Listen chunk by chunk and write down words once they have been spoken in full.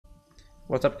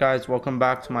What's up guys, welcome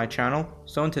back to my channel.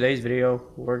 So in today's video,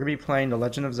 we're going to be playing The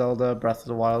Legend of Zelda Breath of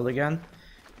the Wild again.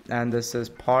 And this is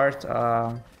part,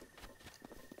 how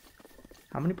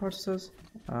many parts is this?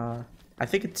 I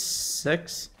think it's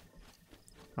 6.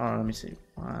 Oh, let me see.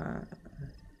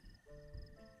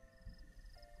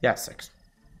 Yeah, 6.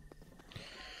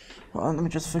 Well, let me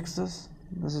just fix this.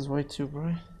 This is way too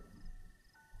bright.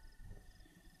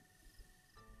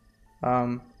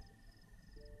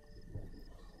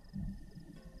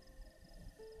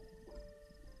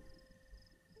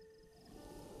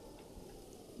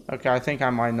 Okay, I think I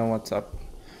might know what's up.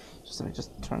 Let me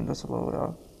just turn this a little bit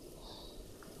up.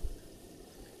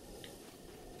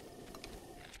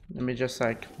 Let me just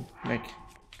let me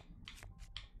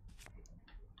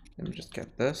just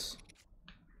get this.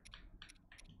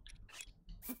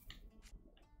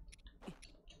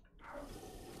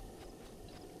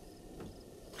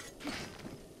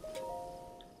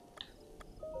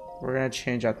 We're gonna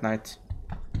change at night.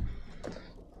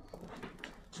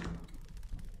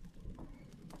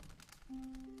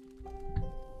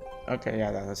 Okay, yeah,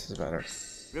 this is better.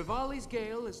 Rivali's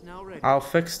Gale is now ready. I'll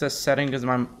fix the settings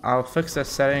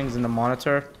in the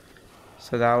monitor,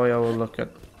 so that way I will look at.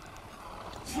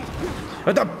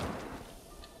 What the?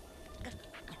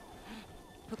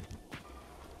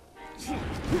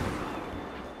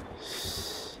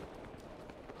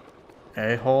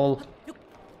 A-hole.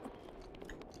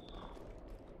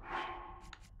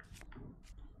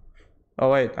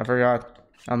 Oh wait, I forgot.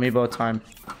 Amiibo time.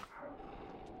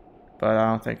 But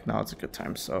I don't think now it's a good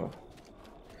time, so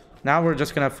now we're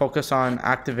just gonna focus on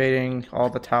activating all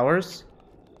the towers.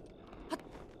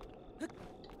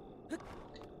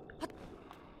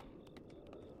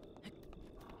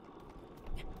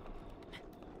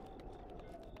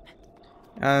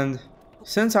 And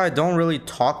since I don't really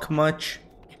talk much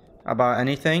about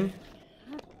anything,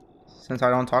 I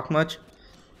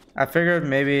figured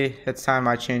maybe it's time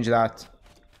I change that.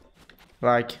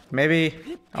 Like, maybe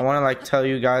I want to tell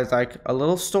you guys a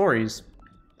little stories.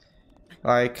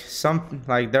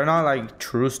 They're not like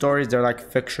true stories, they're like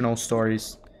fictional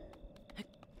stories.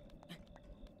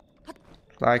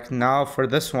 Like now for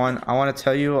this one, I want to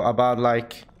tell you about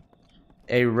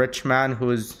a rich man who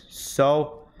was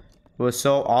so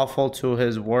awful to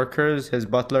his workers, his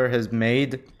butler, his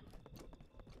maid,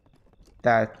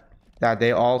 that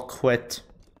they all quit.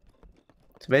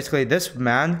 So basically this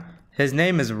man, his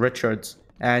name is Richards,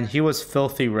 and he was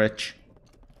filthy rich.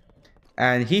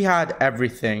 And he had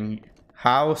everything.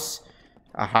 House,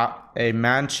 a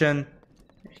mansion,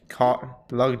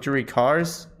 luxury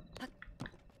cars.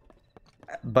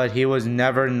 But he was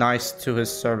never nice to his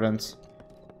servants,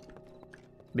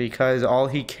 because all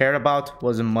he cared about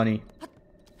was money.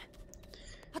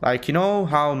 Like, you know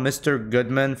how Mr.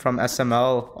 Goodman from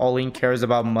SML, all he cares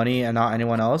about money and not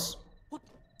anyone else?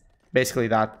 Basically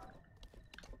that.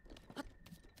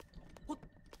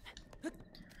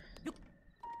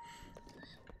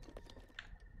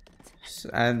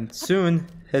 And soon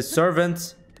his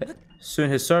servants,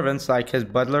 like his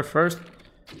butler first.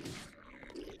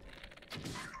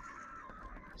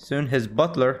 Soon his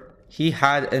butler, he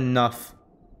had enough.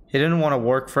 He didn't want to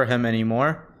work for him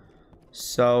anymore.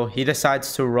 So he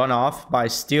decides to run off by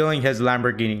stealing his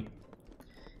Lamborghini.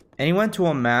 And he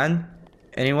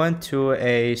went to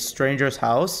a stranger's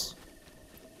house.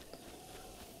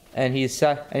 And he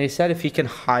said if he can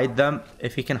hide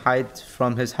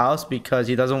from his house, because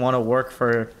he doesn't want to work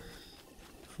for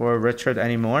Richard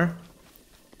anymore.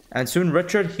 And soon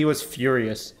Richard, he was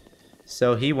furious.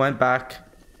 So he went to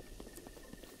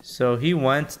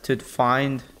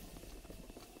find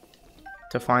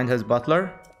his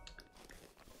butler.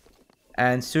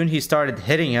 And soon he started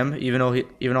hitting him, even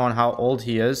on how old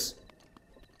he is.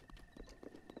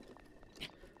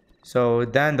 So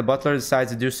then the butler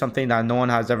decides to do something that no one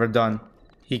has ever done.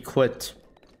 He quit.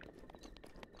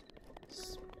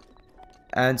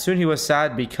 And soon he was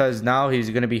sad because now he's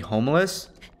going to be homeless.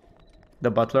 The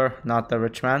butler, not the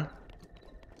rich man.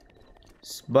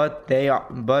 But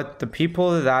the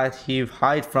people that he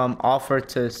hid from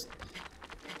offered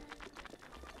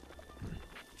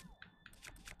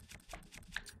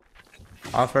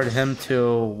him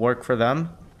to work for them.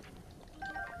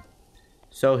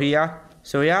 So he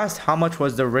asked how much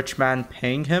was the rich man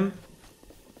paying him.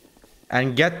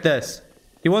 And get this,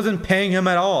 he wasn't paying him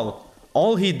at all.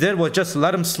 All he did was just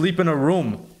let him sleep in a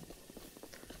room.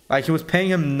 Like, he was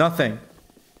paying him nothing.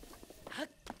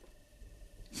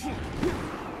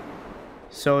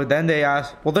 So then they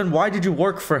asked, well then why did you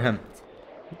work for him?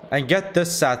 And get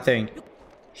this sad thing,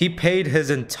 he paid his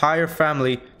entire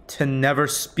family to never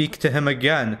speak to him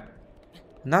again.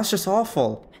 And that's just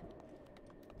awful.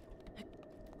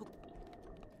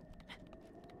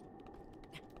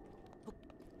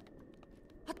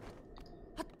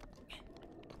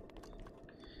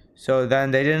 So then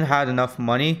they didn't have enough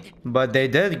money, but they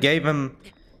did give him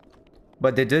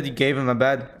a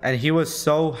bed, and he was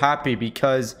so happy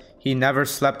because he never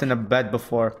slept in a bed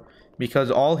before, because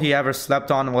all he ever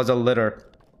slept on was a litter,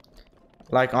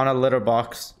 like on a litter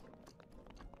box.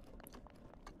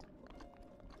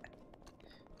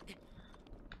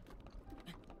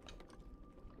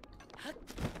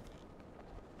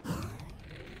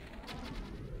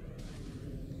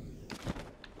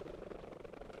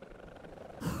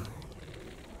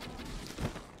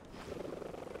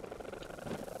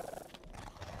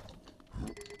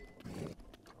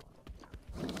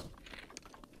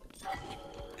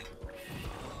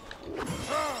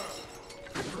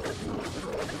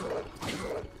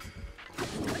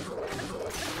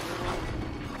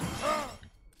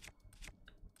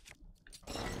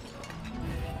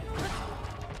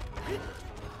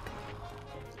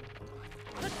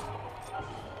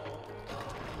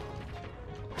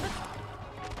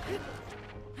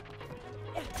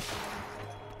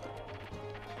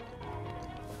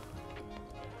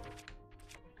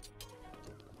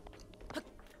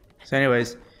 So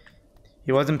anyways,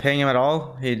 he wasn't paying him at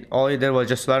all. All he did was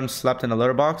just let him slept in a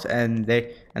litter box, and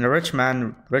the rich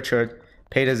man, Richard,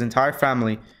 paid his entire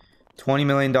family $20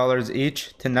 million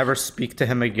each to never speak to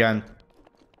him again.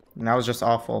 And that was just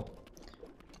awful.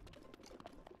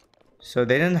 So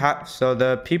they didn't have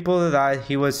the people that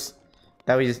he was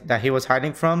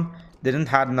hiding from didn't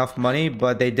have enough money,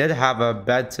 but they did have a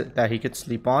bed that he could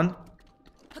sleep on.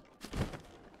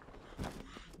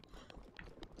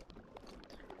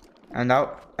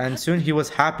 And soon he was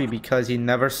happy because he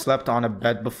never slept on a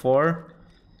bed before,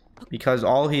 because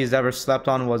all he's ever slept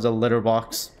on was a litter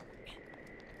box.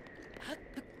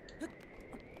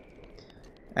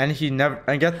 And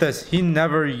get this, he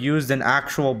never used an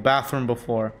actual bathroom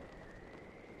before,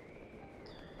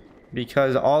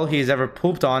 because all he's ever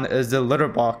pooped on is the litter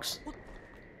box.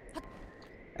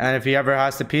 And if he ever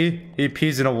has to pee, he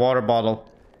pees in a water bottle.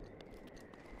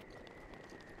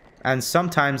 And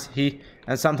sometimes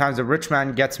the rich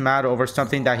man gets mad over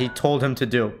something that he told him to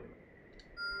do,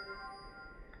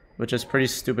 which is pretty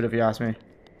stupid if you ask me.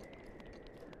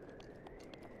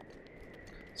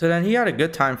 So then he had a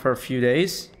good time for a few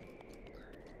days.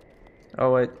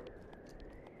 Oh wait.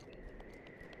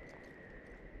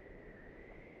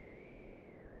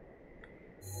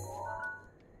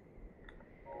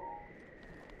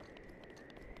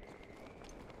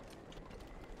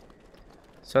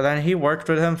 So then he worked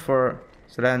with him for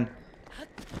so then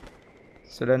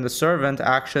the servant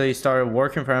actually started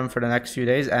working for him for the next few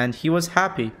days, and he was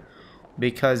happy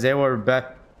because they were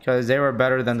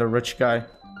better than the rich guy.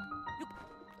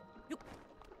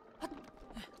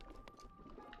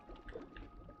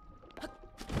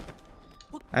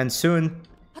 And soon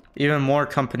even more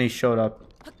companies showed up.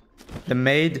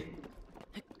 There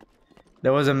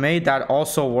was a maid that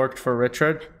also worked for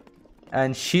Richard,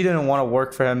 and she didn't want to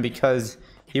work for him because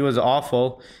he was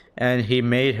awful, and he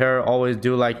made her always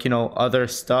do, like, other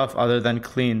stuff other than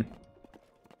clean.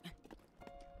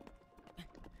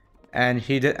 And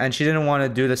she didn't want to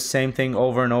do the same thing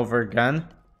over and over again,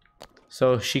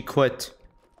 so she quit.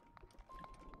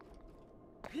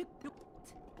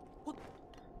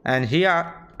 And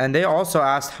they also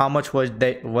asked how much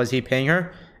was he paying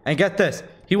her, and get this,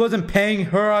 he wasn't paying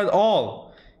her at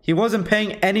all. He wasn't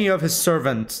paying any of his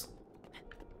servants.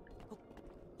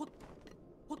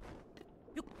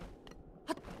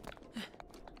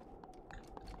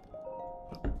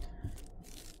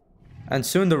 And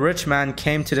soon the rich man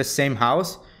came to the same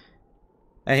house,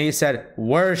 and he said,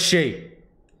 "Where is she?"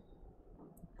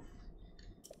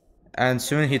 And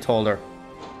soon he told her.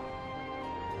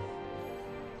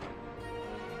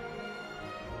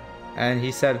 And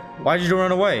he said, "Why did you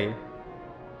run away?"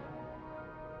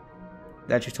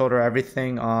 That she told her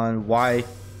everything on why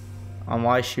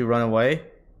she ran away,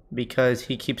 because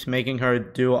he keeps making her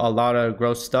do a lot of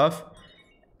gross stuff,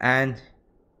 and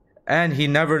he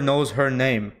never knows her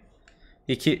name.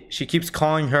 She keeps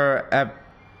calling her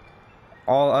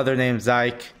all other names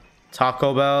like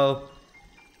Taco Bell,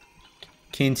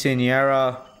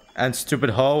 Quinceañera, and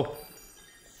Stupid Hoe.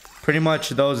 Pretty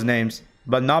much those names,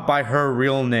 but not by her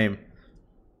real name,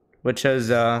 which is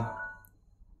wait,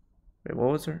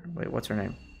 what's her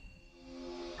name?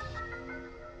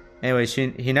 Anyway,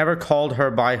 he never called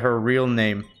her by her real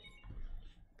name,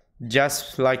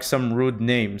 just like some rude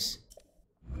names.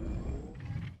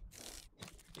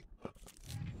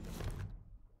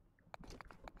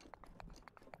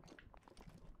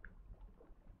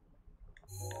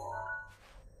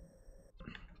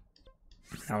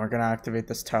 Now we're gonna activate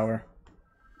this tower.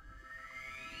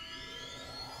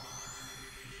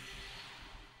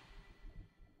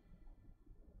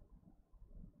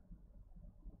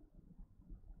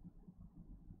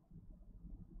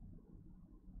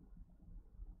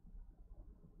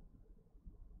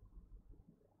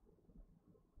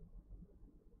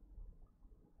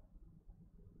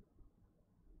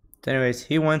 So anyways,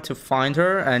 he went to find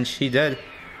her and she did.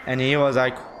 And he was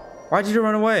like, why did you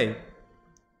run away?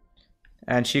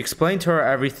 And she explained to her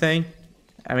everything.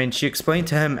 I mean, she explained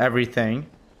to him everything.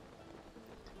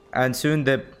 And soon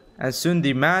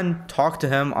the man talked to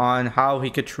him on how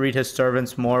he could treat his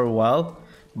servants more well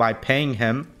by paying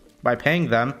them.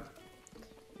 And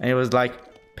he was like,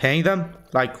 paying them?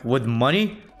 Like with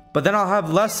money? But then I'll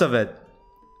have less of it.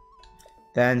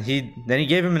 Then he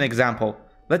gave him an example.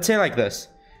 Let's say like this.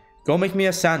 Go make me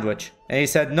a sandwich. And he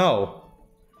said no.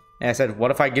 And I said,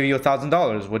 what if I give you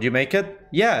 $1,000? Would you make it?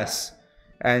 Yes.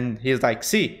 And he's like,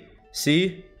 see.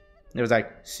 It was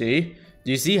like, see?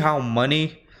 Do you see how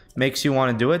money makes you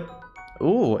want to do it?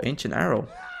 Ooh, ancient arrow.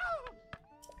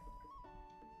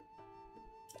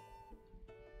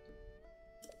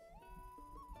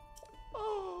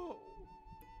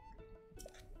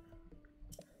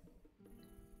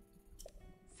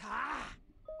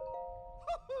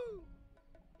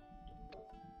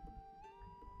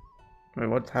 Wait,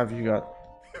 what have you got?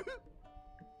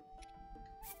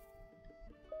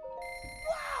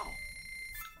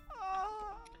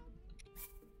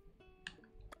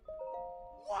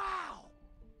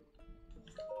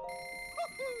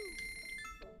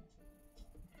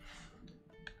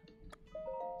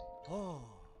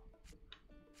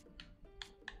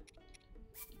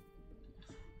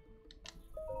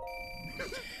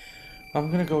 I'm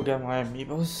gonna go get my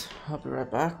amiibos. I'll be right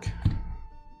back.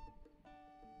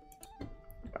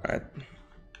 Alright,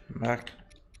 I'm back.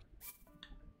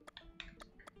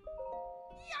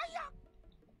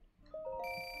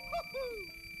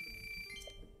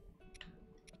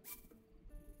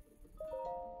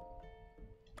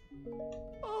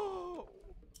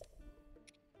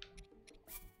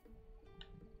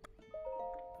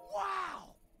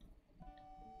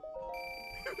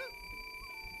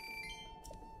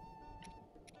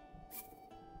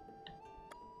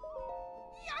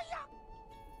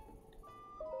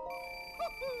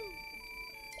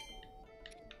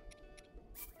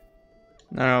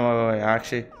 No, wait,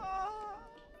 actually,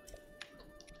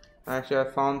 I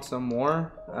found some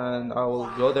more, and I will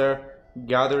go there,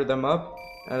 gather them up,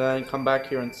 and then come back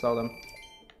here and sell them.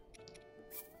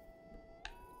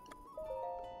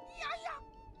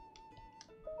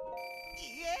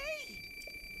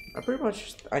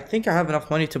 I think I have enough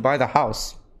money to buy the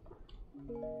house.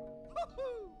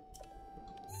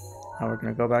 Now we're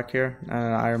gonna go back here,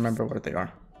 and I remember what they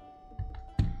are.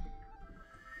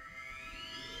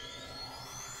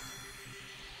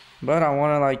 But I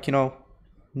want to, like, you know,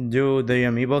 do the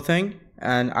amiibo thing,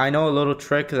 and I know a little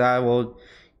trick that will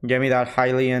give me that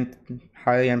highly end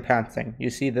pants thing. You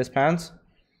see this pants?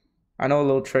 I know a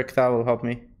little trick that will help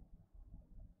me.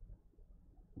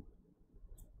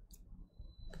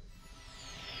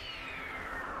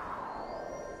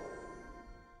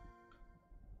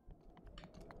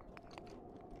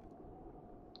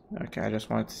 Okay, I just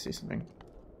wanted to see something.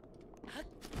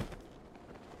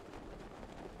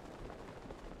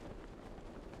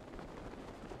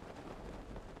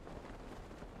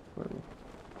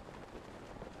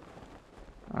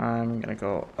 I'm gonna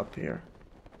go up here.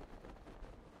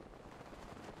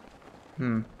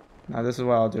 Now this is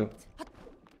what I'll do.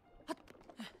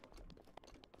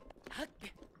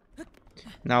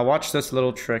 Now watch this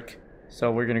little trick.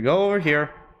 So we're gonna go over here.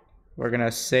 We're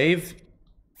gonna save.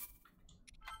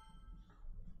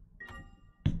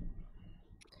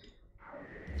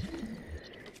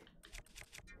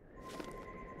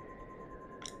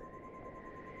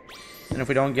 And if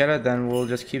we don't get it, then we'll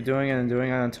just keep doing it and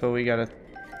doing it until we get it.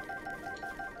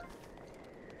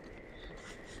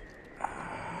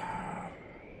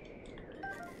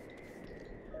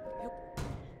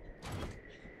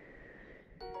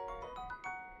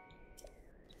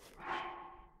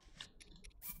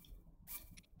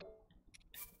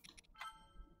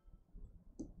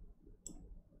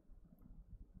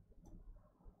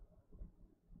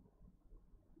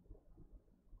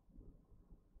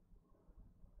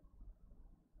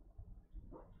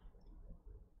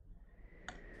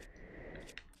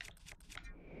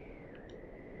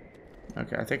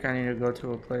 Okay, I think I need to go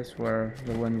to a place where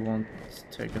the wind won't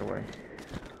take it away.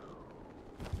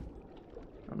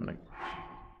 I'm gonna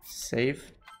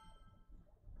save.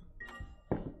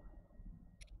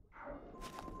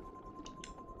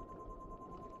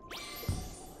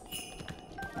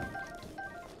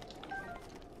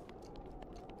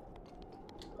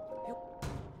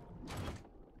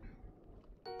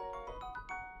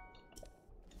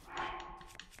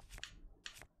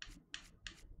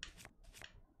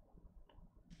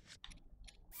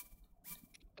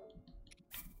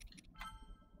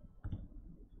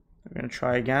 We're gonna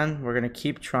try again. We're gonna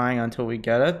keep trying until we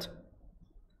get it.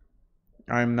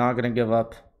 I'm not gonna give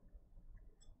up.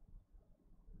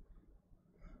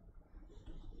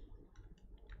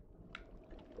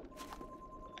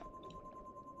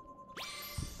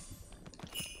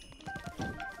 Oh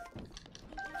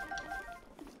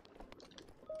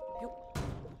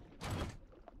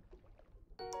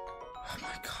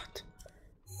my god.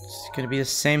 It's gonna be the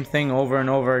same thing over and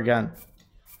over again.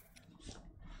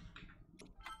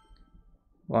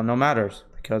 Well, no matters,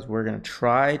 because we're gonna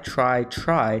try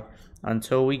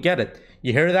until we get it.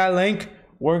 You hear that, Link?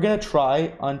 We're gonna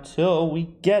try until we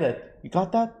get it. You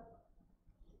got that?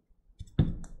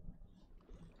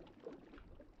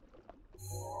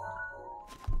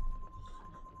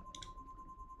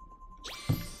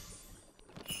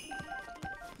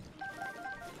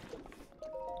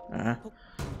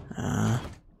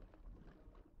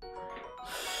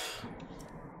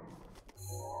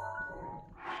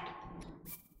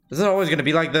 Is it always gonna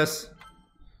be like this?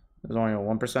 There's only a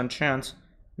 1% chance.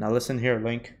 Now listen here,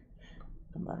 Link.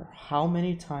 No matter how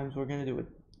many times we're gonna do it,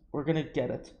 we're gonna get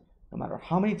it. No matter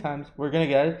how many times we're gonna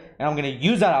get it, and I'm gonna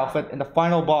use that outfit in the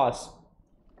final boss.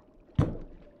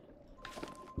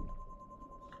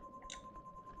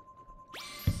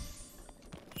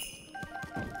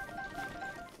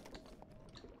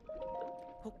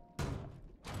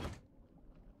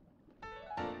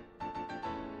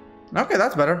 Okay,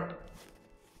 that's better.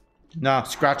 No,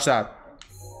 scratch that.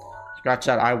 Scratch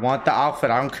that. I want the outfit.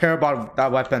 I don't care about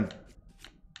that weapon.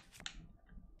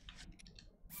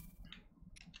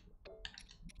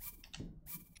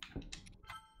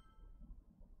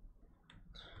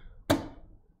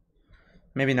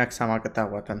 Maybe next time I'll get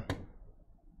that weapon.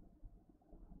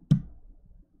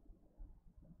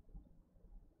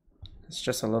 It's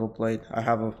just a little blade. I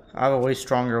have a way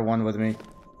stronger one with me.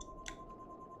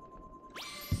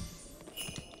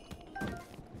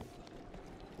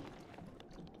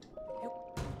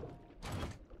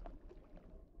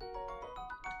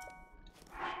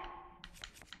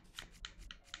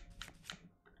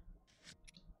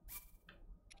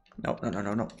 No, no, no,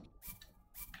 no, no.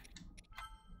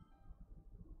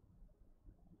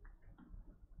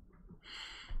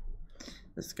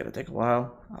 This is gonna take a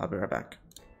while. I'll be right back.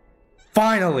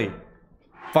 Finally!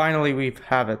 Finally, we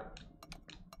have it.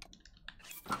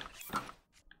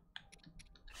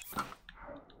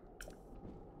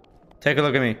 Take a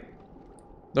look at me.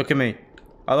 Look at me.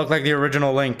 I look like the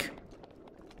original Link.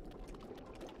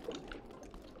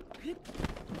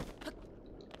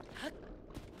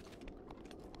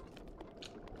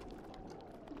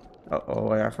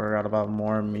 Uh-oh, I forgot about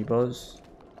more amiibos.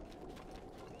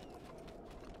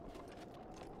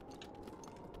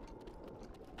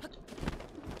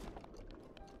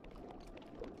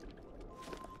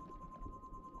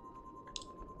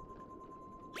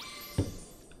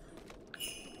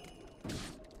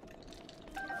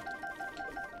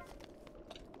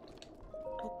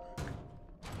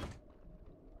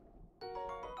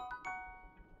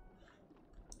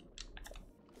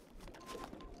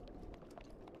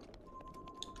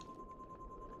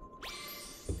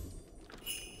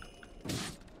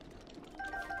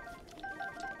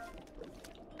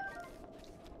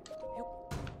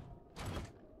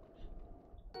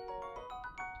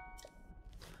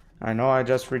 I know I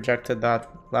just rejected that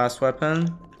last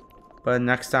weapon, but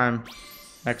next time.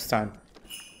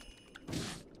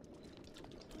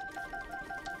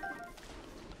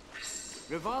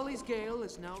 Rivali's Gale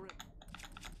is now ready.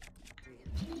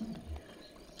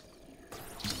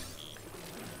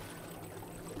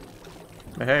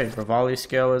 But hey, Rivali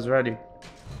scale is ready.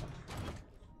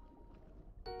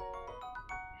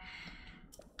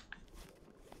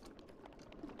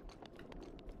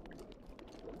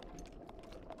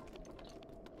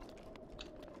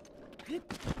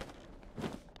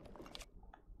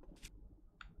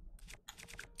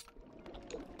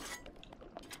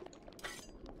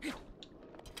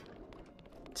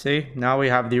 See, now we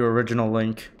have the original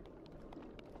Link.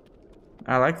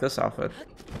 I like this outfit.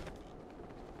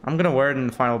 I'm gonna wear it in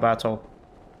the final battle.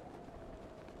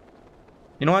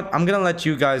 You know what? I'm gonna let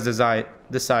you guys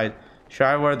decide. Should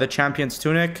I wear the champion's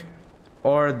tunic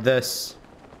or this?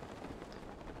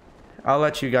 I'll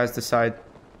let you guys decide.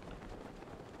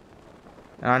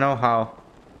 And I know how.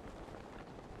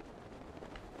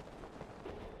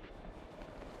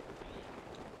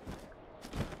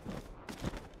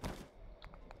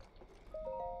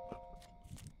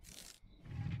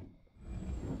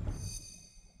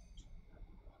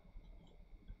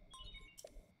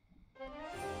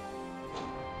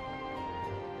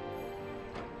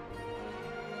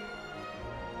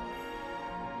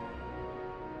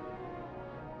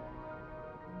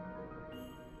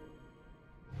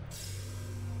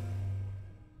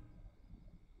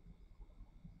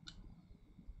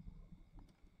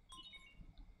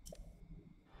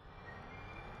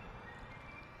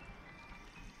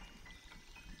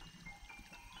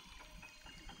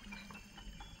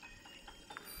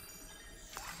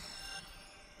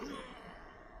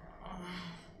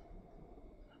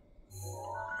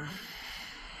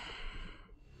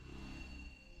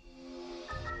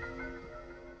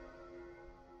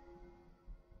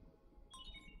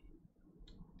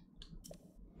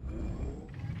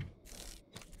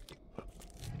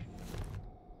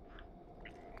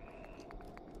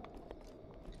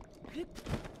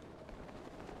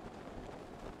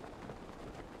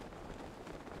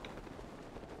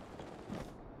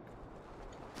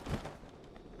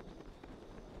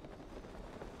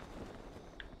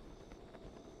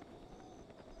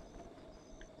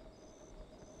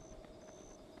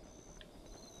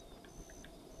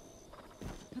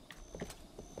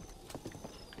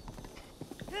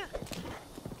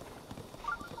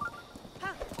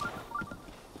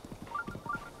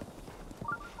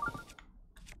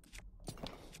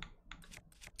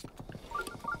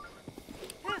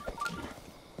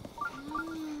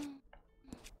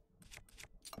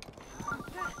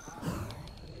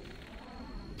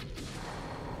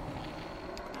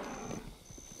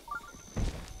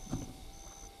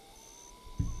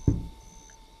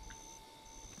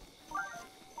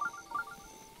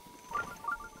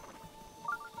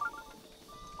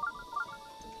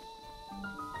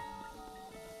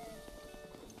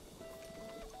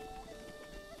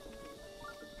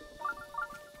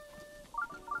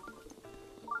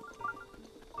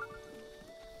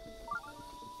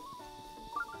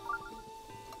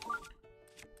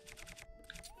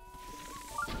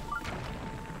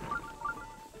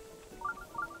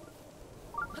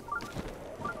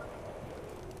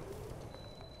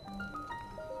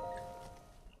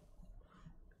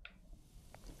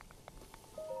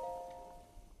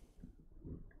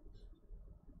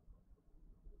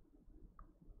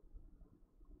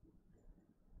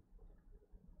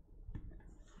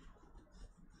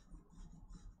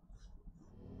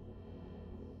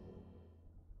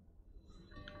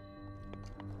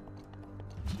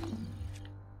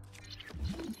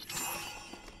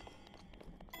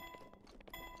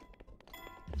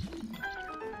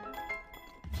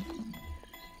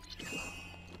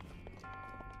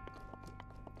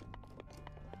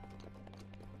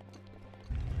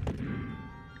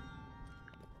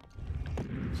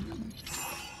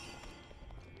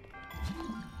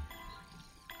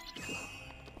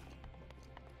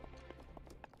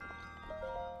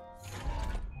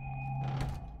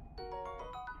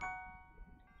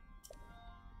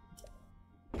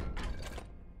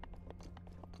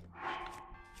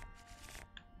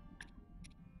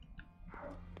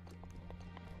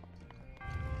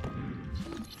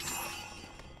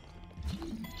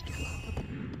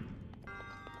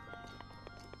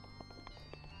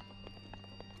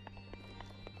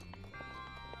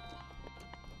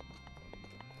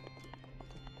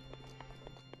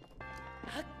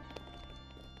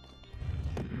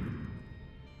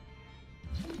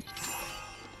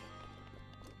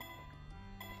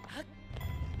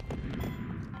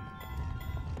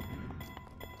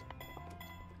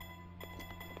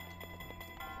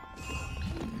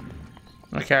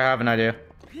 Okay, I have an idea.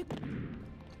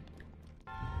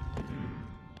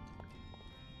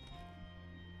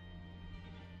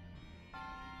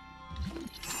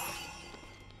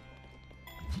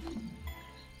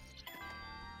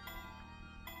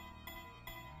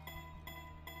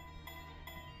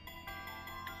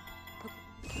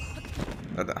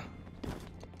 Nada.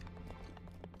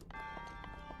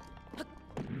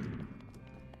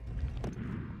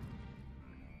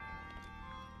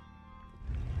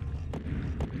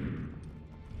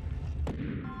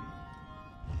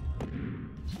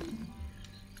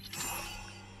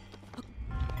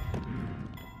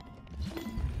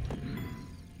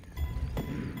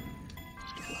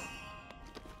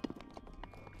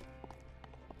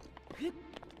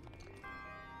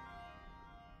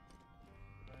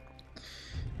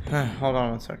 Hold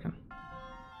on 1 second.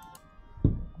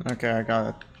 Okay, I got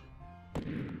it.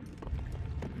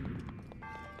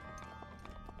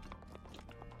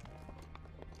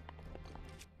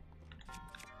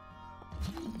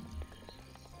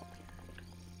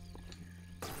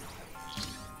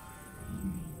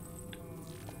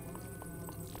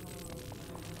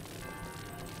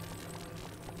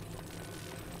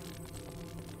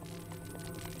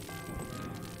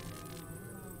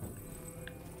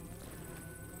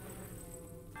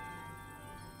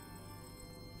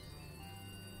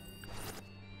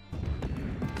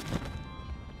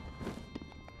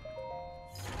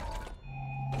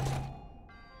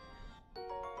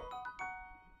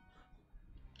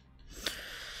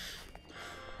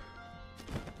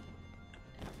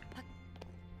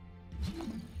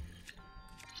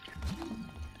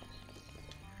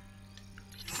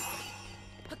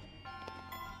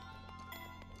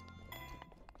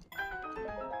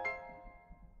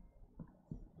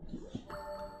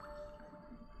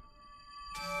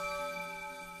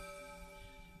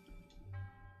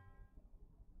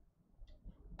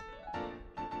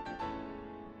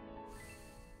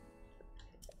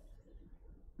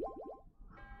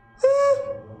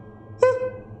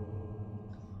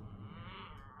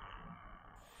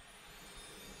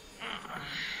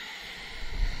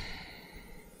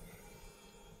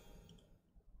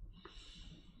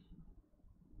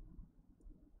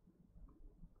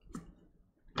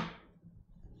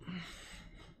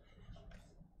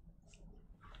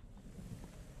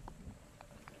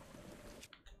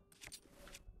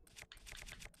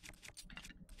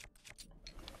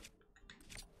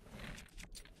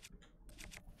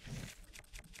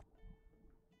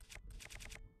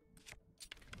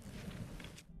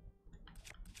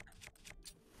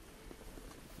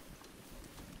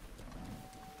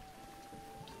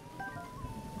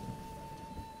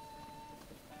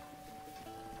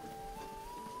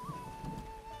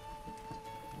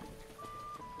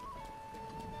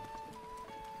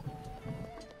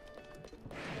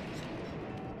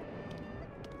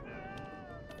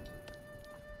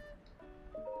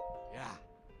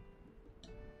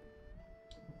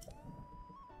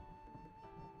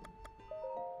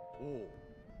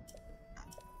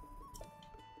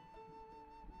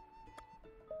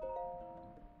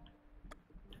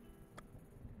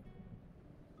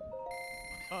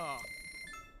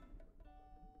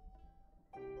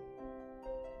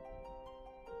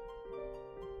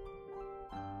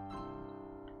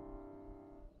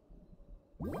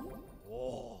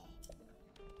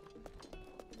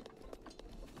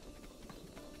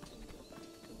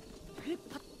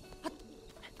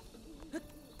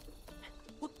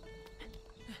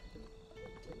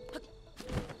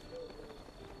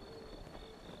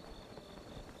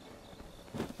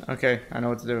 Okay, I know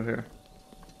what to do here.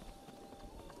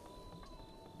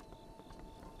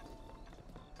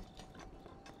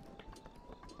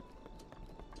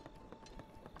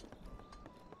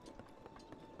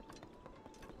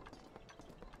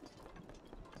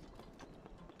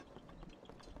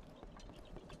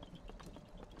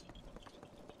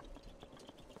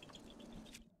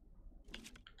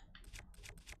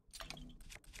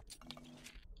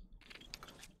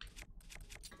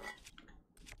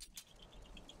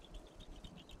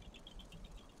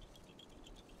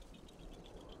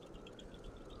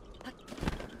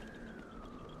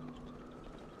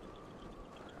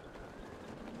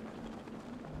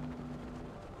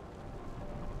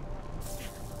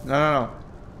 No, no, no.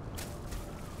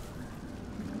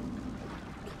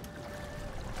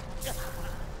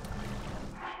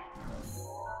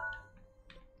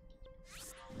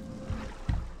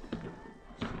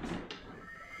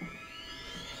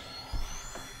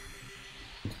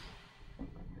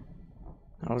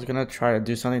 I was gonna try to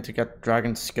do something to get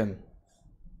dragon skin.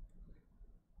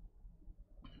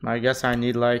 I guess I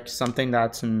need like something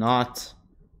that's not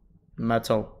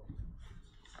metal.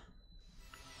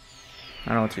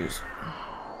 I don't know what to use.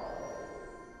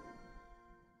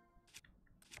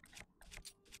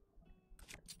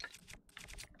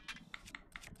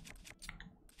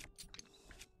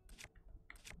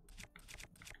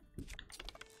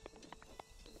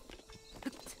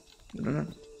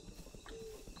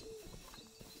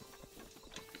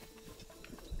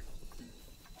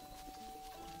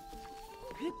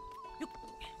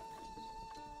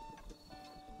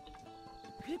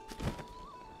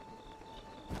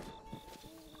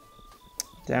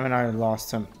 Damn it, I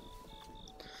lost him.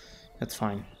 That's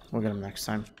fine. We'll get him next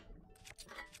time.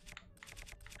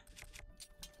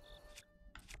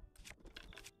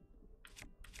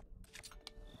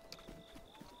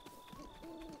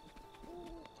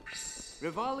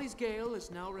 Rivali's Gale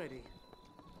is now ready.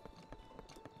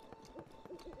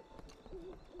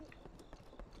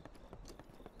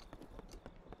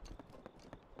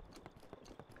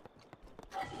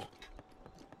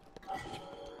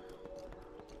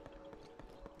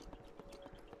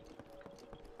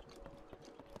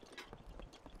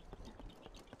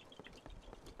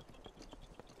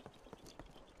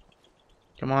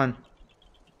 Come on.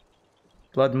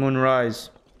 Blood Moon Rise.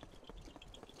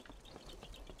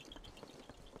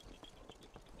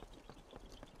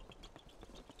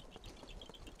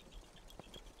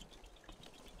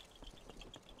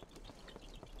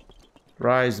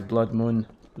 Rise, Blood Moon.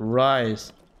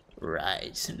 Rise.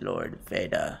 Rise, Lord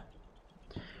Vader.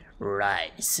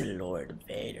 Rise, Lord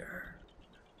Vader.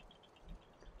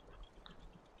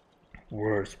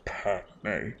 Where's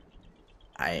Padme?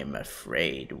 I am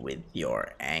afraid with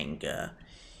your anger,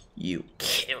 you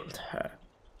killed her.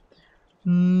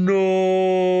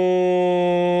 No.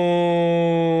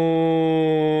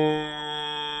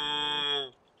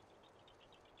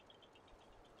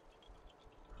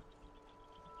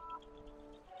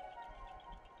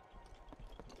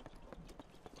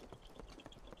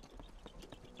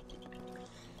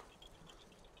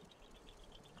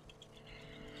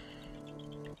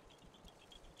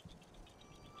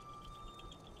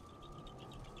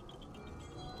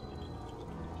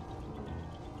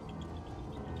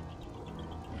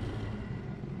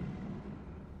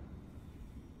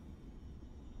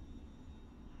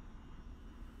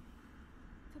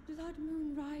 The blood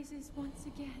moon rises once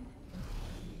again.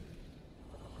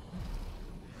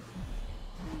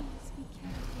 Please be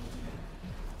careful.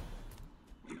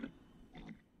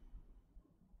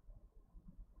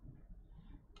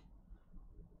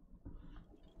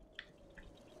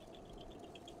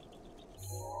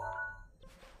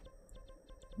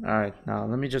 Alright, now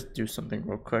let me just do something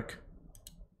real quick.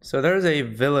 So there's a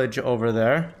village over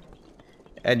there.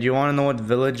 And you want to know what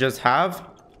villages have?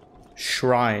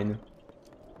 Shrine.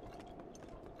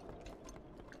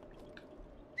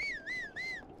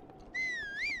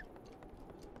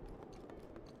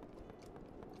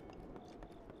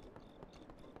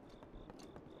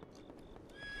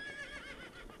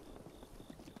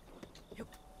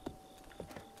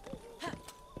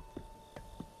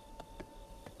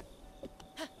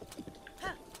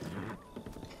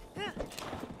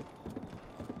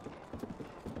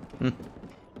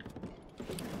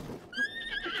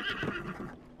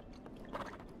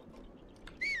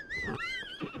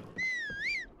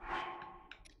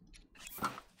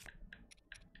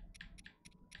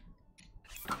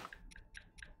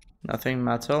 Nothing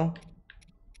metal.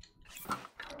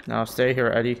 Now stay here,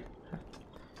 Eddie.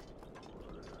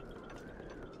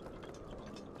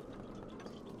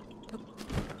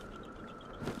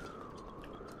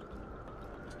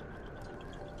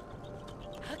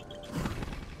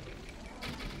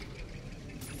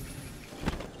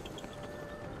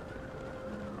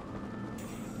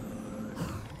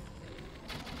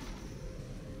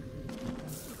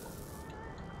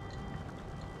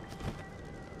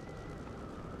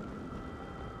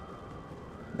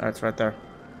 That's right there.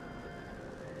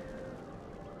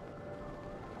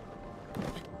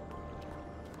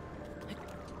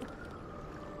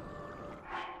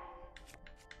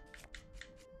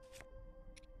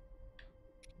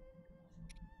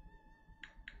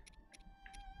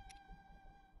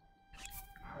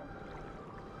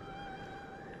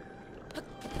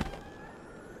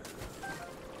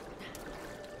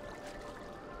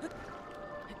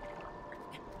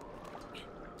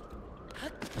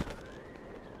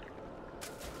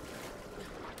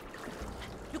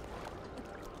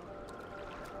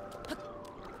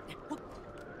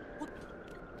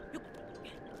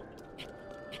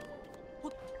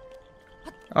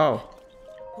 Oh.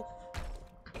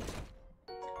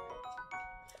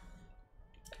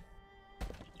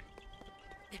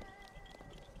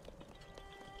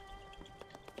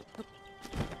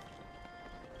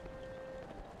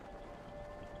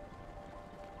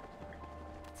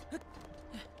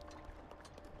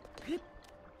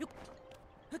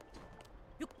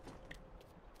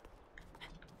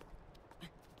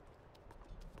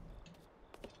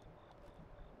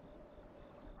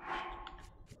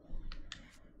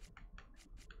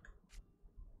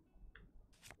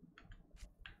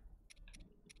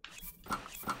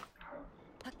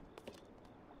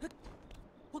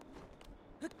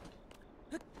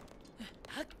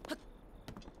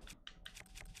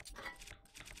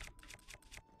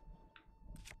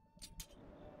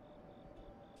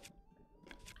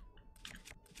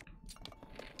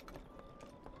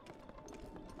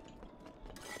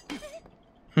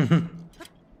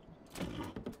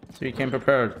 So you came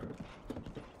prepared.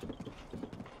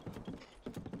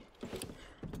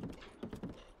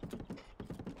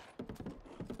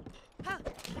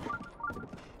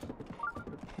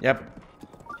 Yep.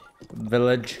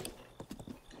 Village.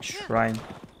 Shrine.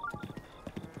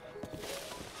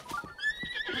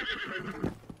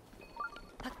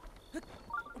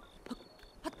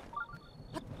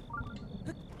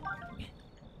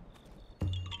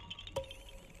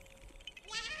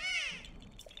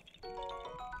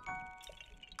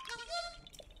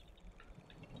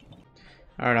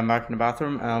 Alright, I'm back in the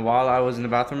bathroom, and while I was in the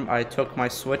bathroom, I took my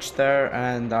switch there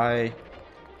and I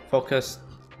focused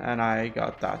and I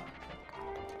got that.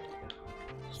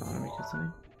 So let me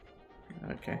continue.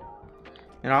 Okay.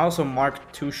 And I also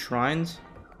marked 2 shrines.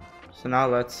 So now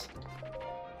let's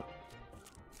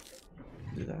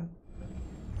do that.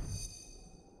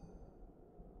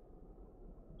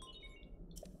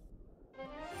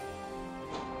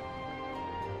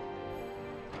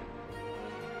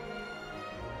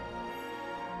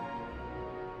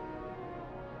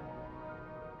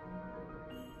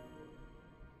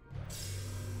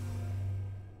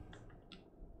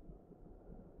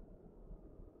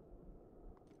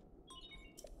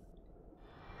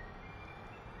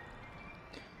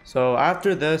 So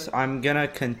after this, I'm gonna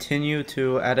continue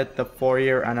to edit the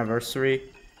 4-year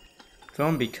anniversary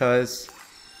film because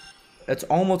it's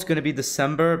almost gonna be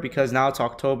December because now it's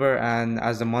October, and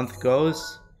as the month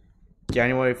goes,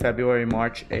 January, February,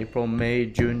 March, April, May,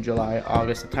 June, July,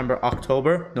 August, September,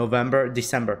 October, November,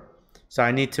 December. So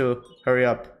I need to hurry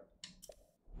up.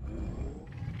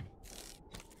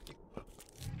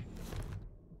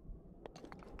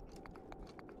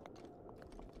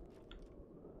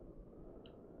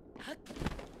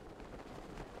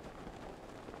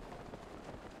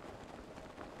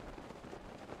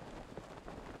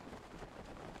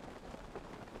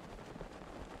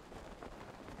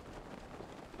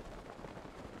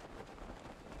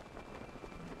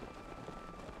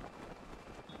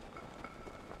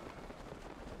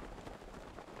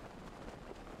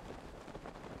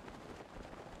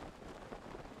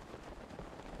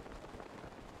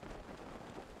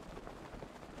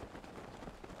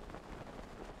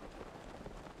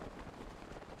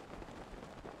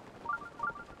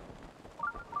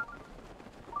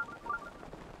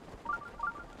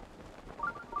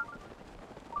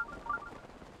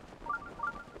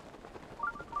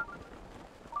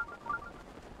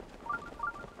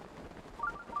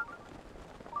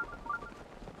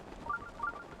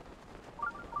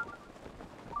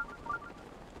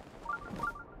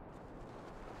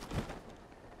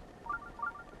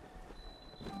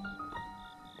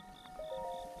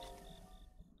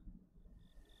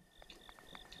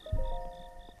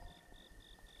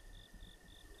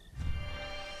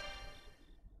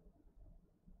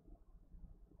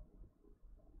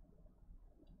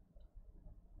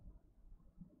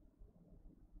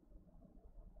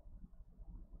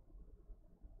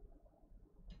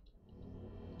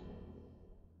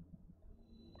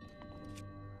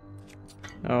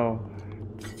 Oh,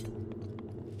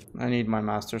 I need my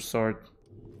master sword.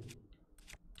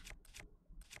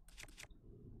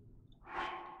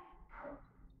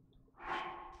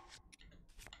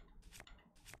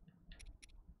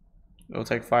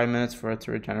 It'll take 5 minutes for it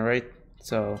to regenerate,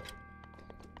 so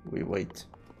we wait.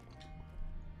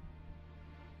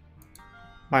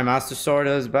 My Master Sword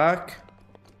is back.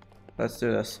 Let's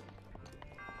do this.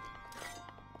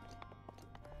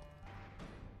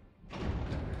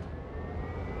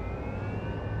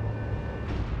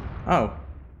 Oh.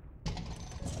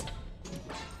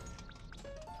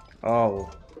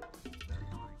 Oh.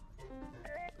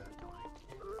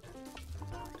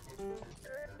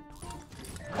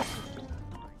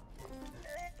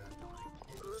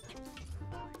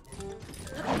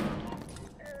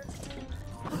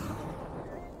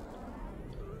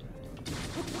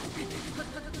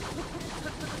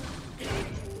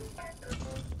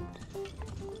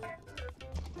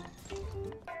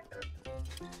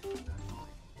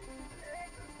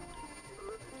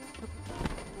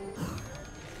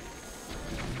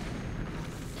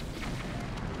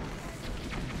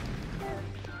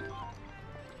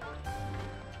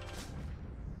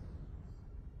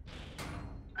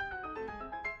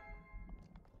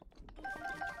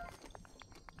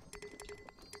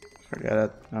 Forget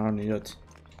it. I don't need it.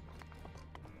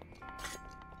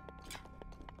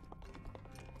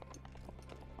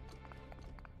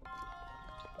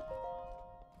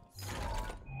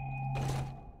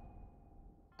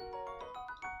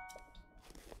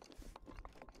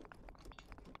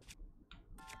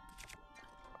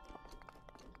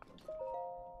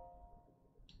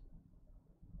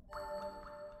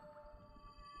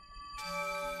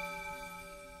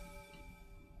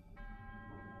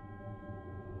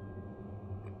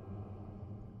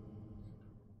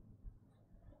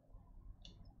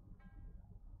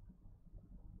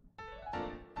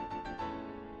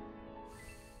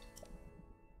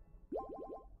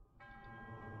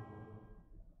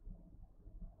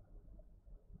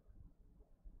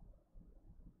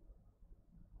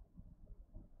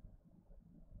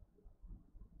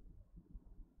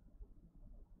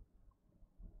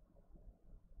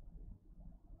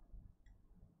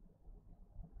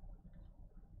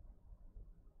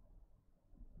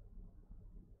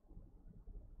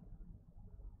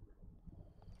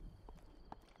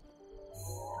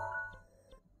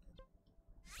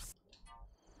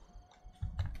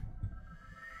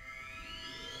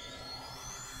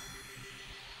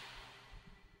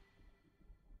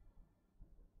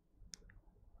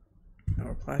 No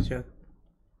replies yet.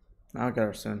 I'll get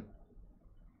her soon.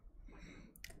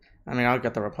 I mean, I'll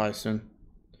get the reply soon.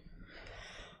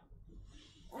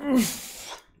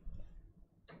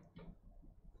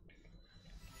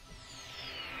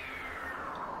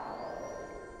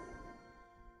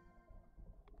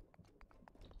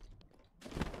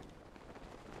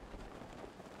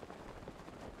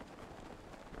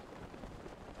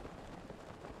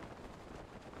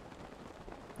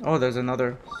 Oh, there's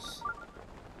another.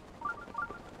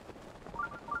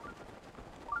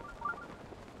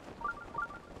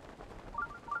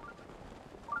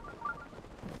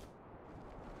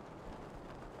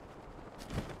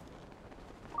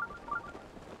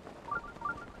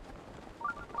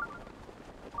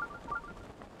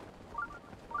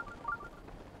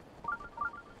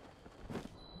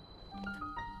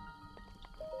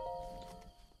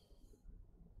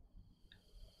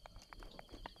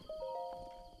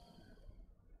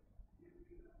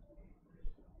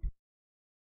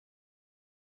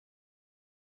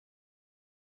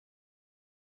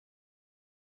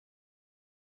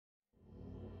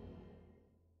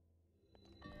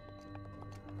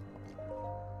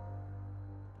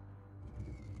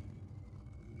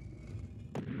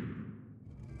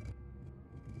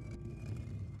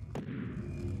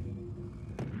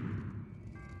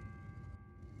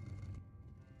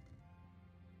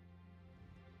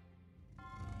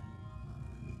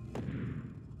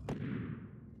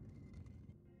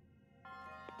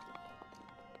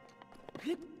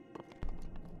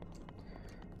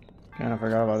 Kind of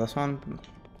forgot about this one,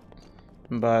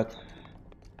 but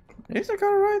at least I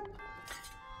got it right.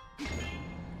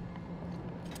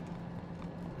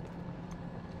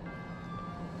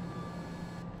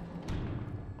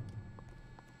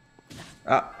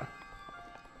 Ah.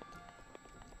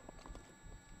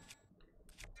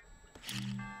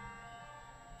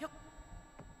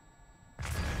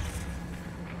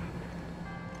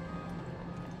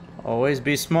 Always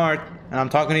be smart, and I'm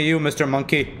talking to you, Mr.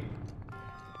 Monkey.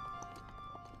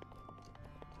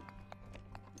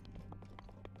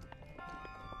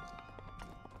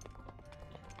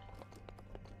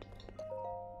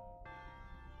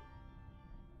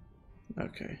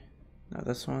 Okay, now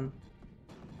this one.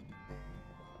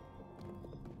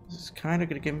 This is kind of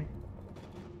gonna give me.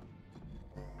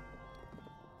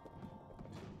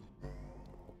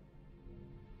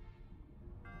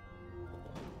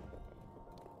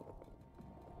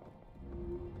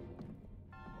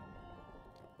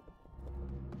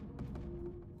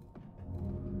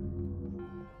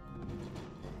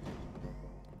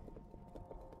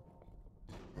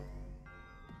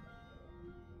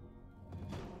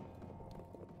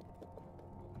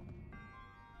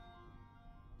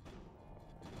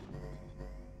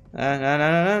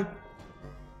 No.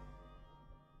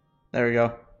 There we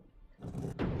go.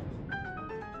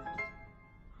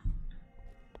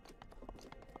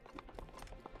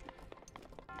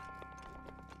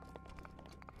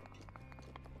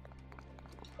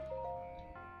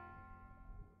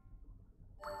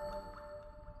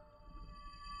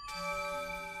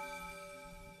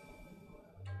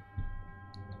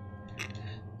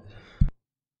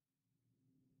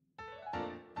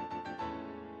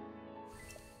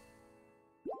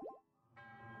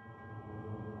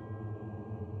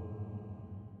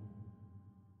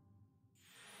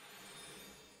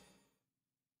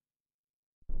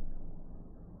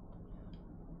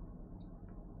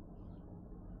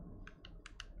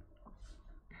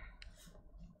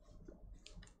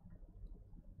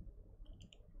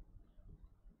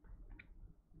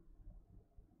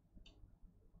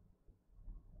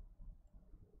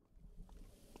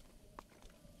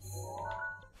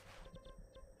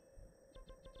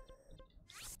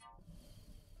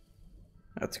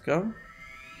 Let's go.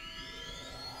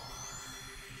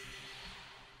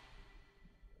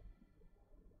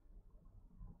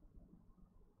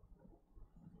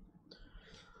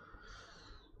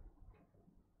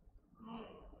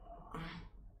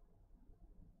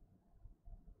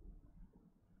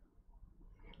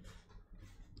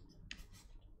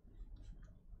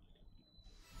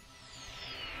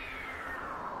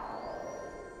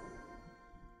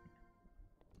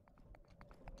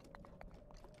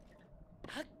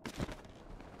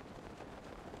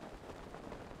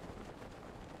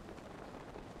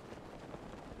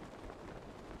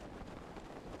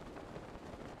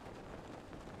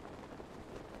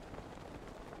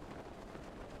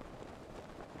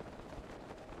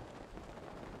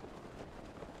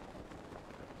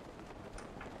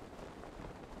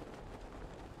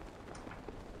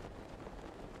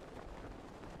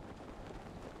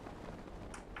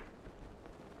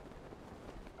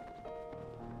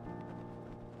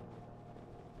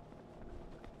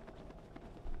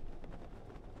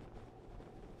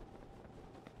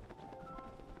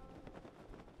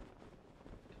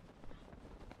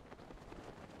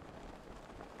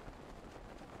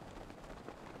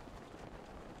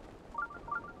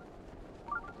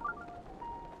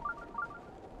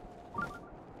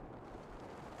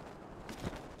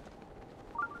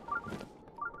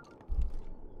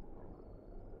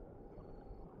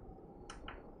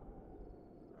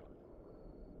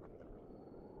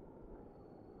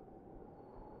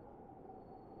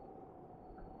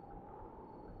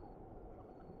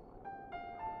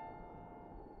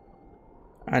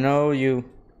 I know you.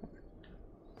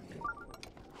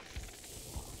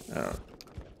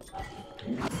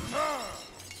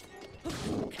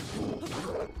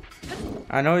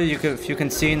 I know you can. If you can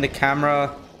see in the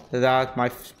camera that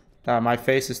my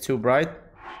face is too bright,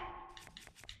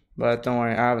 but don't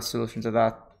worry, I have a solution to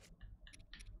that.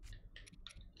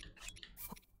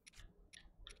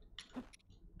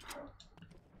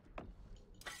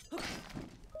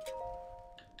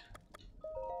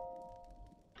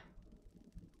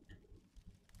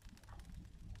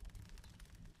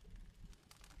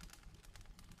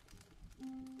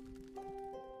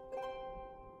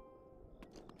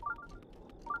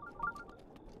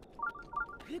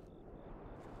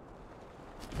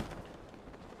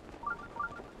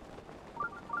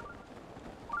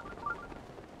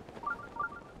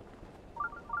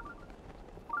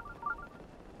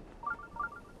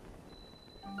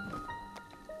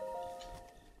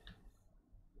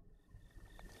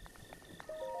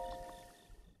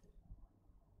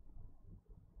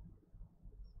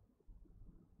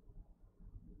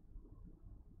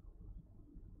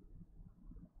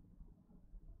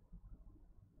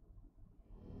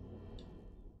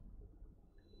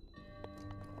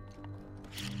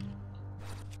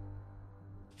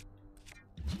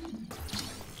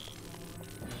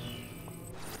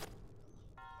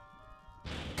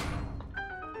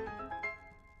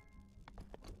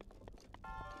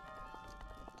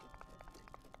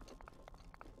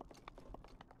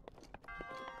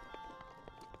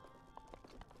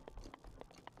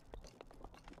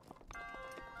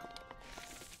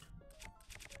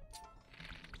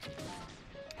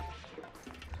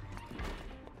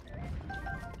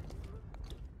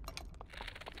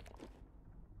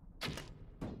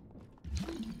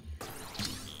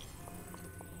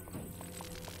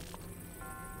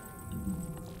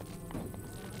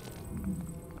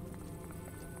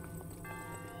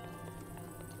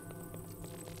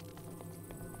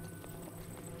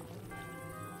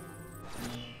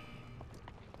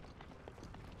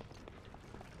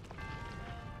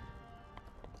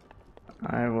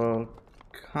 I will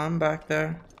come back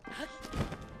there.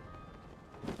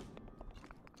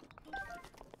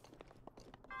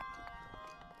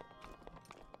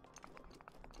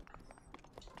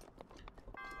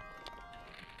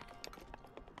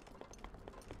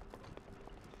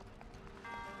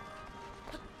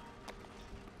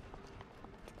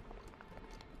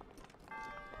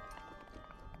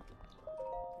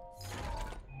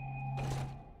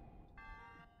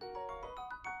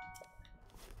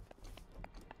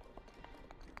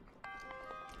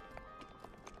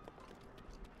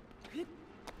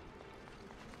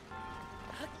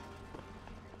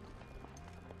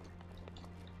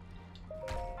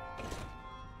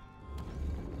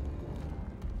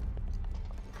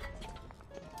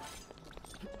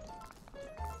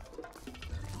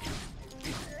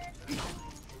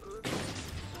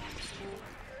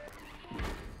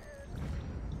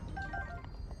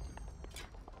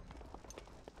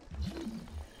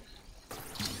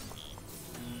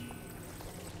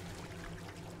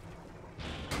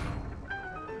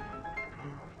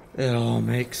 It all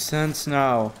makes sense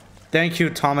now. Thank you,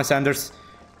 Thomas Anders.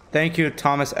 Thank you,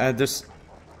 Thomas Anders.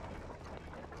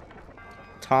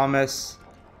 Thomas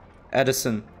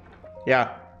Edison.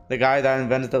 Yeah, the guy that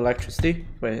invented electricity.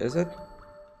 Wait, is it?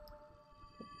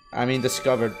 I mean,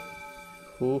 discovered.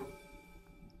 Who?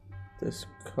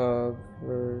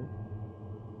 Discovered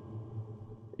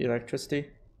electricity?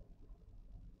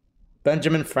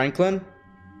 Benjamin Franklin?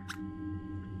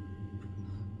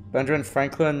 Benjamin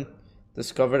Franklin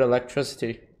discovered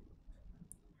electricity.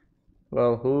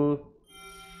 Well, who?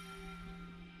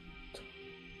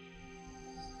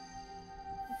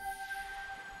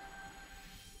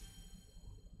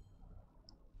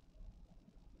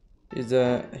 He's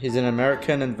an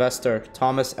American investor.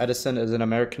 Thomas Edison is an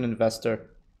American investor.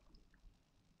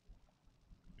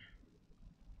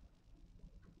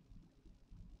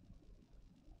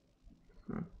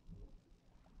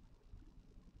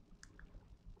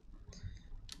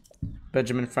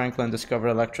 Benjamin Franklin discovered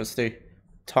electricity.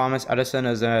 Thomas Edison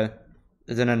is an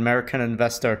American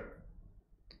investor.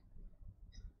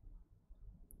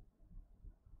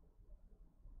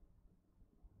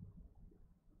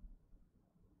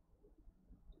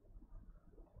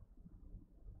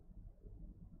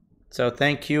 So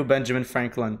thank you, Benjamin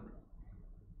Franklin.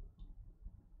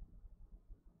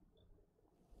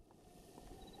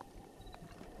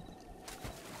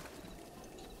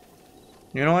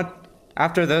 You know what?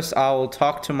 After this, I'll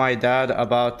talk to my dad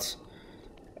about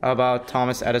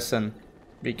Thomas Edison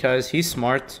because he's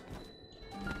smart.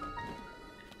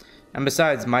 And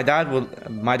besides, my dad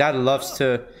loves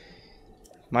to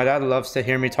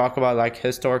hear me talk about like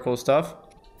historical stuff,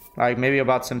 like maybe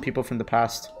about some people from the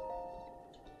past.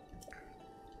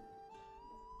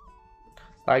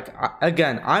 Like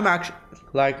again,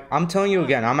 I'm telling you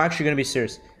again, I'm actually gonna be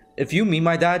serious. If you meet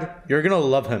my dad, you're gonna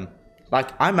love him.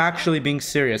 Like, I'm actually being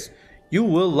serious. You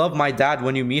will love my dad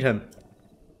when you meet him.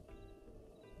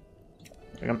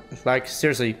 Like,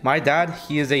 seriously, my dad,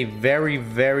 he is a very,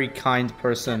 very kind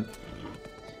person.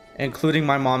 Including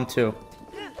my mom, too.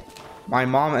 My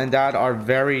mom and dad are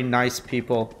very nice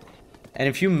people. And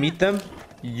if you meet them,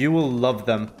 you will love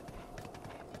them.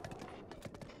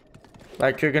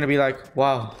 Like, you're gonna be like,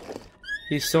 wow,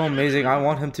 he's so amazing. I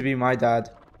want him to be my dad.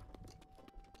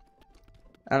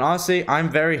 And honestly, I'm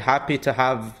very happy to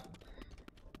have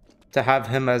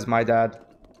him as my dad.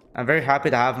 I'm very happy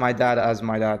to have my dad as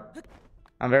my dad.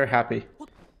 I'm very happy.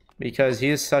 Because he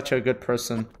is such a good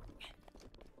person.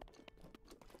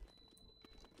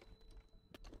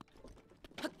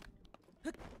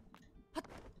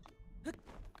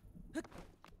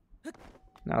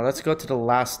 Now let's go to the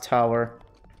last tower.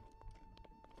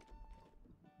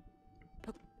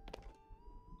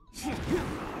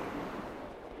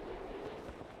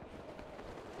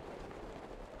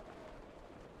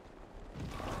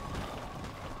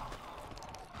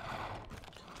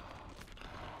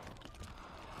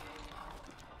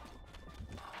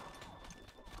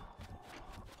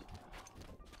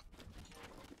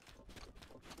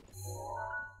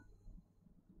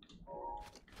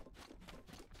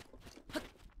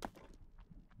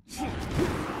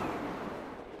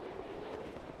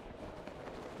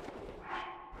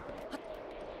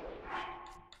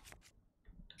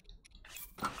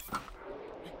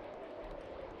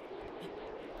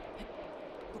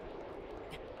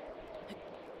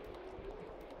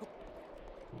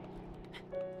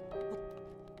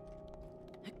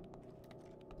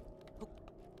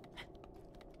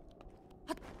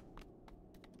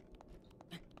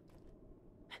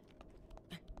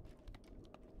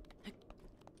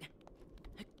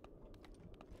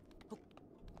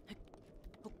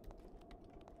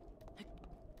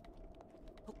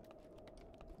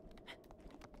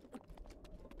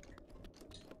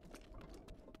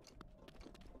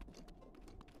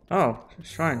 Oh,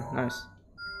 shrine. Nice.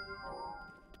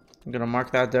 I'm gonna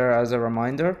mark that there as a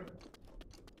reminder.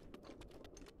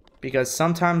 Because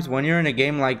sometimes when you're in a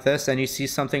game like this and you see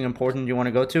something important you want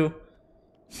to go to,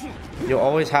 you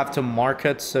always have to mark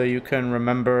it so you can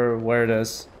remember where it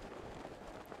is.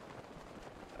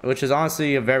 Which is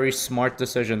honestly a very smart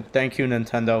decision. Thank you,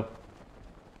 Nintendo.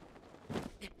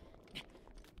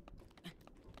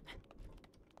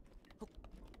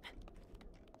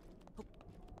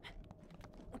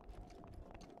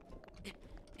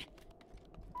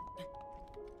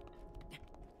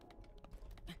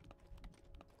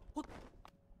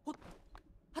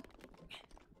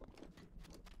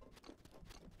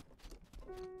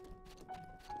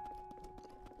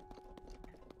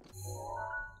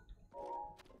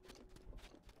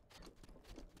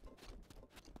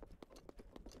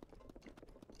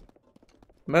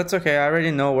 But it's okay, I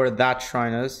already know where that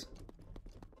shrine is.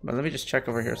 But let me just check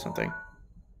over here something.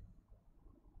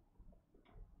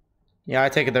 Yeah, I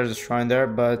take it there's a shrine there,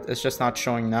 but it's just not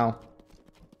showing now.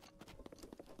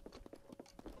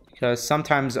 Because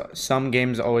sometimes some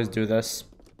games always do this.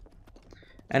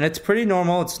 And it's pretty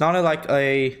normal. It's not like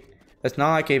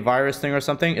a virus thing or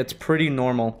something. It's pretty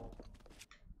normal.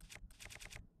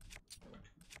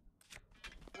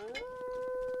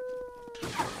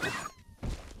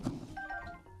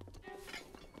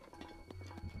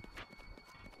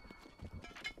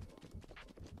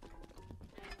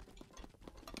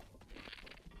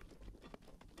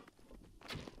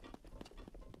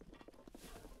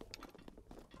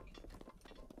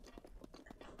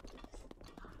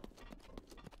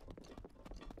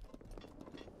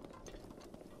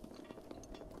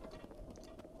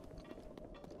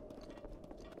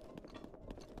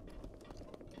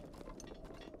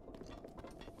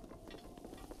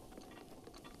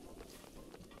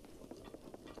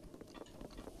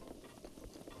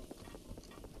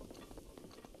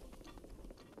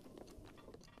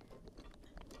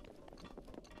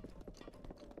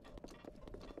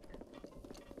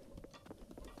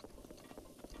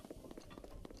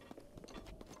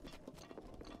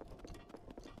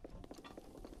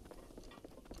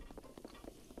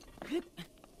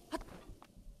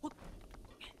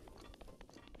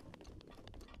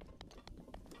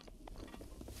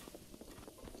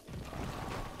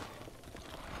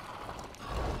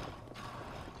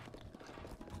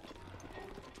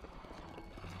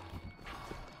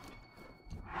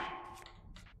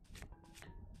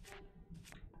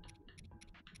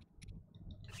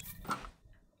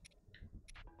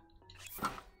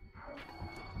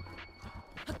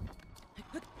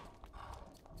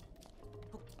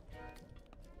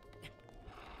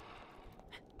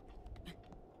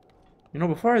 You know,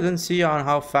 before I didn't see on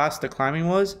how fast the climbing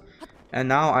was, and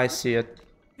now I see it.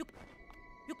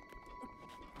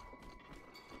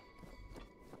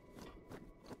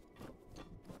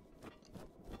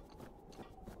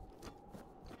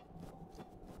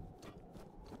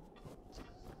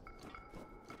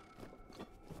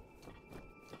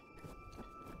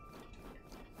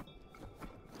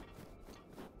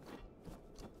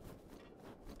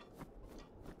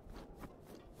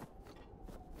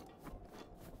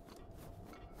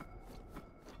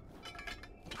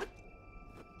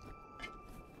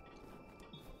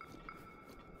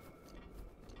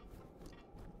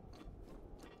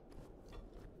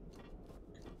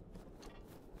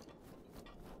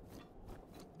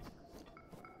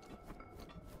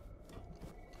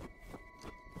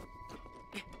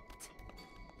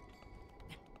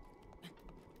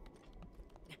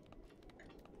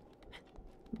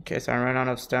 In case I ran out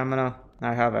of stamina,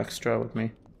 I have extra with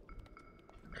me.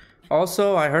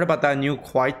 Also, I heard about that new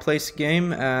Quiet Place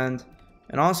game, and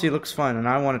honestly, it looks fun, and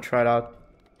I want to try it out.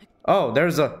 Oh,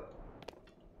 there's a...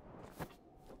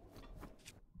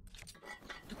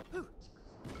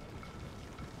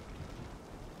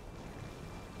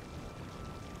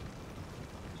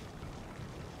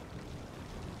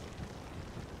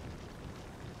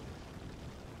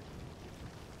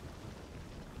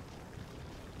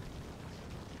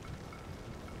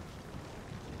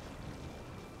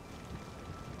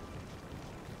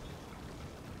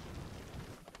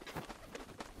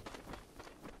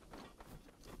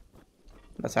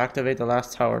 Let's activate the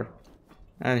last tower.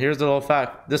 And here's the little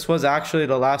fact. This was actually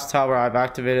the last tower I've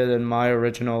activated in my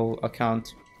original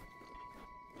account.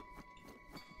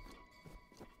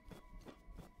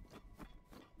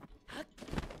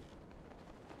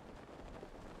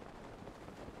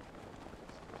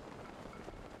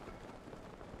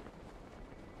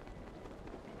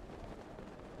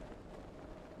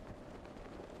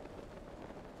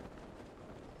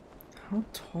 How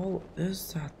tall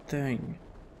is that thing?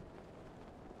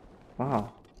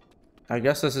 Wow. I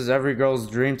guess this is every girl's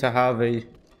dream to have a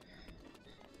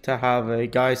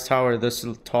guy's tower this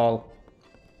tall.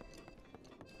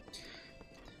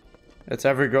 It's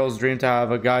every girl's dream to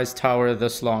have a guy's tower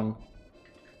this long.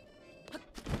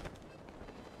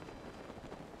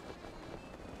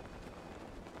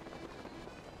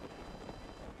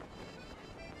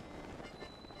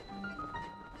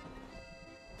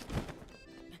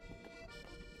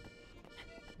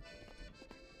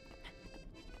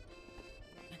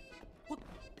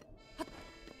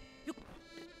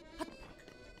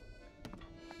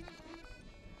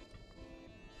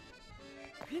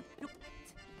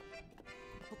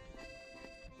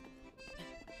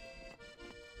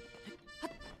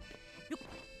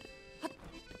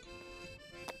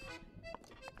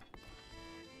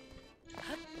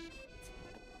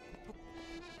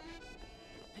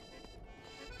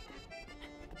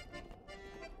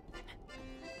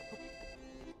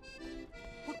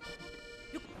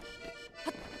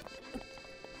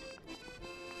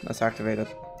 Let's activate it.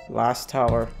 Last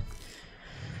tower.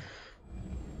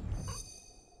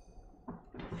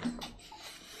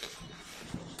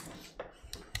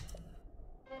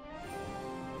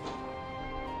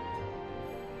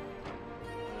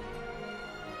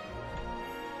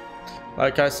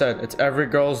 Like I said, it's every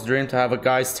girl's dream to have a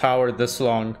guy's tower this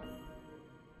long.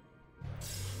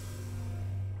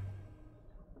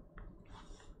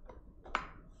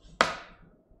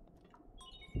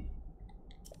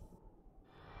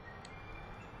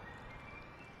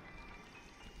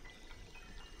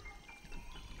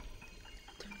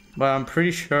 But I'm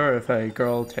pretty sure if a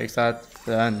girl takes that,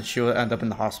 then she will end up in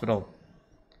the hospital.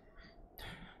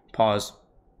 Pause.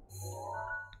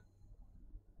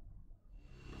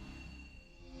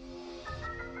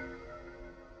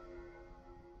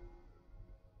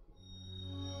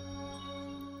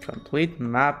 Complete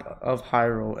map of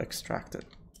Hyrule extracted.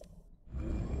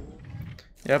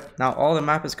 Yep, now all the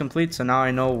map is complete, so now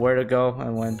I know where to go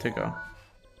and when to go.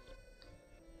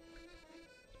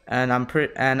 And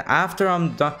after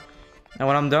I'm done, and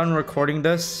when I'm done recording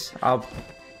this,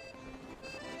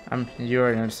 you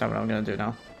already understand what I'm gonna do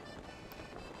now.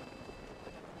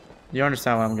 You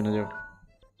understand what I'm gonna do.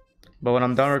 But when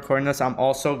I'm done recording this, I'm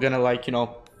also gonna, like, you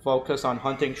know, focus on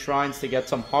hunting shrines to get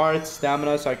some hearts,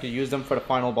 stamina, so I can use them for the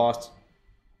final boss.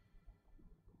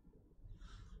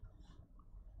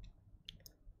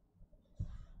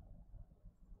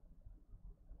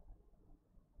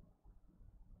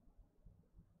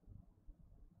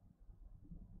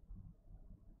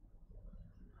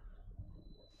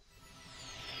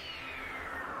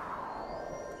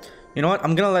 You know what?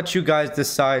 I'm gonna let you guys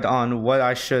decide on what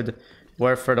I should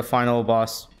wear for the final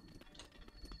boss.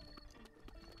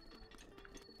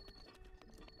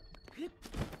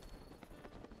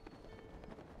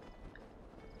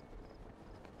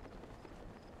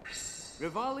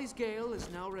 Rivali's Gale is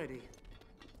now ready.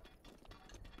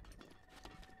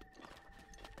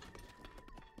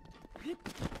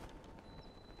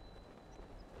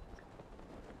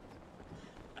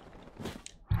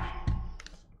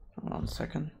 Hold on a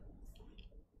second.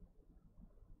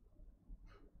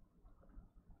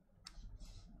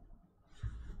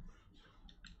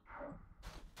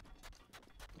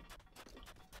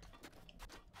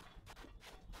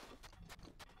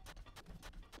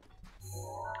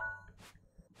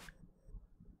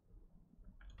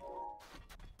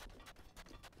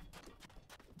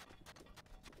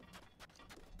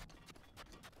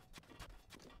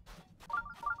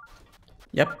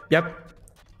 Yep, yep.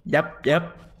 Yep,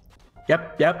 yep.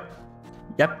 Yep, yep.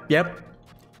 Yep, yep.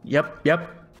 Yep, yep.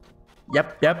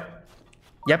 Yep, yep.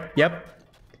 Yep, yep.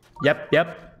 Yep,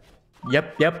 yep.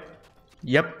 Yep, yep.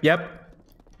 Yep, yep.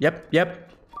 Yep,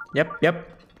 yep. Yep, yep.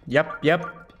 Yep,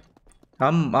 yep.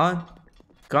 Come on.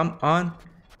 Come on.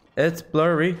 It's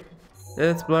blurry.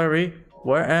 It's blurry.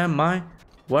 Where am I?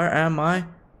 Where am I?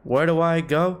 Where do I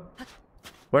go?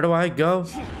 Where do I go?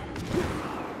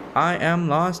 I am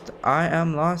lost. I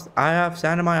am lost. I have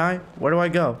sand in my eye. Where do I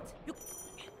go?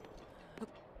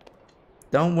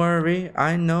 Don't worry.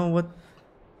 I know what...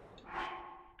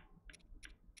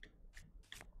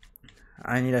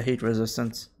 I need a heat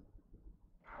resistance.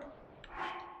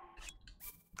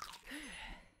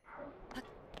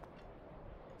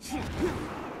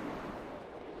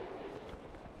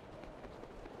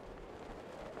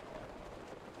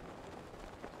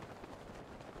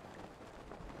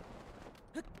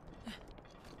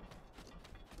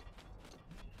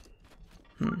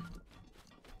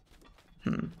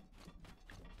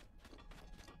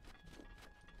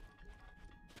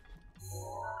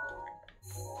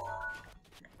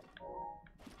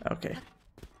 Okay.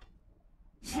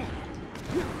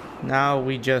 Now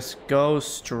we just go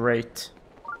straight.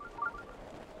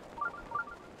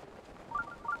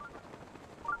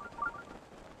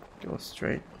 Go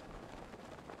straight.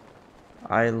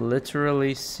 I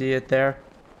literally see it there.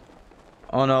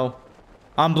 Oh no.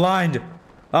 I'm blind.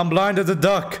 I'm blind as a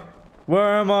duck.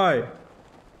 Where am I?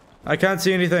 I can't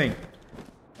see anything.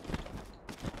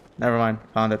 Never mind.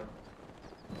 Found it.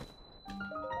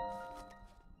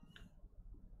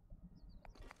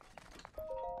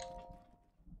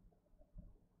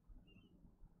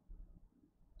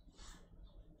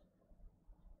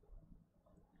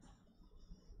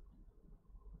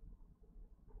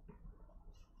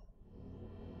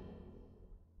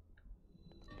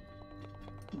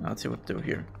 Let's see what to do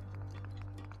here.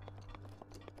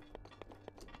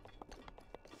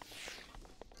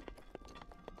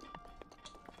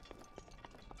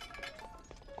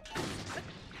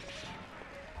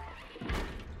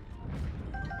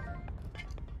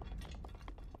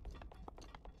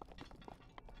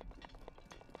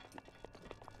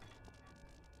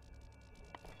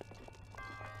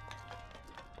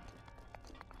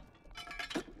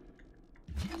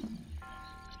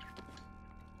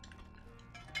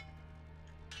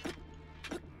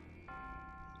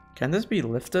 Can this be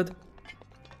lifted?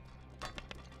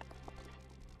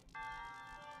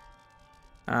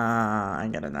 Ah, I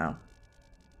get it now.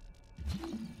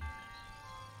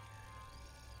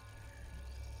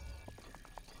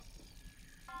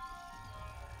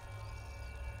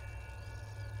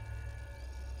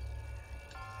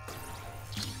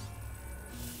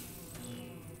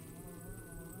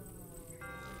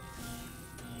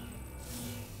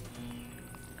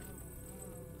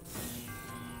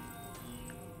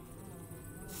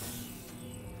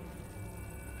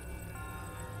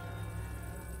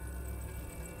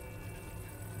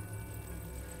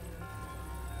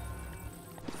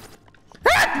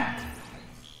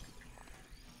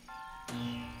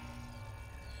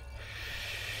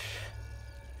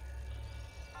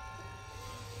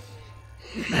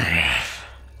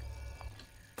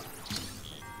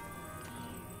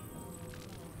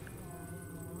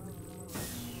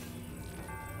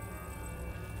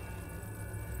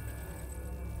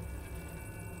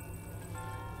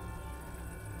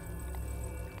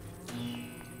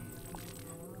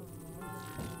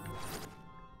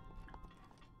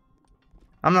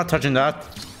 I'm not touching that.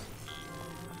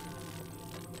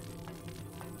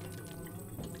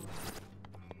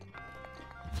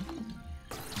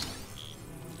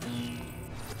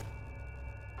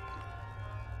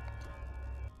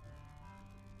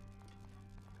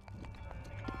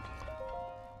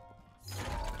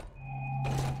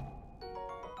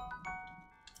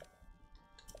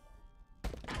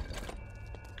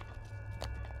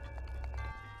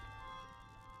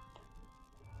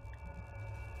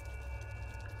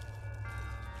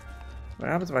 What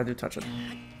happens if I do touch it?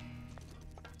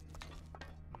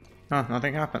 Oh,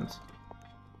 nothing happens.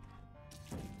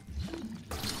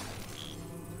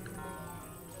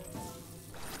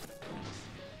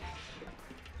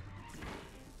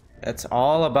 It's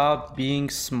all about being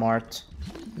smart.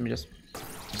 Let me just...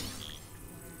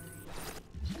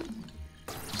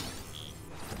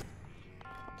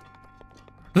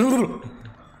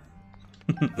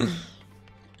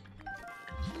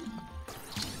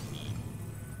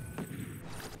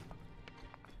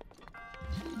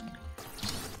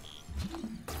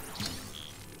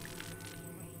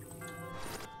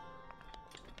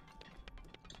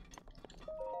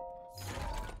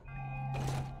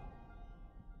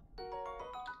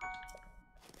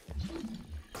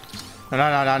 No,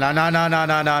 no, no, no, no, no, no,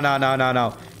 no, no, no, no, no,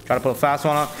 no. Try to put a fast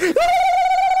one on.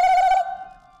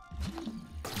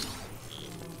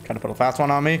 Try to put a fast one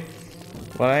on me.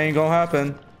 Well, that ain't gonna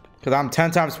happen. Because I'm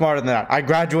 10 times smarter than that. I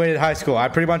graduated high school. I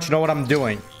pretty much know what I'm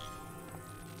doing.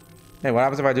 Hey, what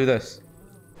happens if I do this?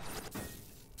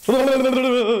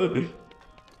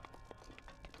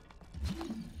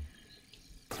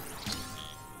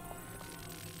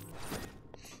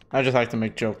 I just like to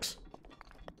make jokes.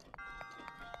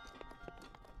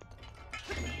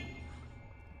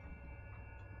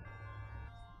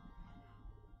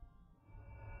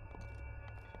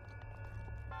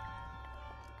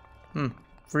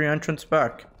 Free entrance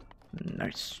back.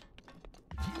 Nice.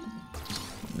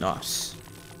 Nice.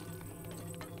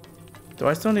 Do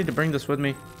I still need to bring this with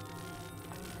me?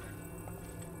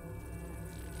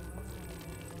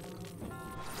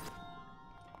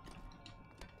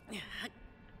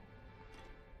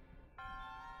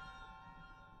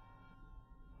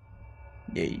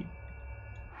 Yay.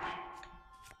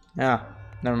 Yeah,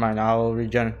 never mind. I'll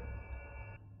regen.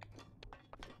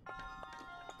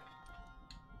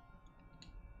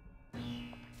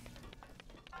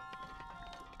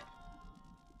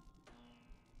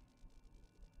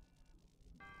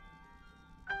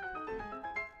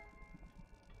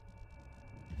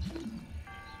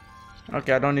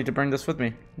 Okay, I don't need to bring this with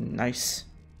me. Nice.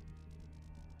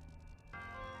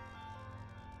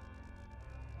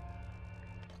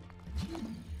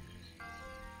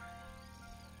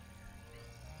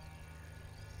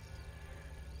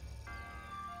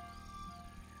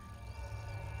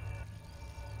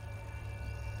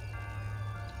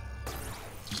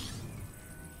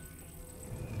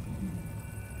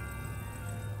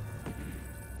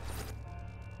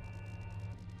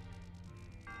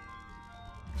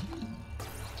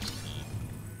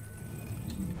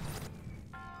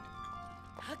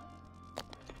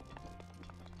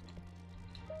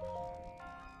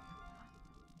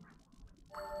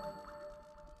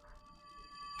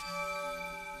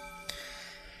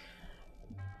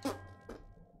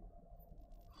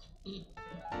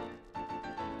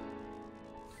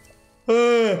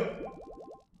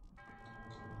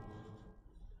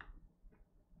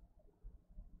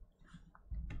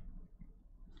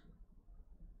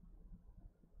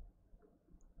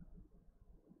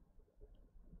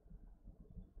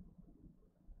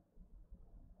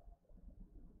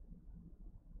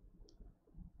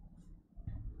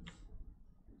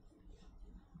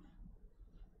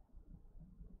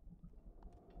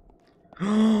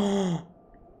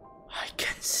 I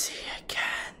can see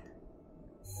again.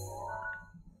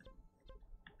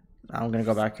 I'm gonna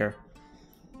go back here.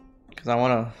 Because I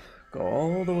want to go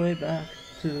all the way back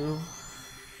to...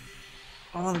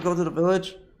 I want to go to the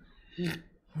village.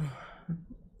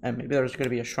 And maybe there's gonna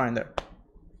be a shrine there.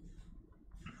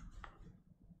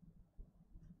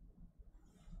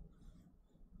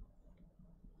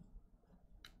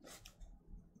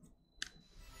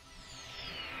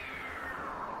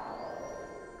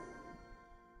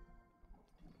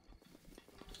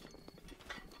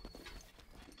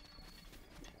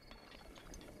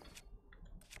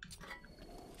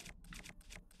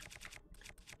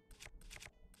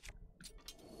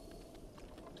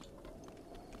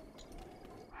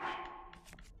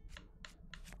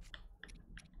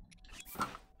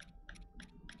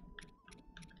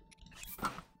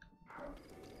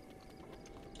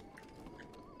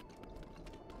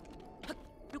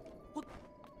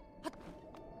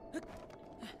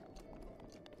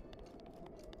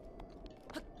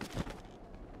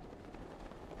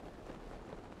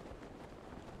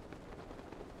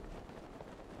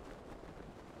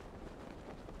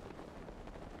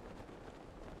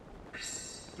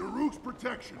 Daruk's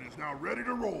protection is now ready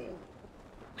to roll.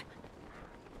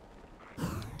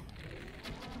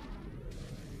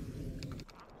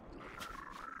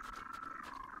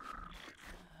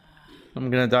 I'm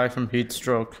gonna die from heat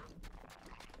stroke.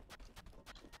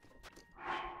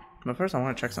 But first I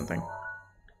want to check something.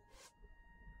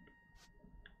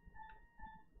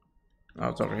 Oh,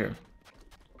 it's over here.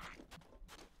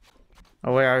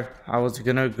 Oh wait, I was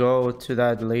gonna go to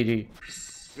that lady.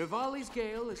 Rivali's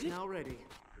Gale is now ready.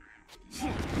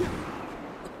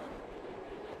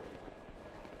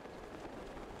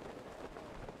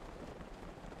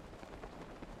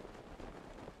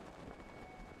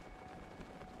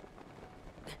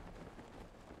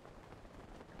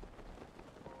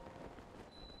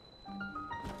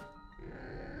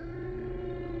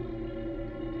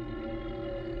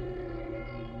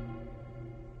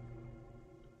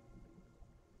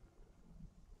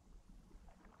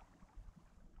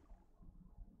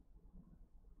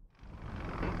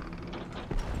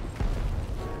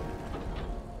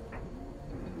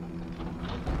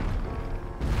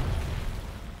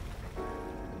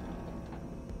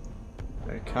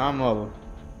 Camel.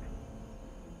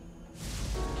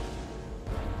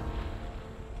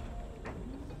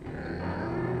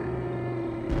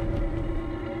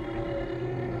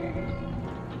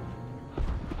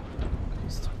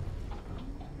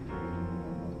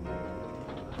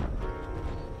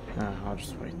 I'll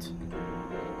just wait.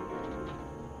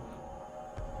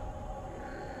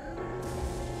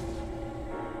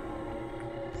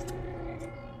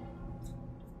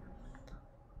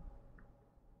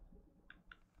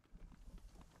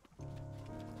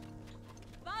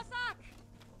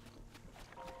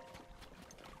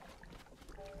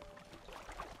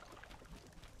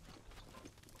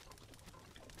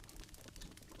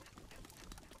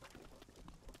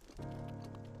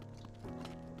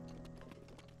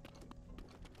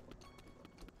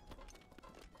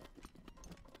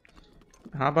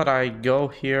 How about I go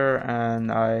here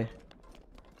and I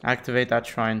activate that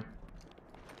shrine.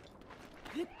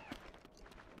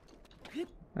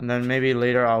 And then maybe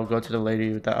later I'll go to the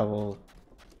lady that I will...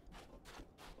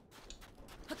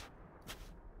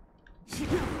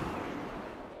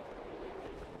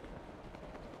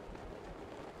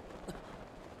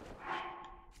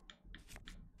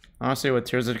 Honestly, with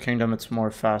Tears of the Kingdom, it's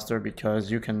more faster because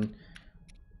you can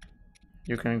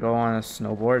go on a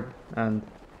snowboard and,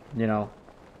 you know...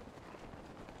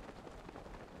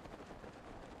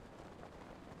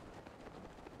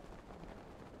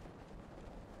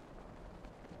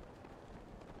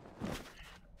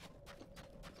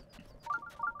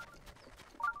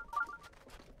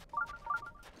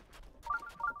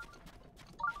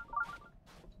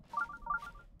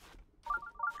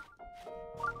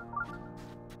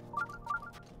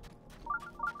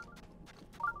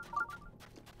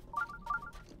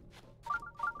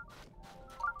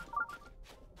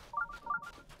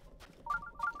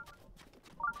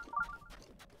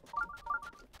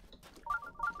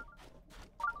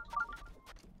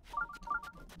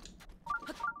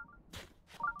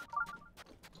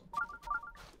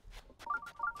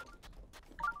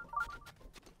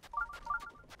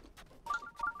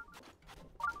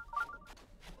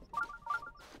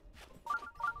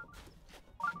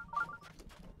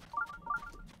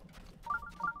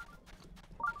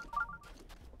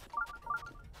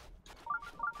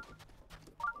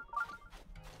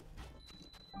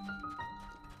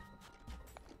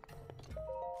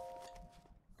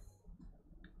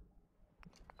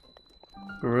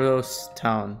 Gross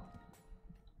town.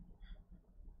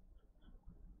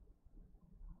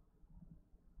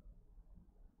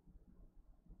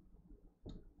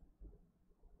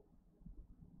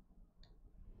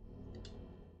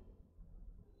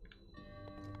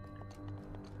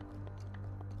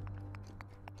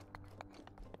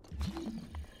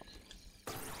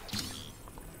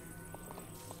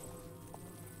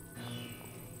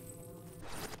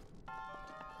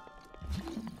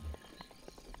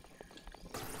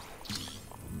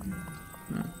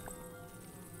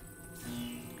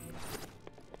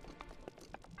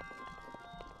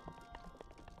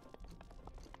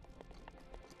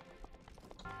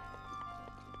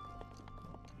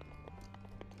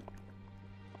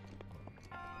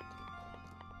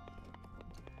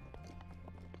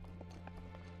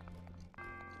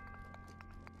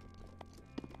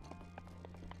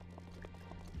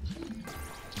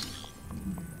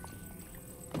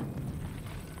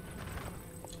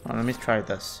 Oh, let me try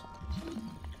this.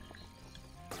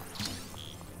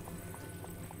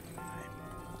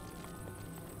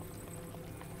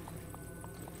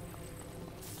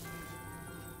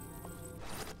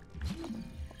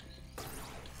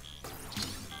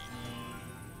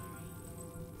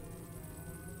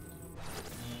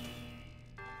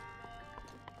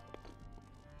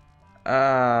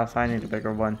 If I need a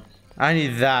bigger one. I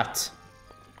need that.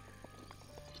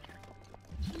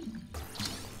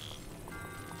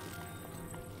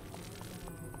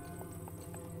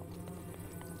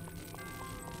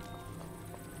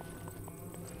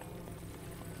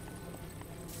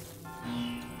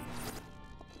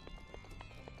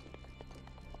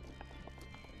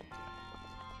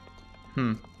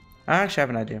 I actually have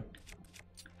an idea.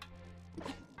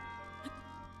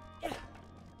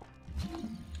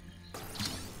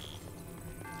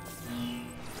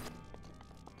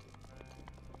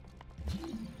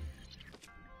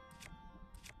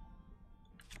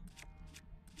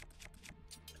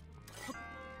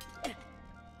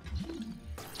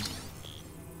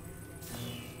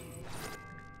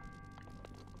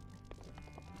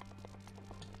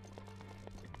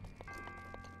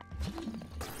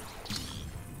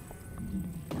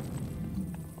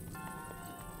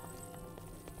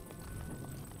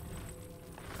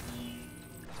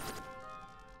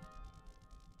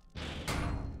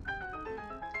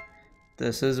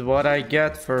 This is what I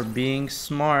get for being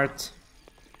smart.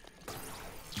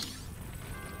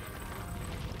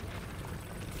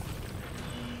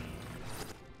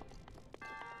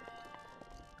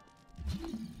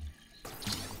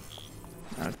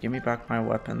 Now give me back my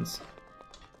weapons.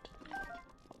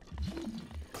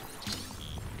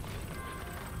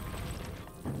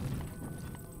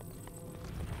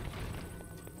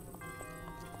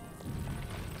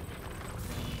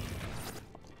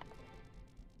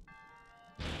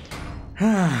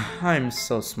 I'm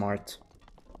so smart.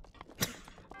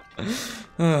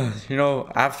 You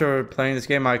know, after playing this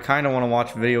game, I kind of want to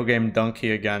watch Video Game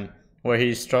Donkey again, where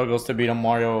he struggles to beat a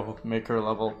Mario Maker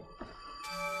level.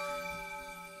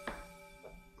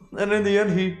 And in the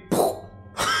end, he...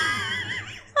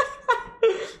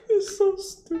 It's so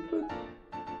stupid.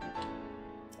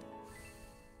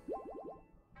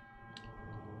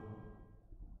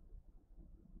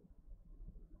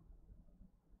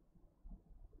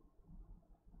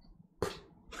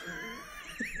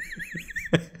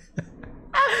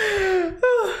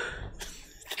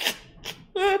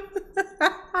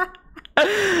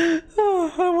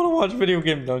 I want to watch Video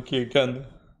Game Donkey again.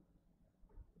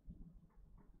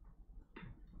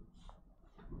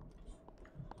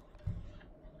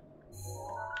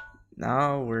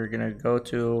 Now we're gonna go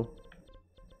to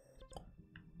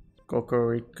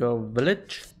Cocorico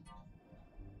Village.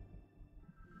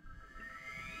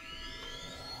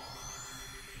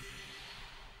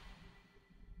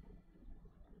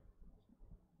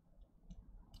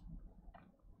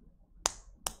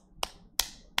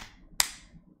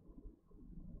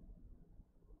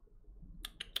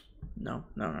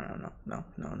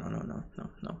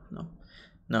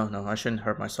 No, I shouldn't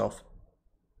hurt myself.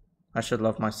 I should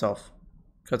love myself.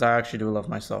 Because I actually do love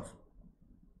myself.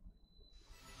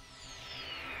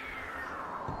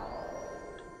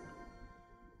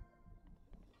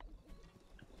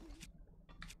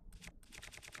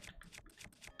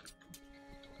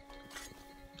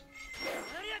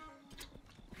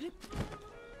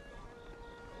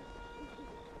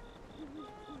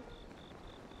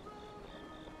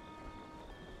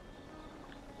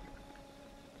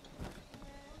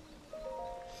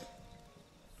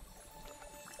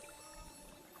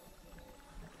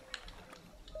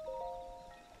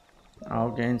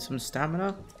 I'll gain some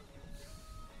stamina.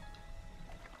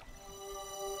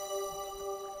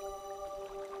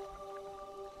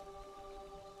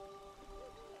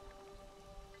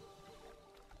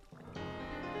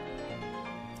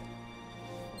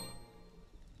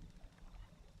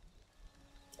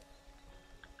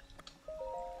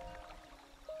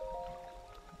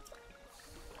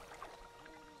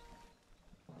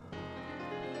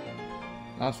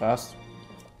 That's fast.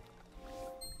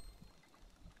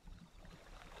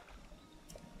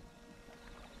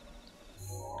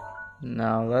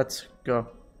 Now let's go.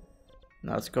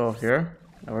 Now let's go here.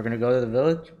 Now we're gonna go to the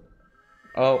village.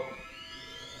 Oh,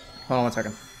 hold on 1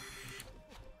 second.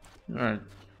 All right,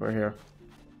 we're here.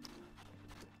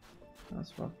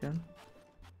 Let's walk in.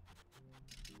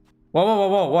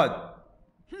 Whoa! What?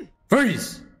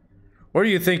 Freeze! Where do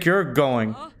you think you're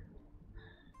going?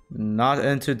 Not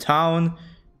into town,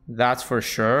 that's for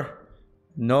sure.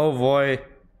 No voy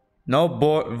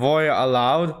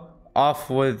allowed.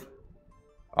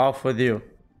 Off with you.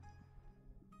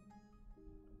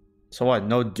 So what?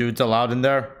 No dudes allowed in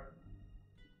there?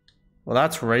 Well,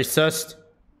 that's racist.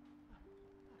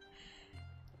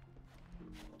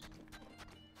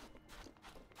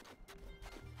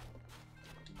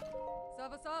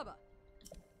 Saba Saba.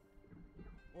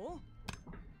 Oh?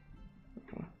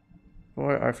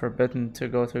 Boy are forbidden to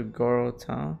go to Goro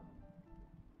Town.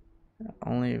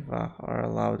 Only Vah are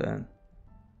allowed in.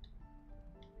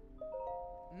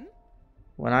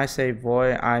 When I say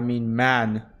boy, I mean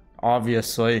man,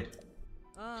 obviously.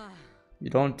 You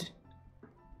don't...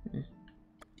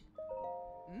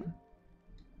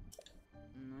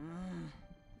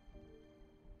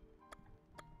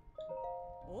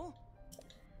 Oh?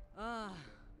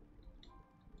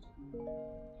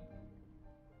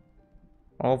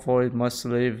 All void must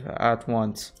leave at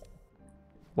once.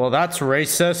 Well, that's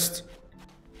racist.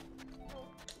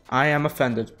 I am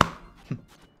offended.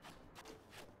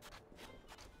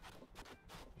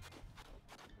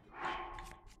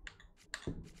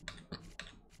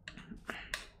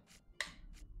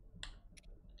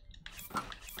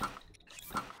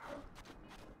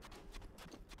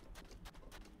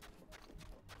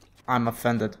 I'm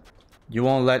offended. You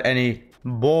won't let any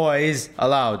boys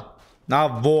allowed.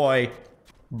 Not boy.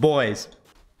 Boys.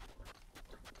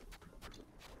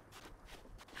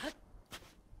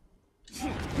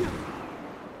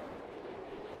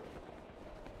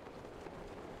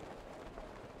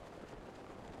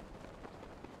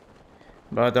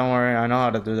 But don't worry, I know how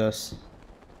to do this.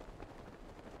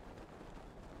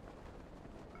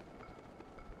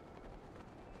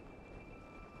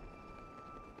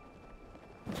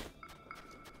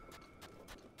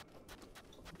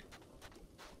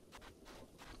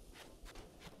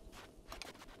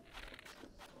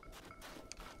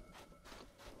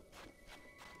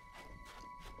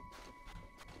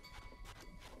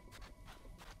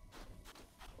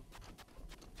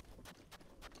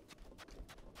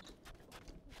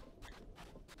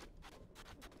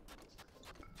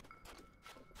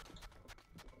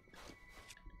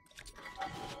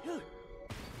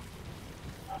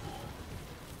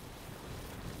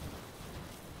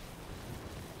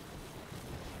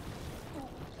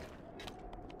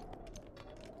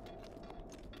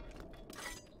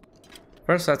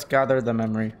 First, let's gather the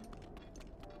memory.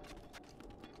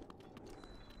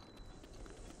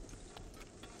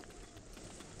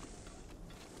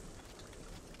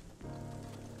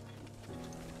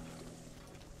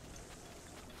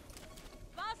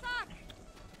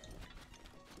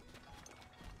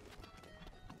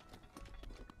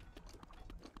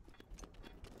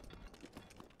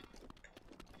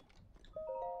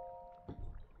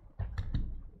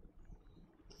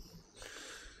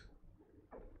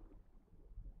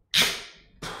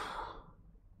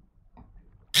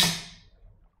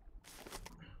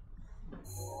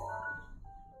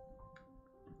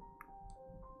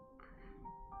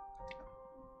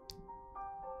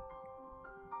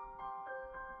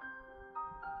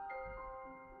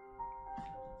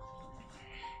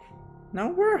 Now,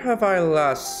 where have I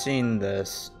last seen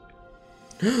this?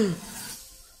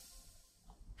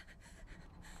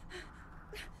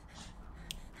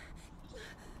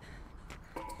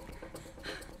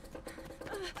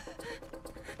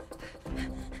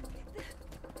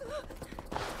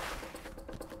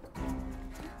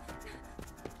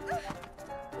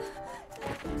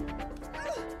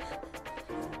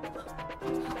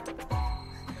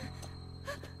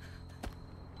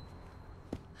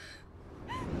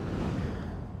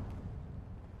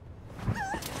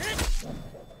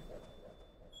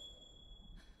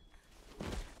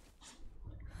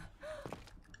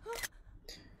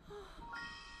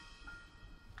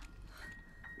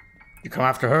 You come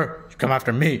after her, you come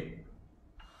after me.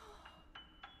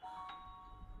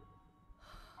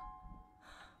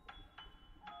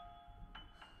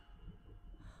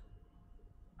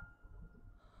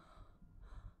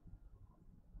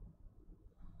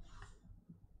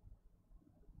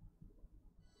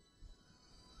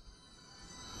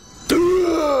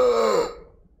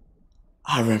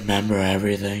 I remember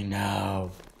everything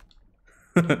now.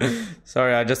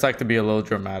 Sorry, I just like to be a little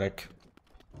dramatic.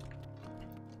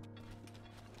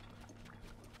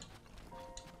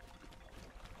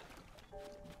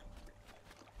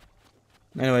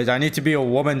 Anyways, I need to be a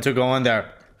woman to go in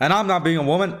there. And I'm not being a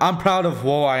woman. I'm proud of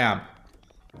who I am.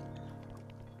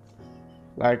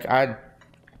 Like, I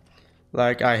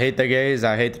hate the gays.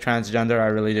 I hate the transgender. I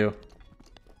really do.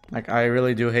 Like, I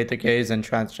really do hate the gays and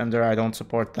transgender. I don't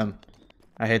support them.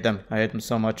 I hate them. I hate them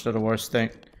so much. They're the worst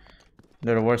thing.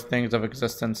 They're the worst things of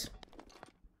existence.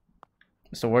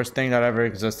 It's the worst thing that ever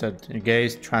existed.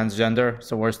 Gays, transgender, it's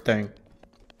the worst thing.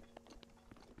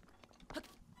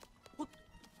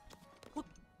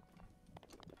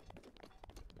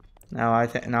 Now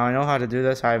I know how to do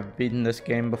this. I've beaten this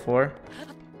game before.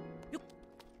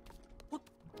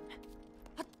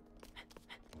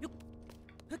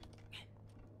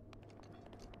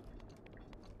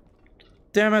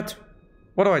 Damn it!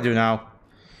 What do I do now?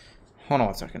 Hold on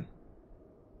 1 second.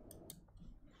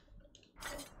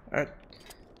 Alright.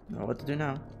 Know what to do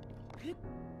now.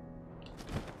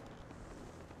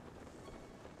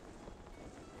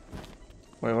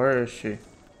 Wait, where is she?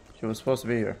 She was supposed to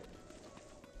be here.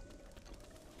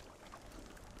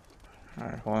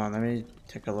 Alright, hold on. Let me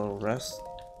take a little rest.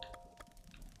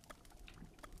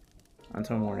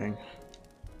 Until morning.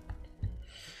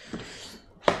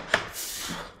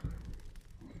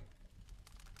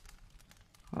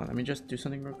 Let me just do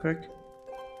something real quick.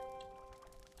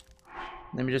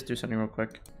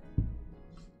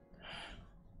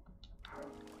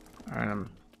 Alright,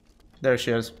 there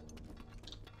she is.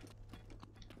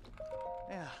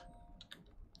 Yeah.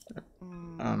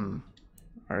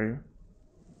 Are you?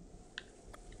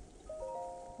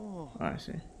 Oh. Oh, I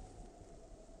see.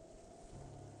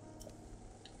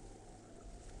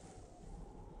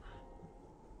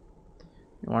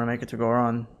 You want to make it to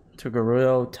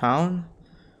Gerudo Town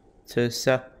to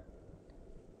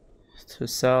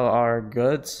sell our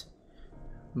goods,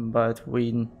 but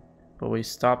we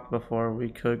stopped before we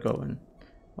could go in.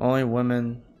 Only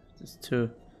women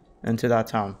into that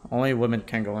town. Only women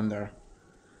can go in there.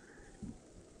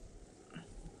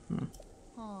 Oh.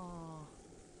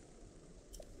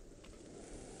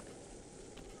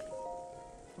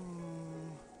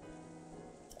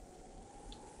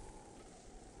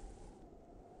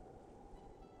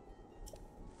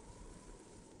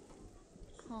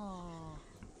 Oh.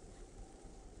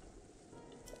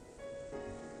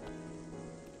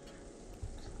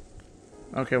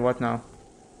 Okay, what now?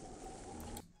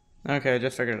 Okay, I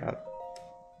just figured it out.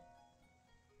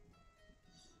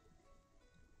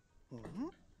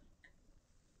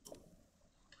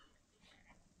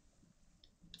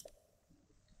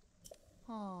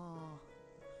 Oh.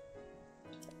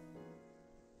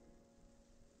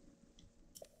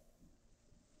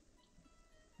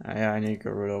 Yeah, I need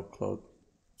Gerudo clothes.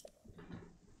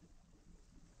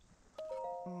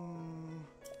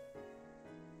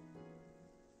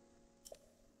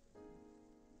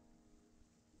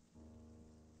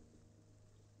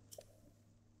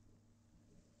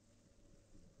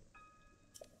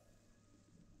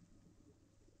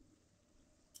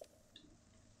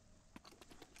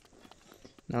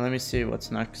 Now let me see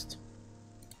what's next.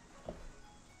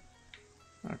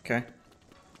 Okay.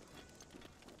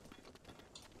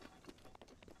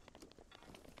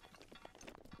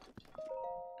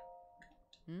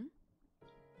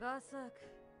 Vasak.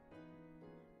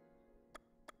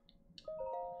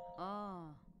 Ah.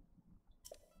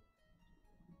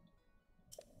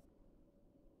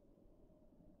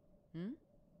 Hmm?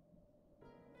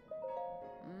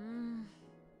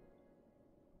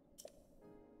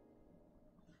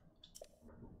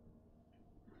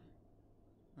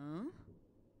 Huh?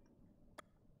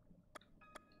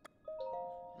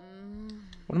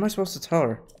 What am I supposed to tell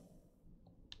her?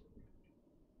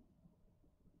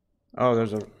 Oh,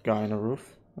 there's a guy on the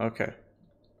roof. Okay.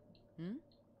 Hmm?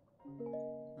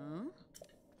 Huh?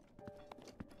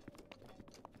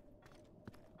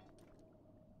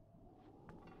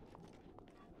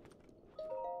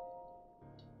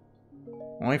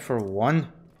 Only for one?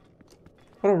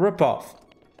 What a ripoff.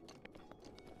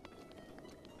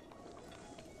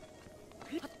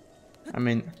 I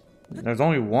mean, there's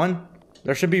only one?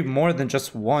 There should be more than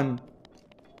just one.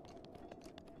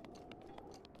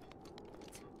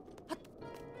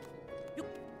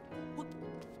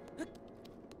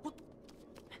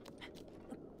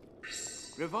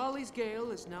 Rivali's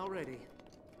Gale is now ready.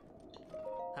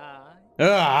 Hi.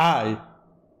 Ah!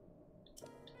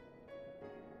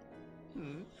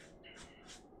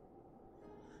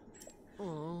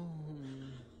 Oh.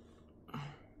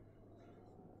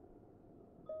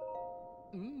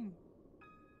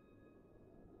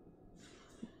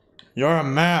 You're a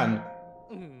man.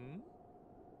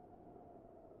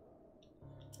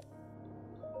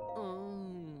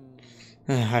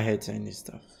 I hate saying these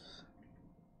stuff.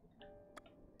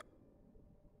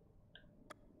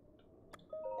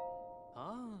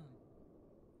 Ah.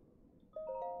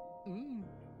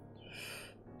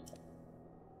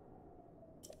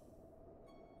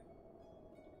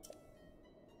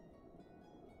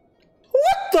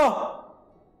 What the?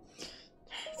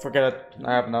 Forget it.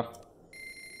 I have enough.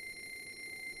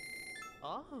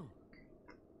 Oh.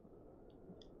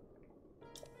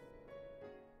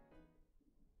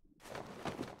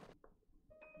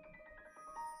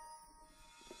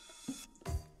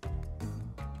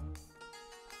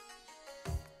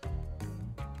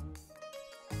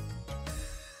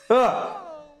 Ah!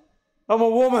 I'm a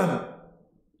woman.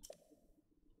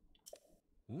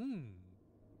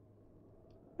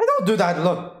 Hey, don't do that.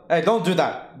 Look. Hey, don't do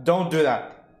that. Don't do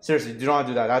that. Seriously, do not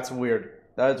do that. That's weird.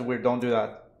 That is weird. Don't do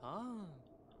that. Ah.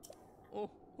 Oh.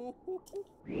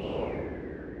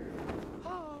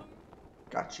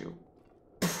 Got you.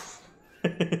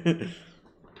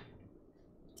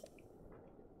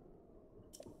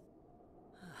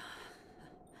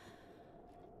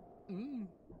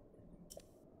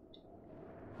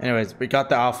 Anyways, we got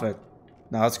the outfit.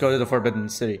 Now let's go to the Forbidden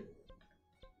City.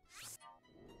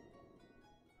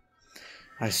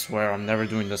 I swear I'm never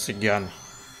doing this again.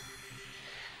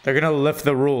 They're gonna lift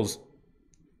the rules.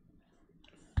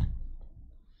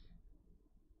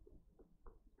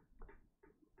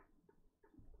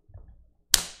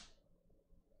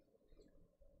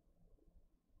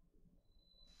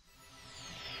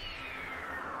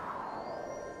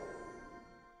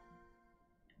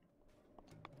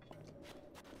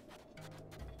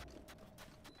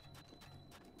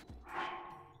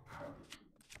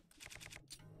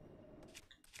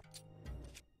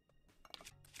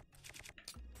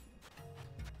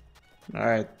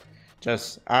 Alright,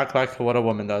 just act like what a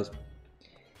woman does. I'm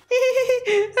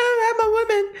a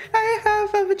woman. I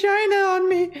have a vagina on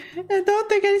me. And don't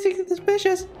think anything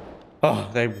suspicious. Oh,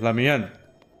 they let me in.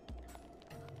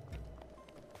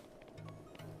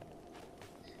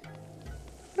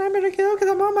 I better go because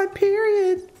I'm on my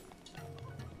period.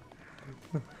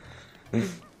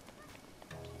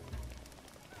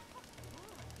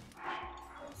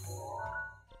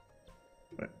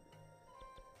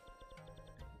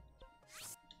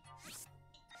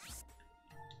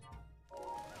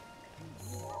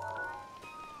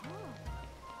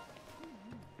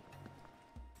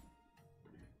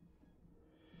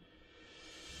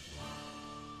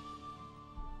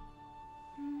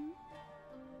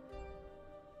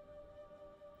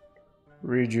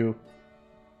 Read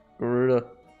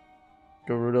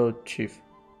Gerudo Chief.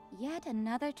 Yet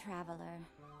another traveler.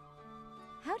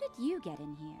 How did you get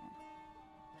in here?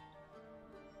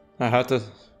 I had to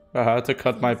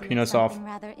cut my Seems you have penis off. something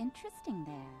rather interesting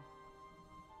there.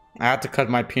 I had to cut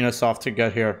my penis off to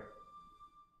get here.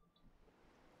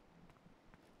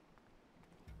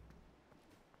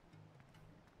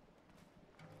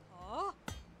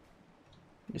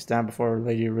 You stand before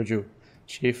Lady Riju,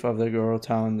 chief of the Goro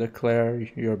town. Declare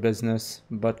your business,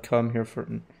 but come here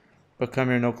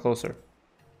no closer.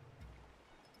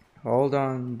 Hold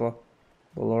on,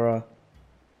 Valeria.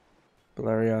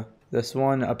 This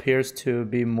one appears to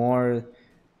be more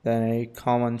than a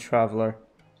common traveler.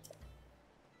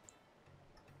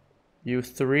 You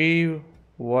three,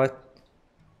 what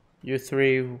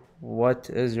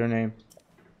is your name?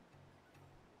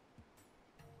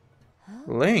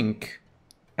 Link.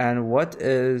 And what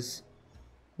is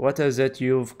it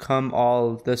you've come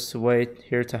all this way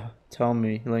here to tell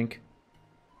me, Link?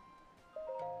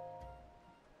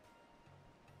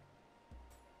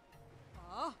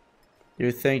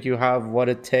 You think you have what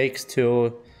it takes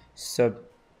to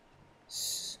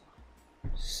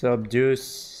subdue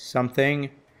something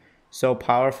so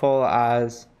powerful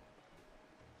as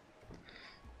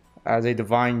a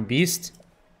divine beast?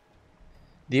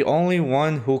 The only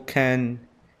one who could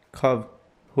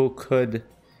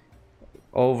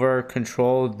over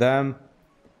control them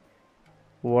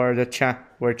were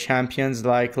champions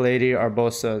like Lady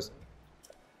Arbosa's,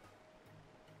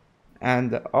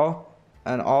 and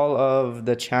all of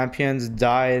the champions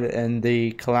died in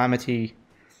the calamity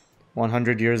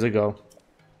 100 years ago.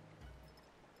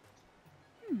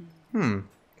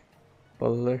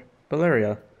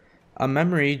 Valeria, a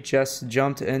memory just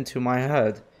jumped into my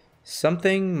head.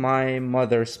 Something my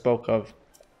mother spoke of.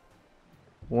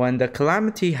 When the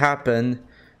calamity happened,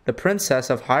 the princess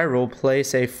of Hyrule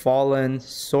placed a fallen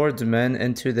swordsman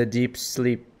into a deep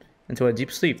sleep.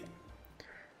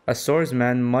 A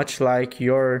swordsman much like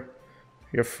your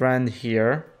friend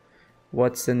here.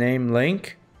 What's the name,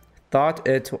 Link? Thought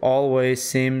it always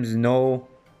seems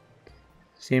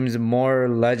more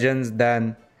legends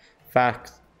than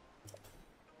facts.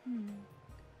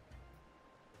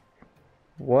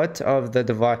 What of the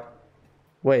device?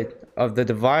 Wait, of the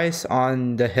device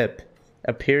on the hip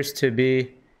appears to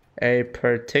be a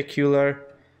particular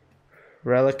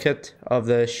relic of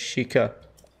the Sheikah.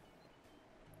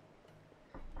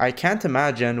 I can't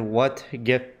imagine what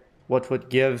would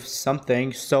give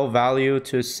something so value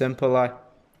to simple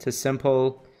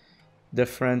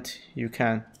different you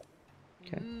can.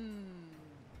 Okay.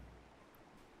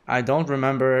 I don't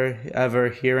remember ever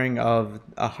hearing of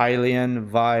a Hylian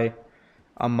Vi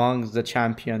amongst the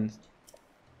champions.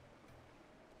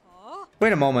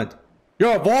 Wait a moment.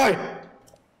 You're a boy!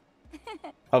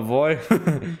 avoid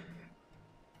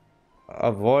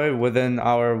avoid within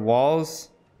our walls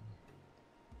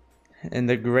in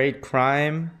the great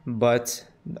crime, but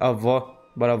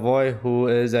avoid who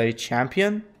is a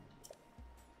champion.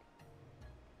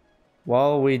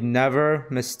 Well, we never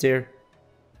mistreat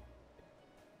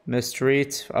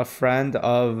a friend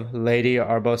of Lady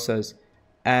Arbosa's.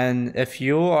 And if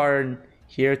you are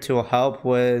here to help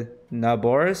with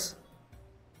Naboris,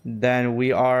 then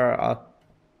we are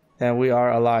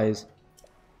allies.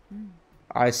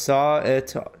 I saw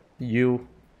it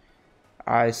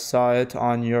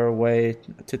on your way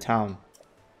to town.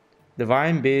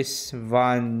 Divine Beast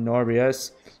Van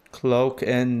Norbius, cloak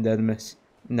in the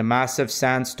massive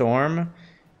sandstorm,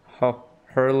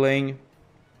 hurling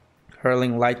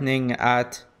lightning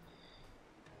at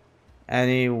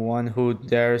anyone who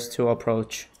dares to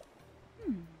approach.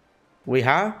 We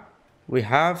have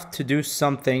to do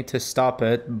something to stop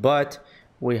it, but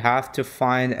we have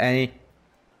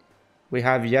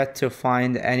yet to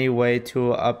find any way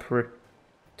to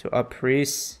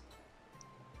appease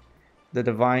the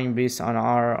divine beast on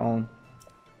our own.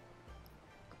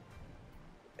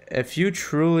 If you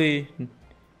truly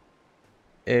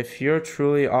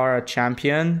are a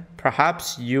champion,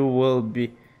 perhaps you will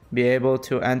be able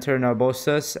to enter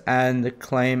Narbosus and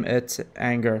claim its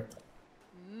anger.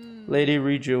 Lady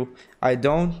Riju, I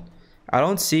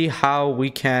don't see how we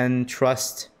can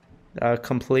trust a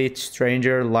complete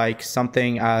stranger like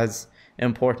something as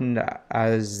important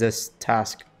as this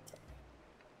task.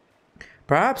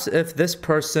 Perhaps if this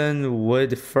person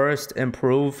would first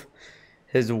improve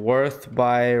his worth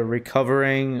by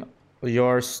recovering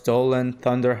your stolen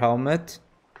thunder helmet.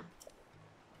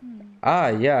 Ah,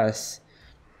 yes.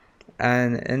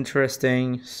 An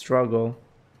interesting struggle.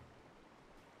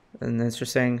 An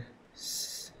interesting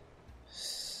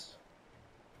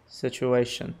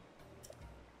situation.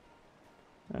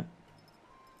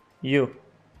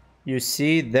 You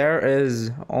see, there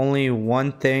is only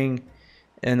one thing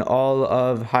in all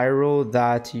of Hyrule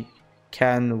that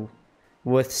can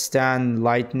withstand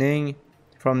lightning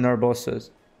from Narbosus.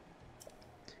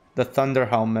 The Thunder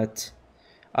Helmet.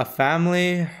 A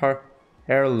family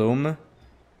heirloom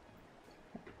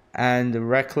and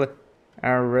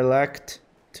relict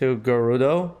to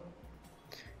Gerudo.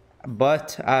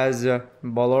 But as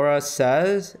Ballora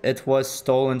says, it was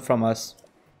stolen from us.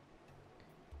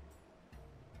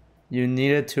 You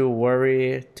needed to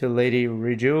worry to Lady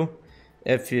Riju.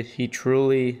 If he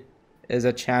truly is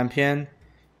a champion,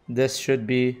 this should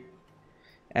be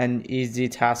an easy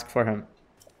task for him.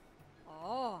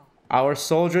 Our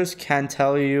soldiers can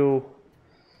tell you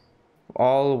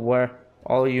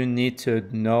all you need to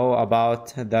know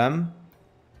about them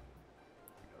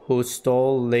who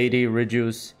stole Lady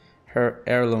Riju's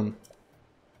heirloom.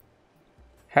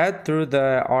 Head through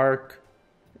the arc.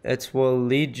 It will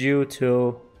lead you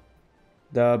to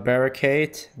the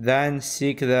barricade, then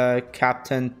seek the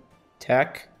Captain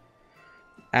Tech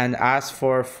and ask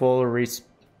for a full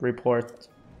report.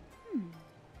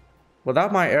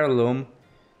 Without my heirloom,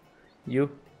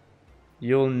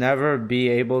 you'll never be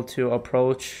able to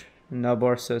approach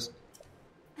Naborsus.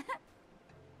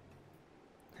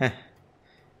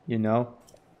 You know,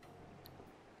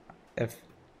 if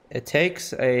it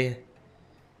takes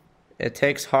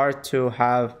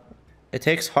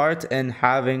heart in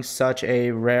having such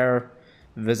a rare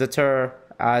visitor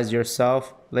as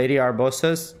yourself. Lady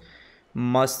Arbosus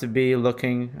must be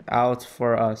looking out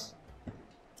for us.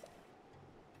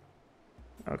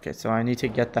 Okay, so I need to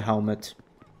get the helmet.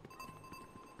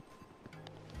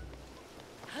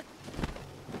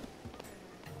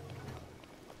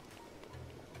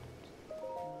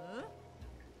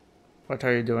 What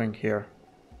are you doing here?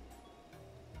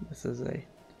 This is a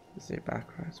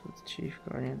backrest with Chief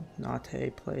Guardian, not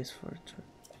a place for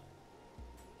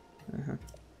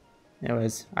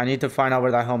Anyways, I need to find out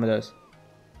where that helmet is.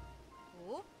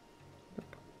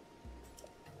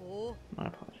 My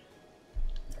apologies.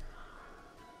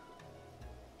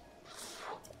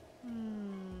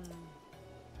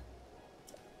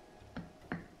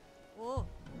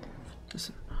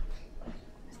 Listen.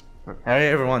 Hey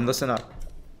everyone, listen up.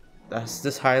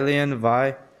 This Hylian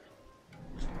Vi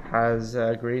has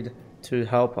agreed to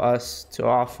help us to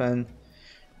offer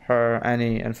her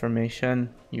any information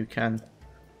you can.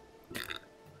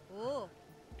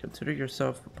 Consider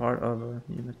yourself a part of a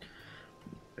unit.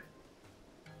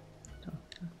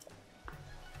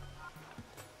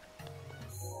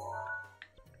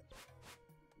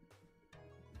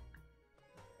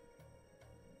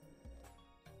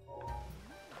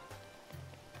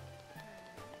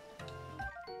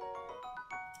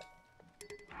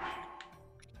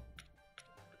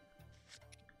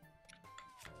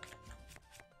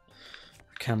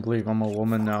 Can't believe I'm a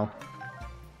woman now.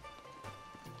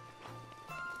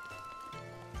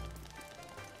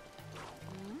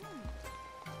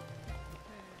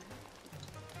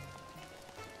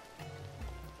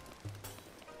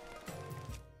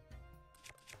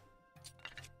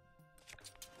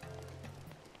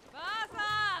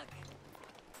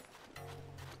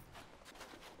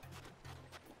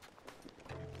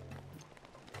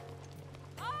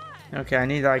 Okay, I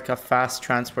need like a fast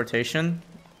transportation,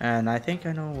 and I think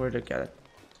I know where to get it.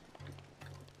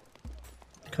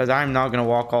 Because I'm not gonna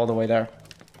walk all the way there.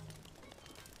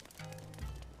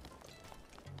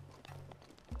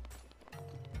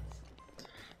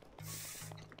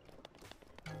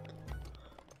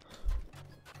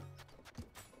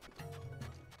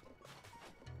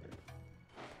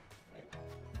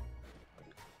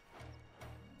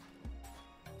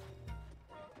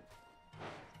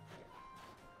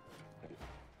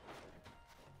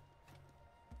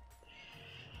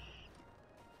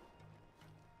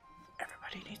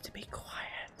 Everybody needs to be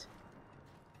quiet.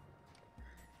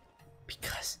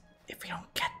 Because if we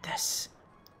don't get this,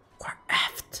 we're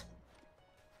effed.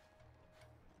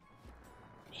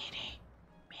 Meanie,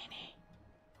 meanie,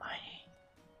 miny,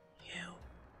 you.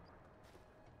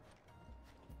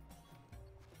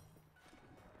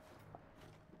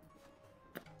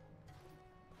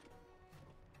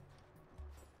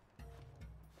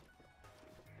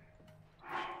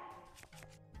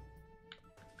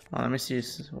 Well, let me see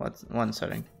what's one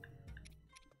setting.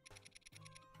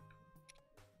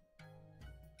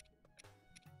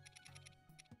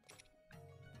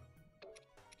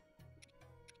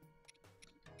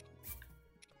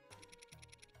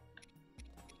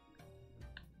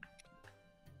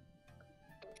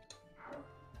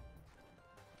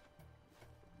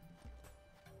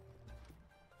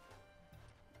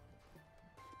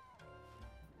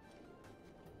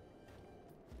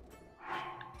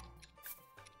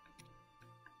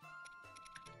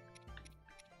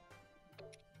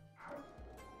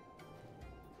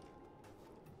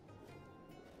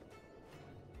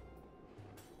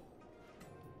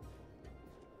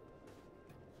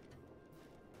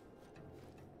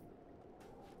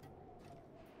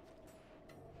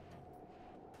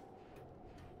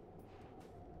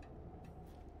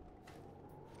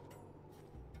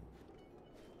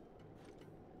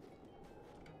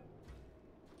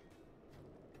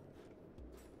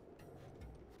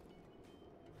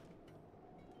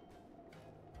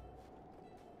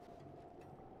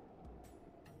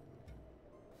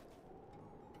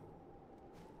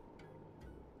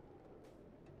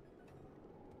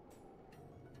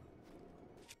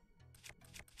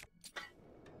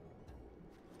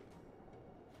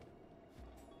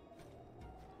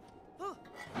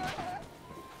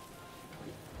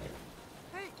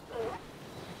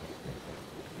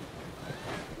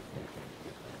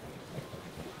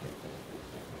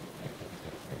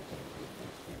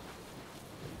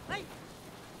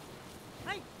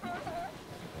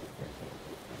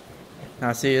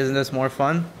 Now see, isn't this more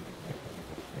fun?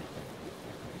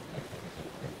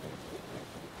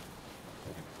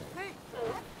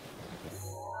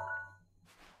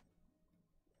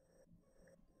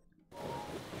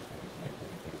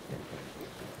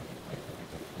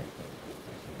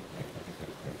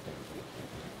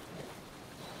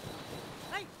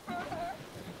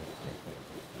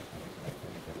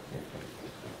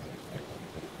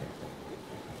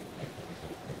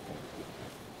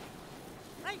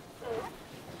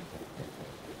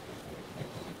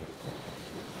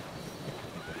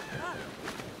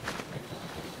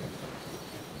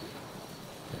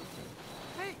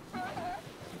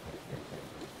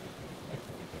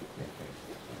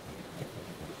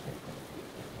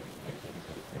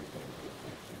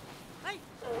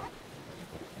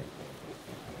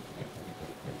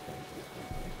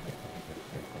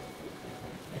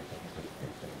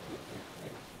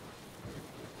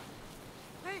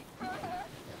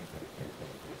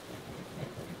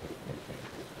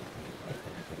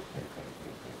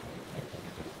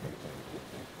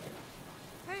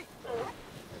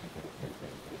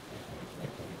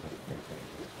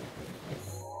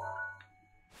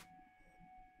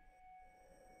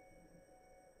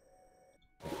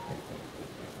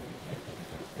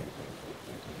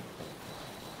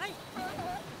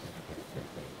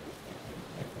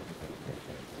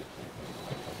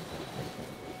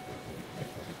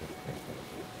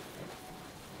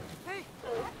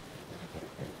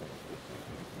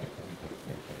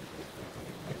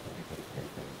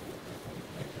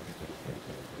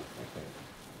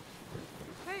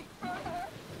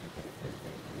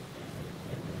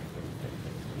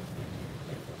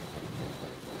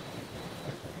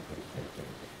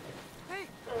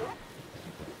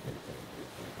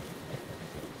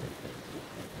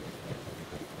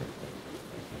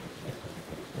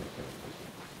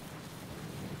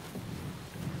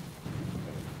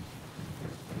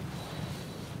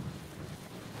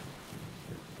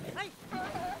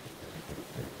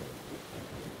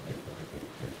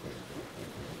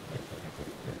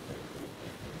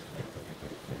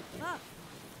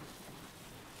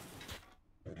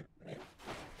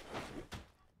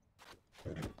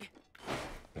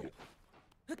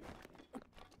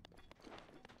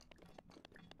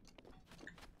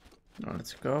 Now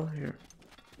let's go here.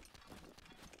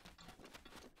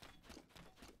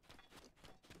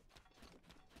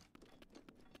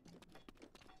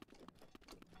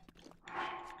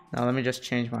 Now let me just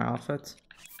change my outfit.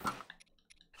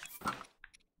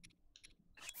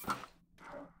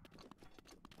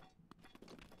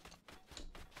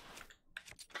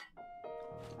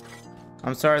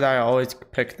 I'm sorry that I always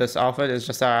pick this outfit, it's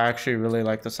just that I actually really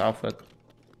like this outfit.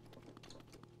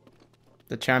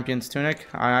 The champion's tunic,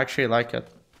 I actually like it.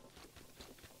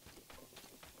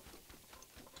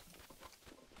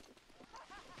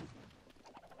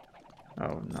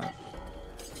 Oh no.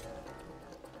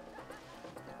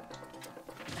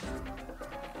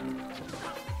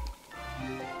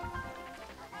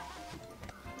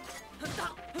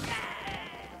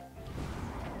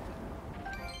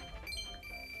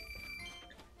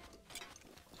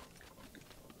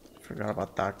 Forgot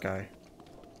about that guy.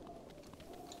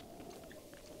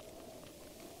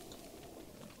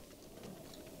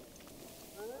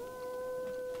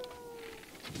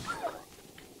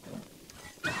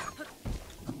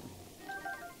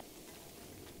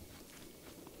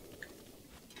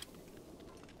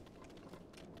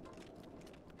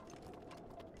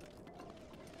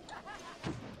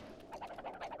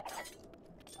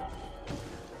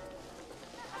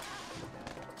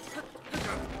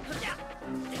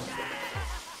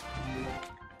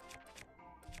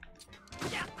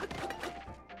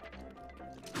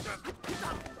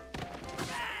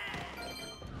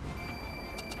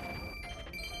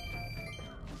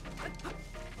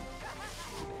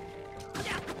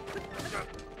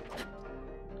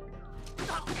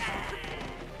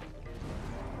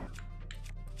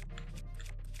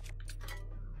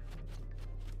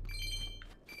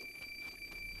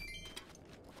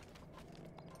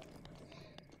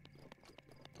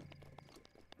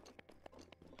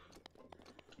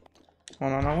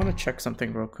 Hold on, I want to check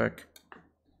something real quick.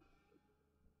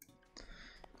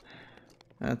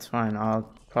 That's fine,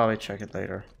 I'll probably check it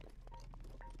later.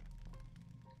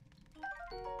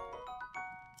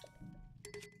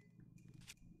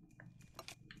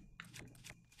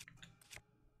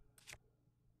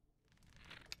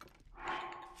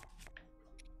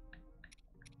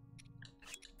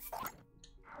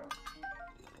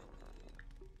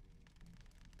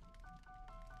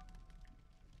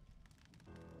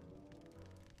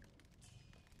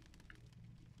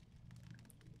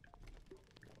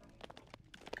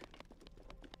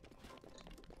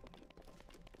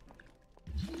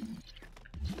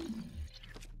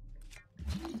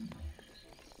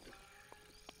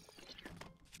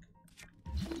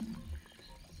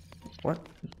 What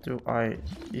do I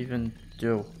even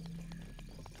do?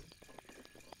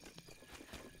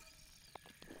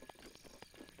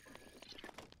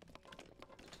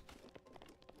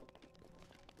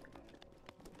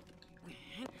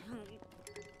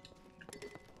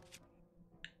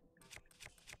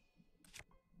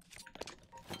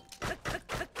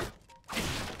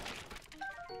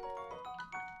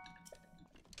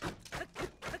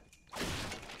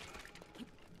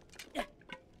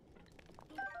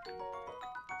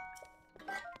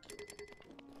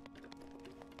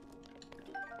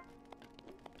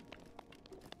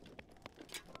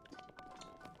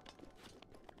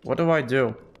 What do I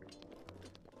do?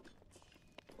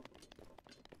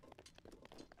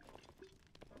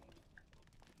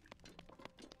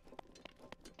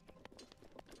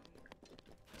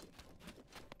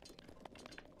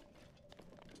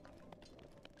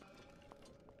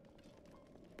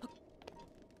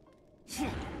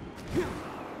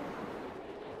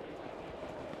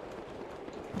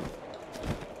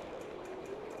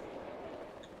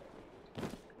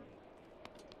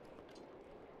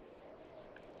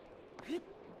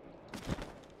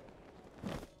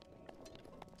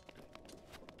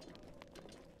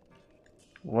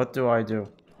 What do I do?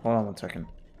 Hold on one second.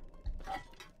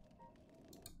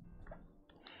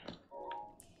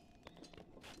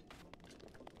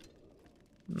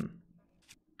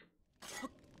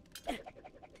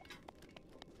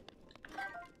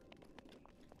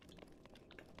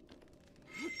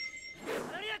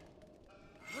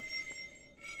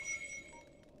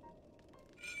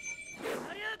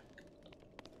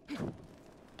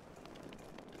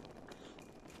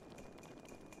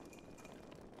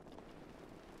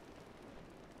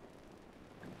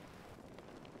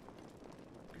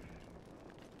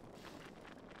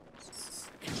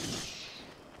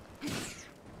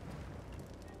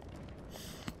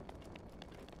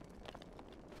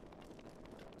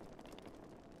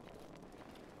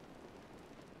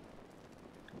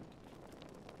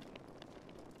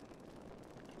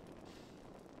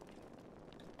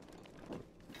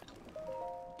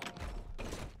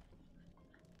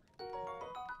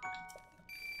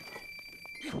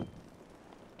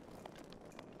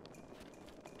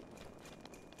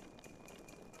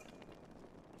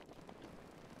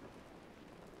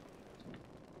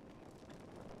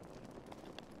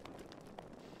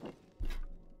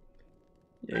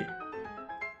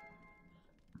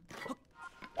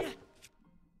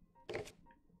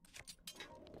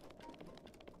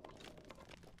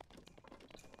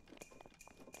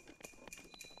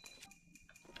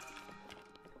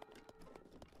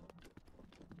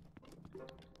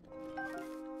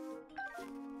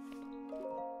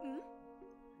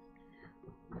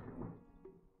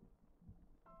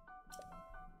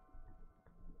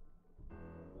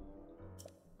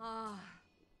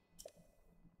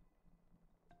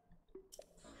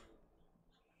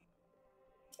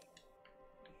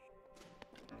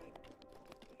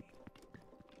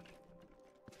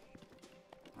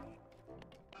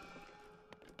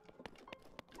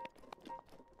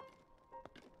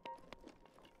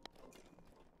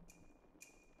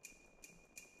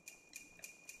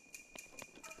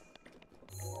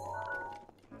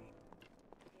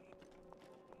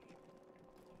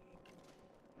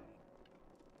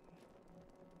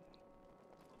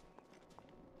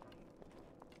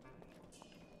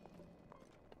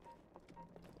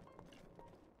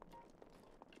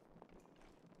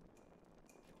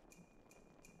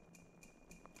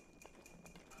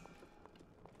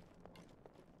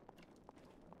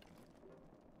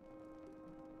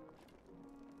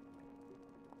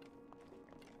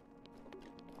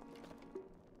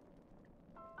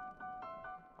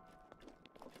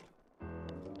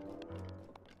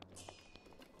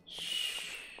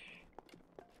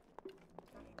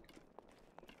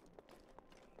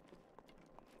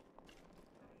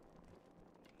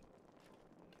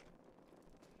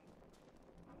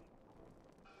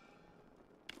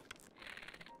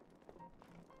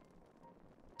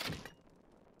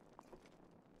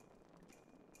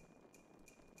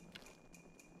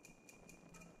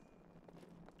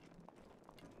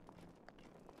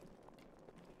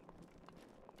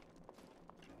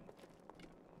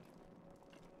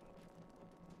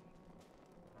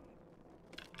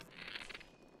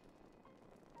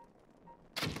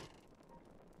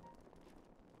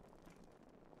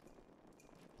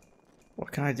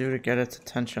 can I do to get its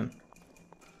attention?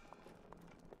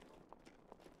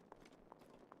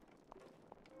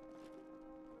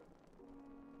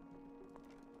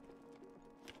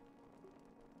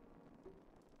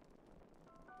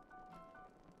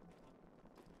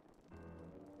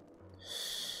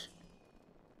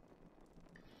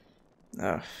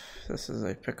 Ah, this is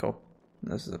a pickle.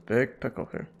 This is a big pickle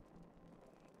here.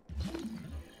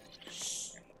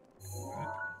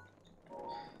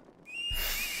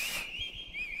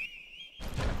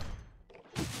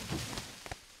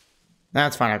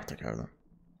 That's fine, I can take care of them.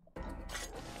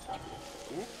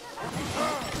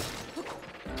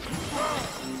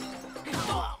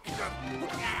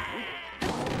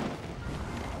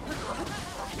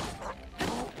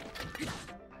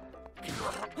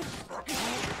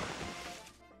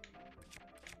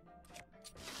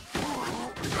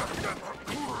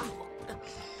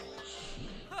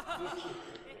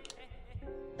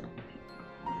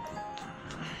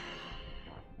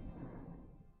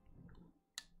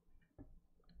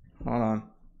 Hold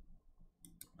on.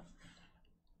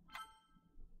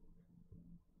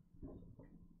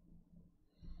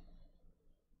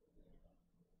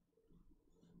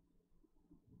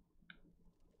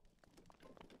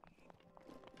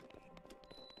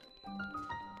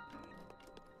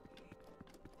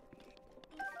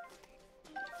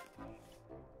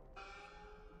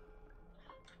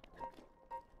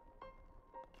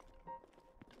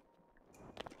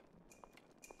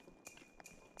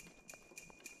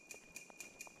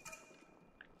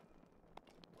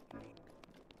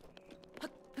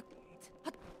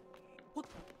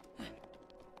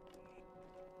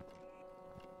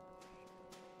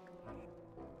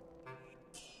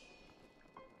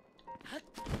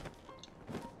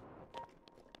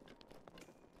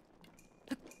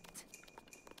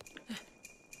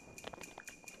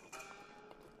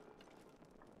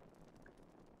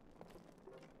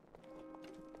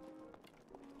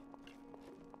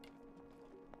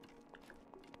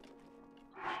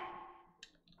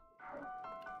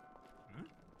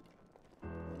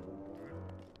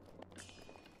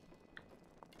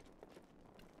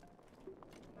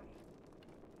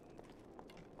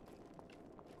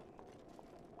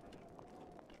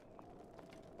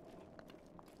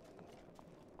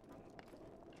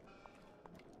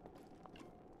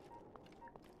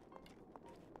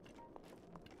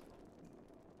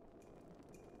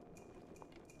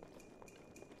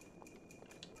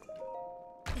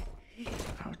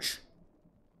 Ouch.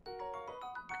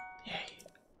 Yay.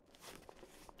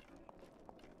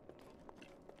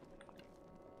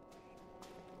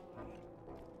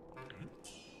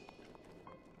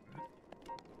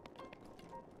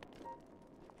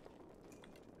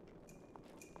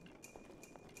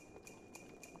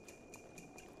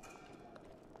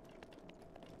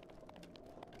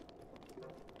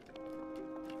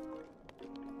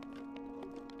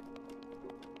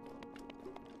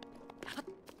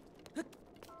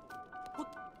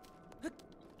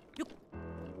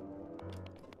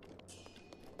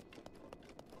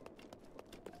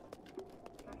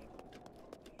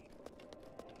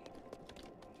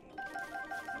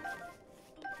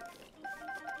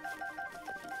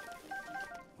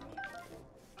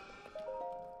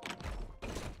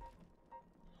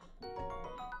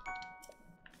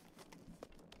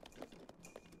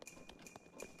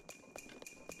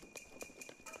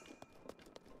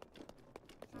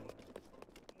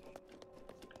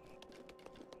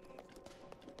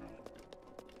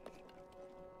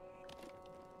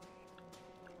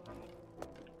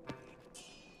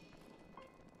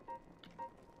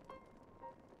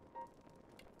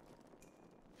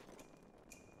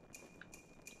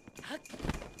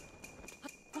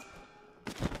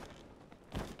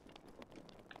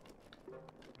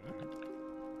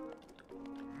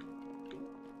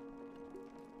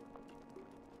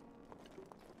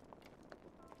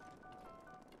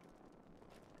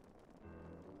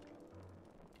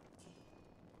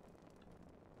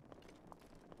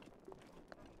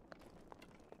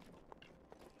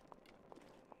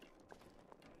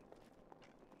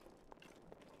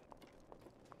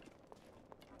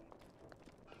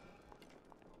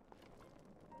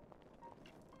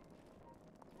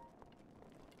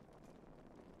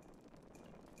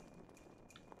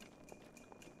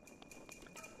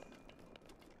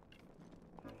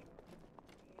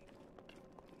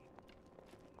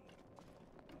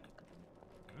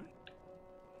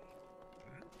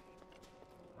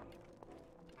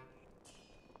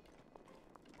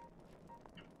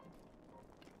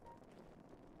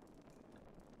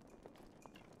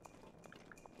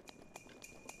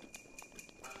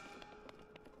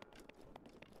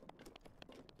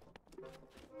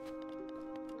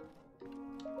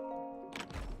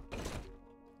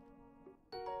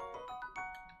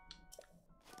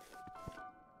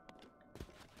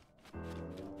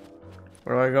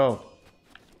 Where do I go?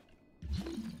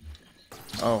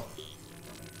 Oh.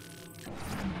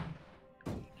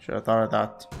 Should have thought of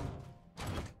that.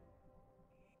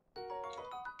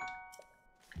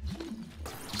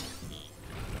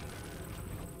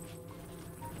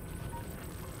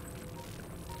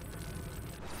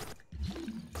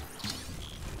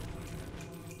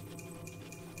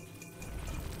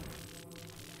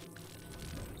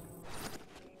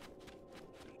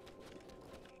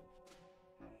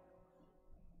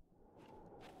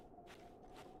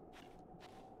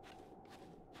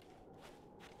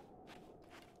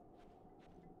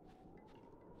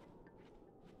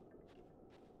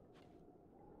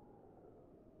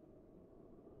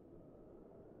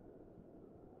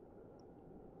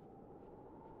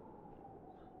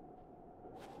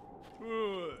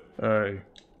 Hey.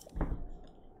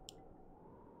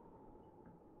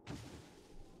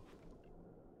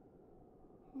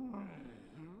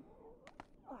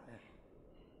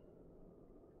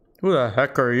 Who the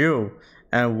heck are you?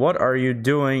 And what are you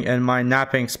doing in my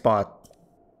napping spot?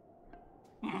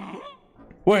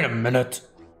 Wait a minute.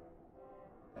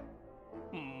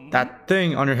 That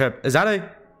thing on your hip, is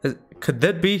that could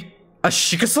that be a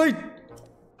Sheikah Slate?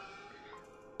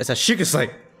 It's a Sheikah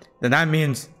Slate. Then that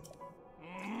means,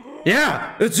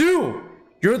 yeah, it's you.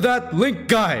 You're that Link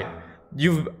guy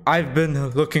I've been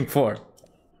looking for.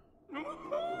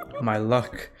 My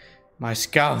luck, my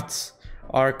scouts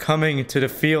are coming to the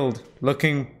field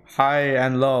looking high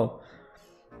and low.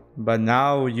 But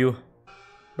now you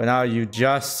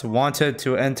just wanted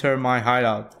to enter my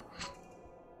hideout.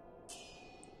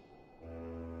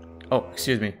 Oh,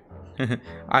 excuse me.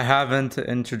 I haven't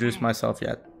introduced myself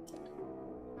yet.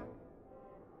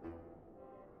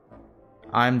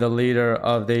 I'm the leader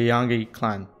of the Yangi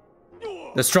clan.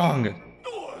 The strong,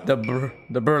 the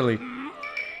burly,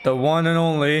 the one and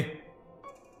only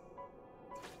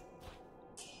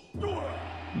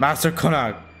Master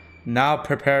Konag. Now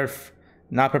prepare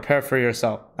for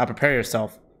yourself. Now prepare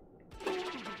yourself.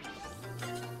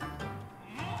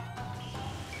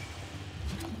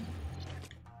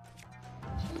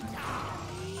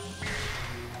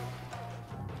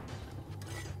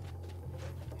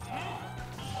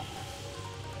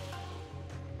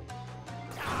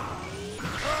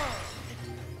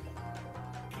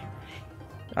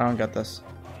 I don't get this.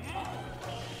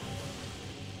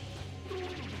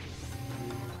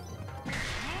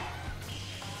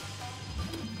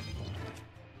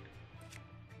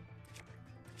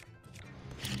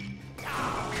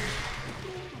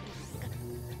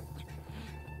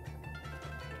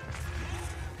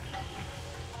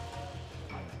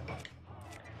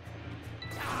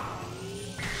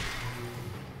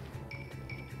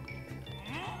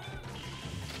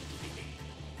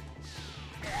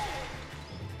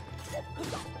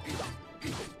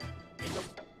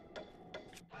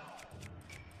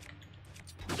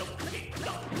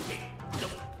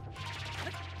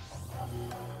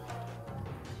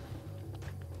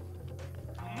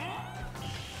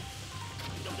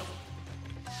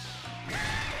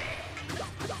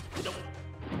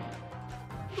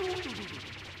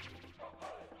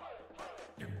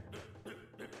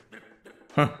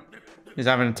 Huh. He's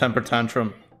having a temper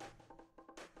tantrum.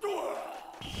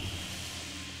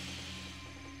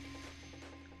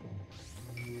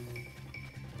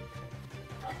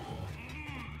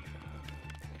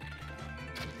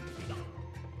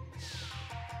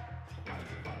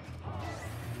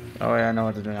 Oh yeah, I know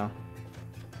what to do now.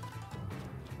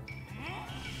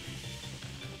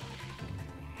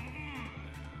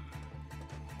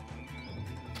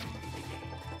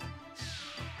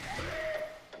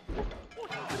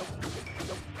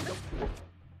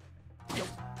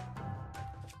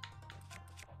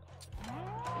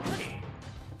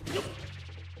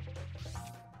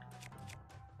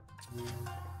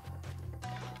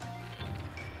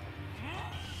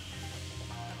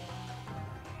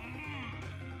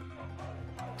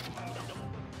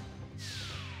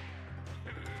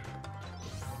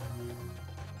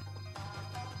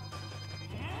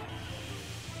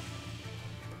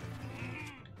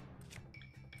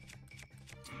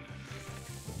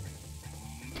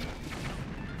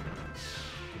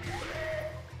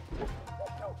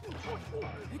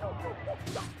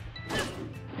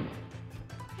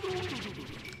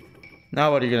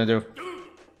 Now what are you gonna do?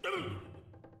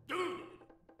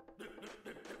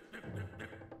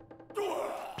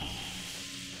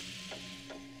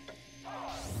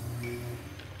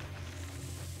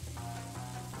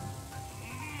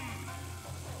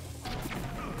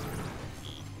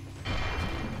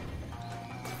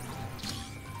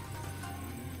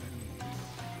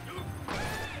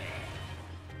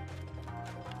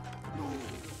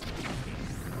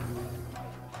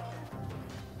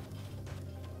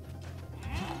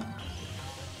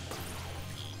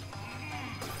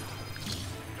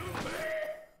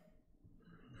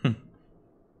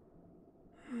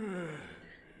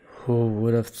 Who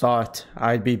would have thought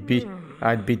I'd be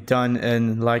done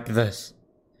in like this?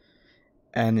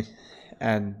 And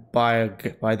by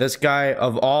this guy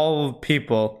of all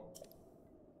people,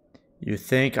 you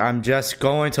think I'm just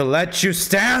going to let you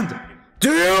stand?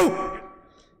 Do you?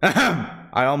 Ahem.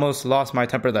 I almost lost my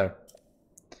temper there.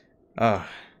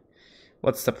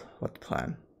 What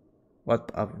plan?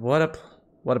 What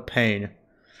a pain.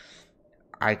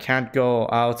 I can't go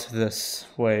out this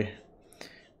way.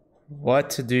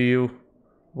 What do you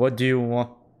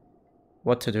want?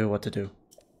 What to do?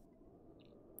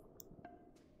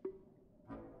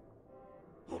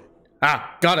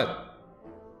 Ah, got it.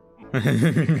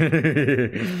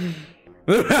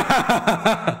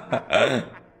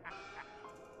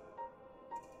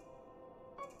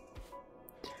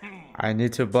 I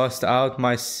need to bust out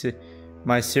my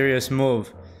serious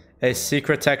move, a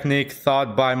secret technique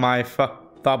thought by my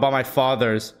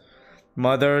father's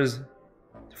mother's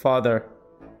father,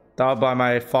 thought by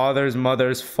my father's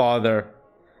mother's father.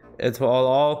 It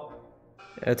will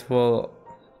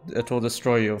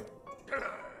destroy you.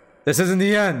 This isn't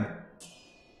the end.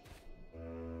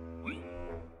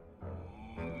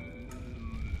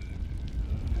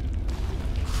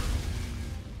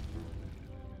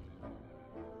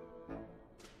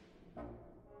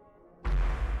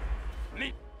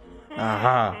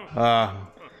 Aha.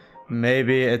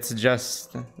 Maybe it's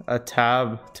just a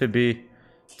tab to be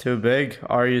too big.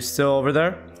 Are you still over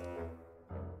there?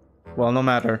 Well, no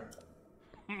matter.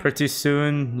 Pretty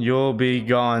soon you'll be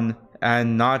gone,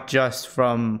 and not just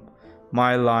from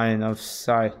my line of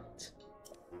sight.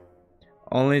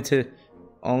 Only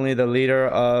the leader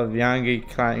of Yangi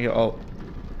clan. Oh.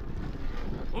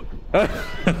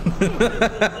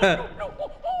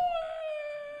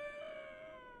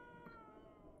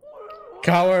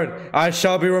 Coward, I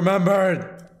shall be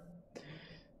remembered.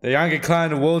 The Yangi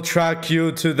clan will track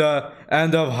you to the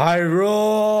end of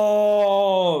Hyrule.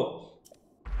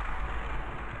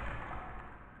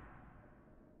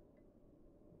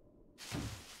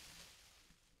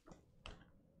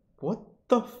 What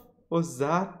the f was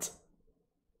that?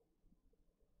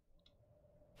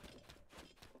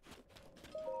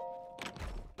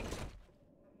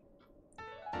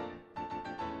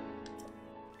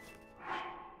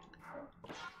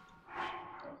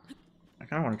 I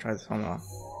kind of want to try this one on.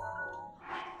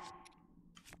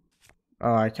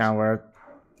 Oh, I can't wear it.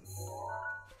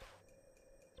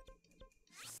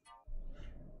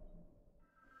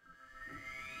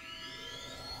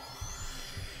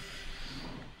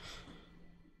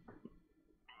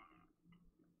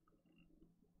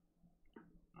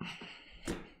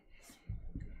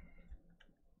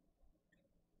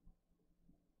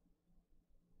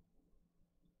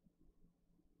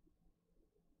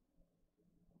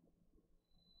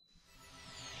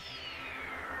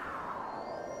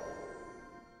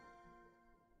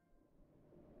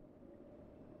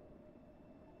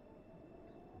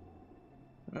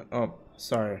 Oh,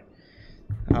 sorry.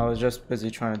 I was just busy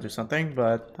trying to do something,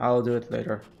 but I'll do it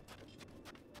later.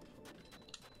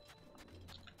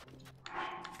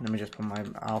 Let me just put my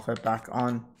outfit back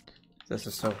on. This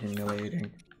is so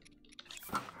humiliating.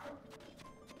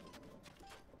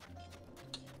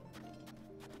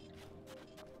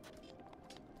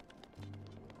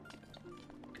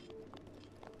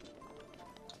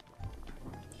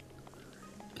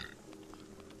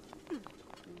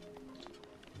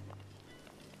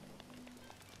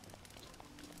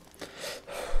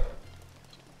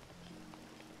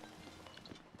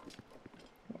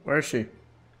 Where is she?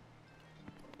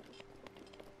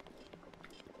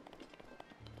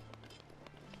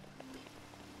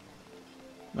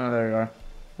 Oh, there you are.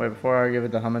 Wait, before I give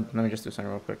it the helmet, let me just do something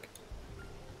real quick.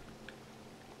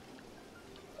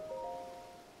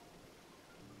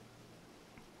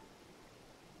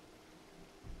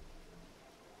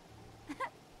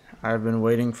 I've been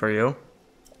waiting for you.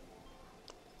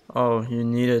 Oh, you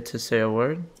needed to say a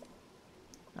word?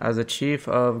 As a chief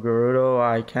of Gerudo,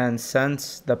 I can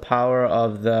sense the power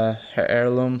of the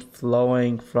heirloom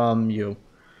flowing from you.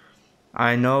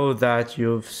 I know that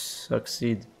you've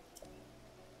succeeded.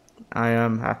 I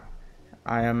am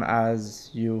as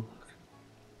you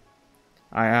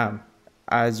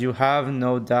have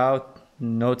no doubt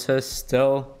noticed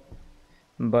still,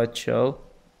 but chill.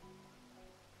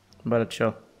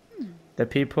 The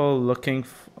people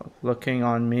looking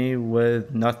on me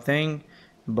with nothing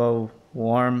but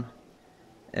warm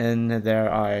in their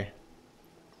eye.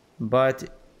 But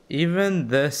even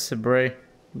this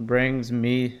brings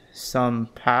me some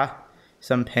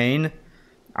pain,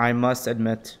 I must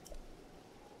admit.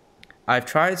 I've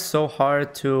tried so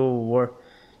hard to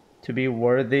be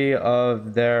worthy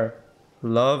of their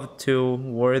love,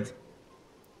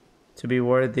 to be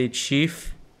worthy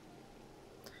chief,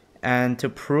 and to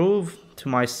prove to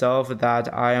myself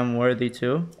that I am worthy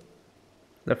too.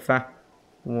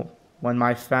 When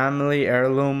my family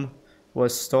heirloom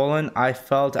was stolen, I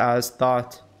felt as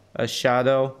thought a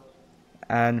shadow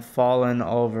and fallen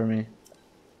over me.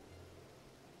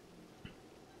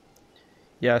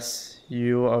 Yes,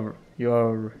 your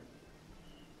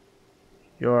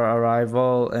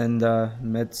arrival in the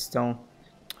midstone.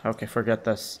 Okay, forget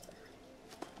this.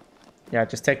 Yeah,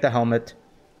 just take the helmet.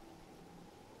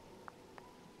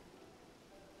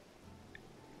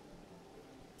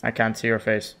 I can't see your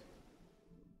face.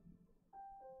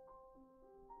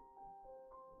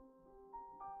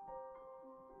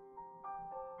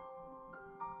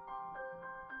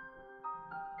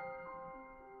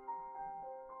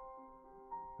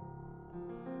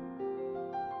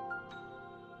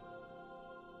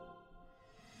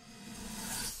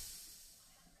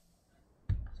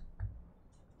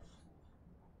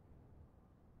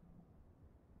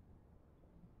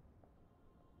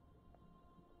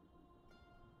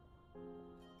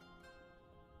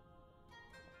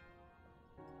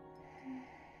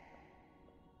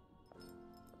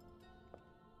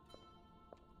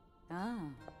 Ah,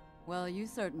 well, you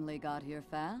certainly got here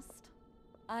fast.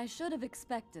 I should have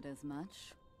expected as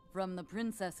much, from the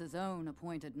princess's own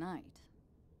appointed knight.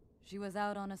 She was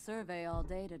out on a survey all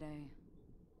day today.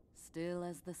 Still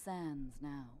as the sands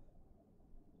now.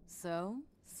 So,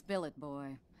 spill it,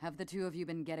 boy. Have the two of you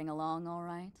been getting along all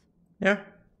right? Yeah.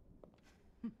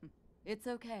 It's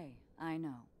okay, I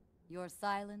know. Your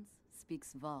silence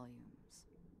speaks volumes.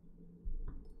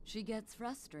 She gets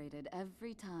frustrated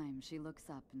every time she looks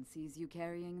up and sees you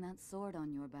carrying that sword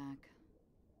on your back.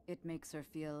 It makes her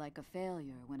feel like a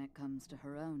failure when it comes to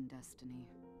her own destiny.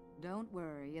 Don't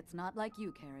worry, it's not like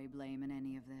you carry blame in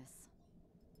any of this.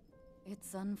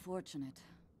 It's unfortunate.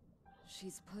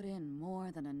 She's put in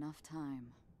more than enough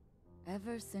time.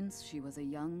 Ever since she was a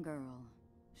young girl,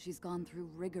 she's gone through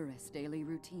rigorous daily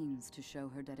routines to show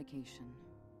her dedication.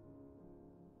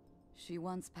 She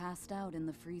once passed out in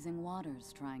the freezing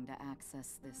waters trying to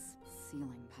access this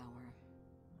sealing power.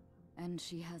 And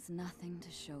she has nothing to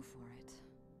show for it.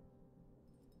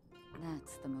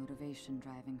 That's the motivation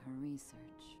driving her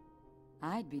research.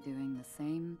 I'd be doing the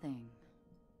same thing.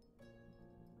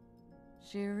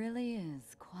 She really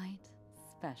is quite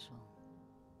special.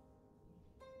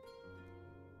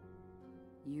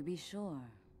 You be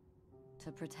sure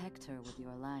to protect her with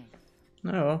your life.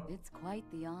 No. It's quite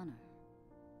the honor.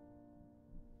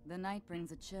 The night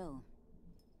brings a chill.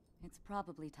 It's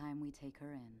probably time we take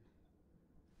her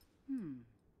in.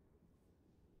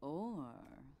 Or...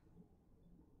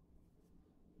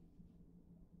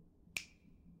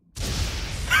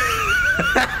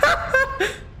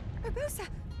 Barbosa!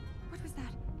 What was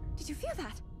that? Did you feel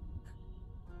that?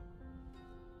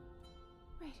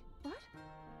 Wait, what?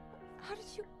 How did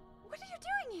you... What are you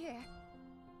doing here?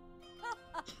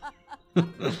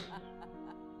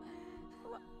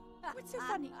 What's so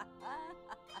funny?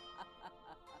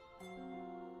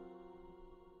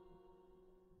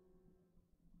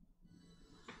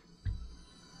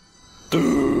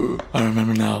 I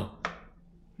remember now.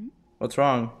 What's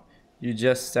wrong? You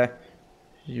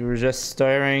were just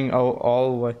staring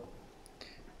all way.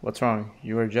 What's wrong?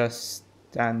 You were just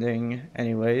standing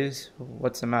anyways.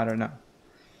 What's the matter now?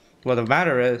 Well, the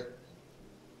matter is...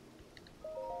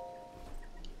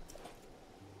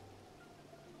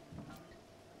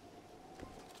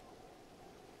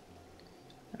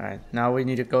 Alright, now we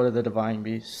need to go to the Divine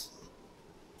Beast.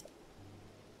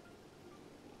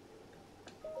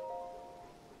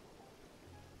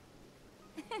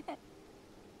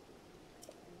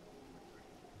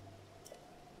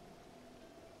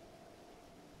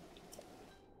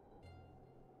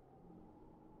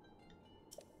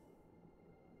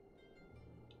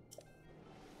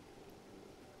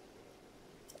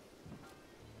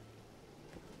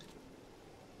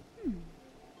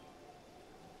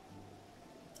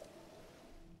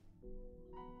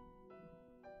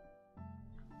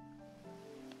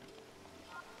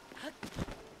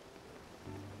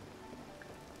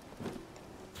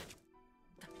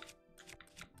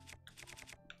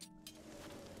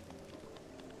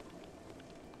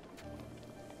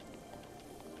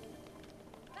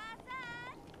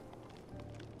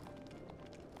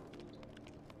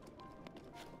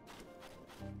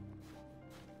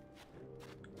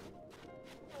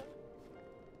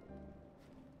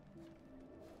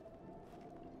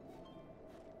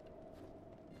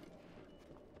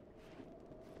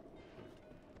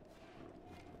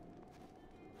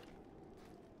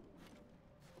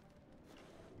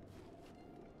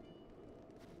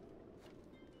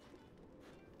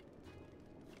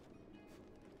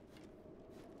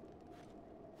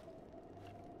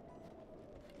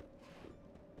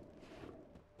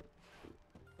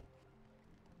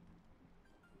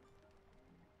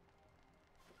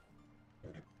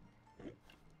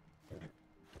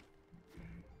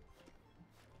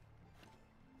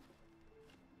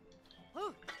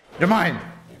 You're mine.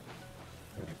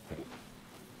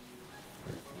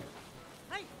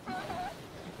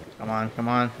 Come on, come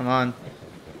on, come on.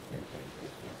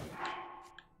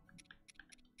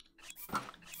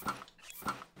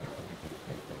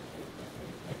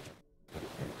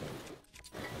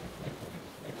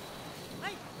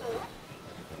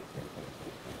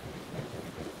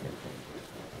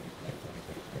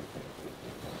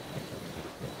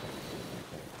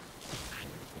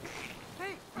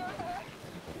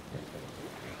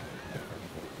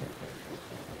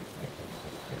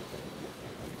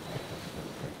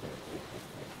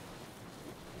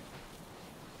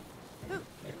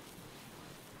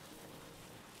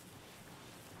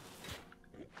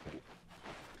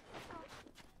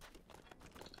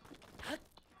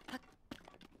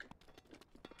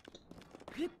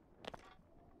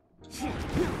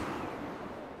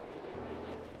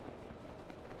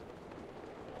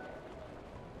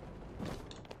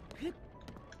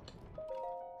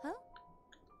 Huh?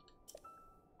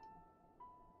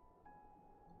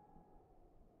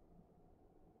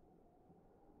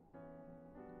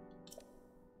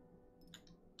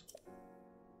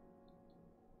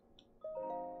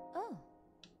 Oh.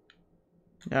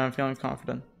 Yeah, I'm feeling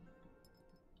confident.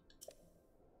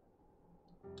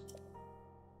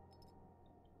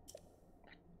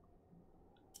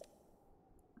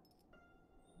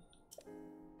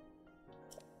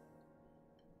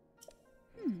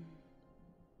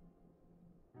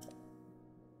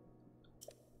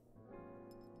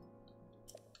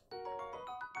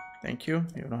 Thank you.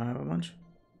 You don't have a bunch.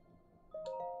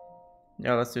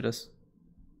 Yeah, let's do this.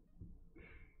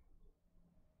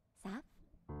 Sap?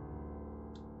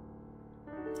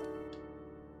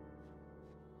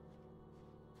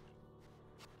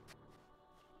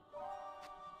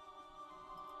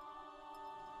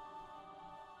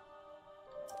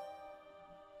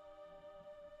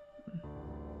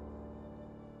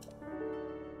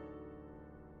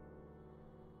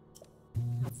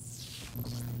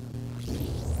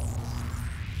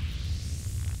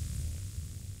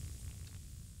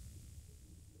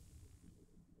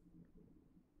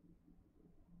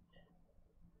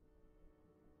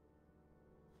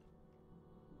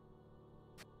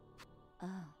 Oh.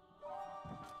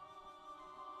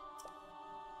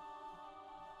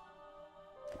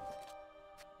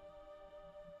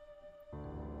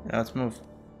 Yeah, let's move.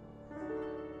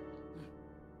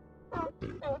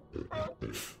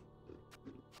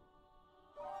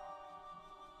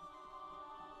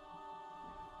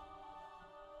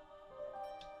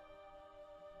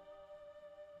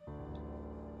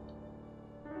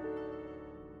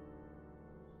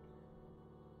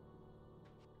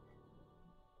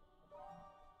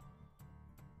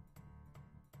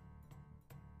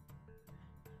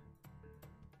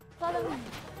 Follow me.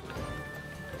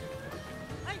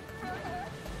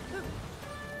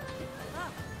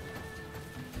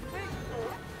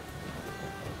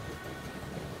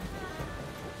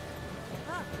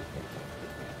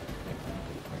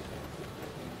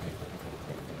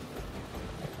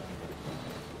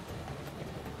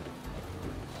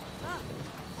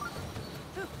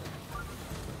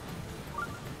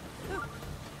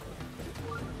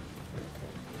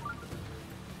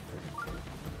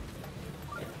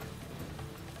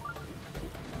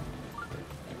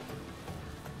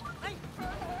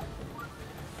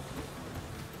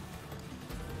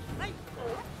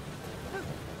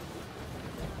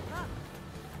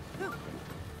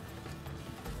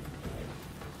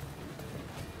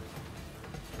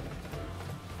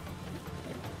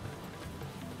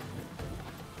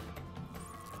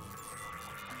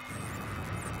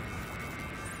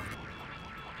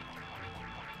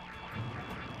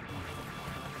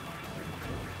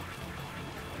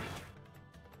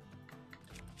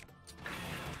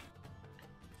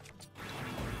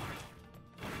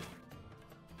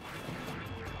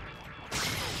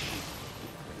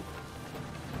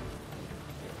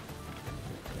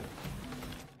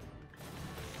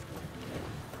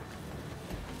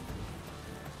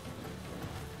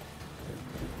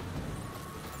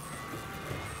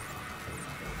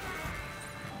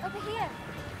 Over here.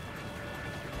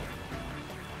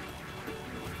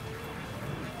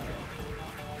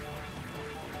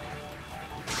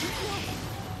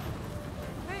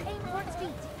 Aim for its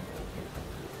feet.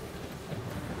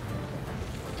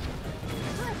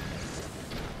 Good.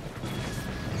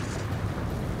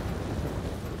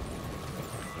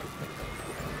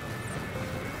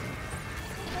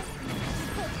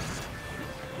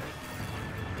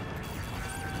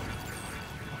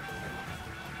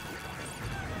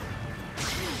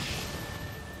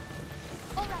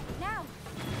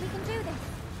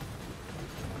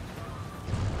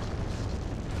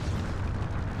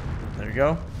 we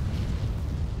go.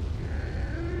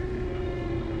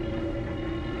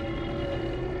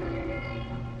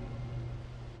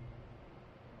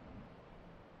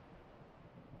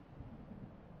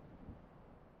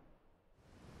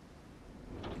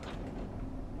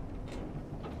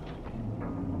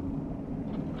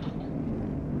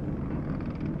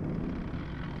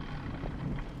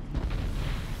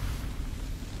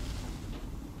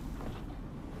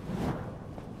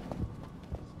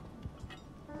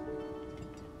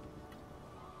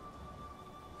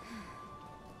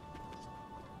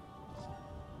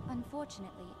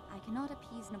 Unfortunately, I cannot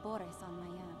appease Naboris on my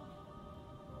own.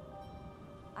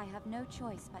 I have no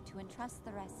choice but to entrust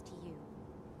the rest to you.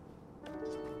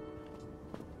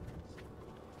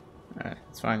 Alright,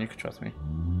 it's fine, you can trust me.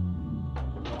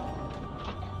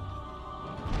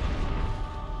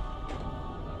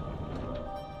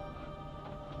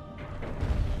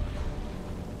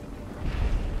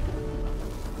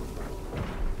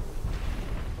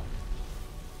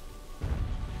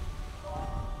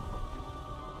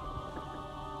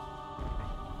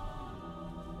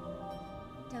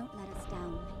 Don't let us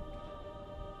down, Link.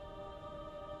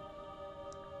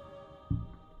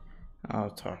 I'll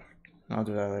talk. I'll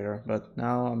do that later, but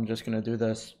now I'm just gonna do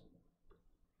this.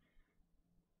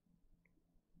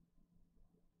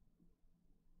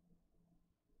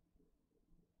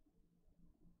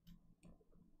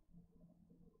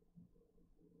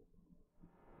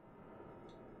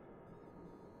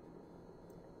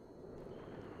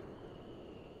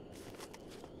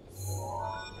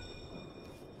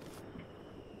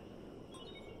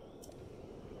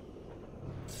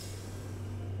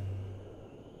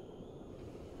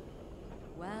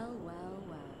 Well, well,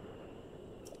 well.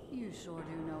 You sure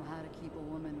do know how to keep a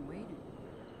woman waiting.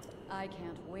 I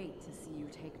can't wait to see you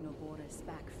take Naboris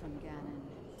back from Ganon.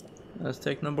 Let's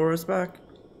take Naboris back.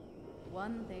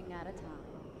 One thing at a time.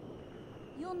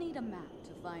 You'll need a map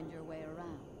to find your way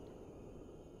around.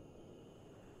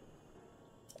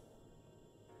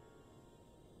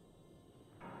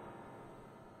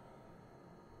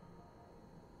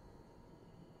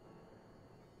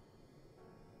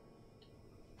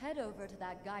 Head over to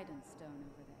that guidance stone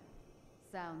over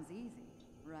there. Sounds easy,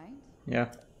 right? Yeah.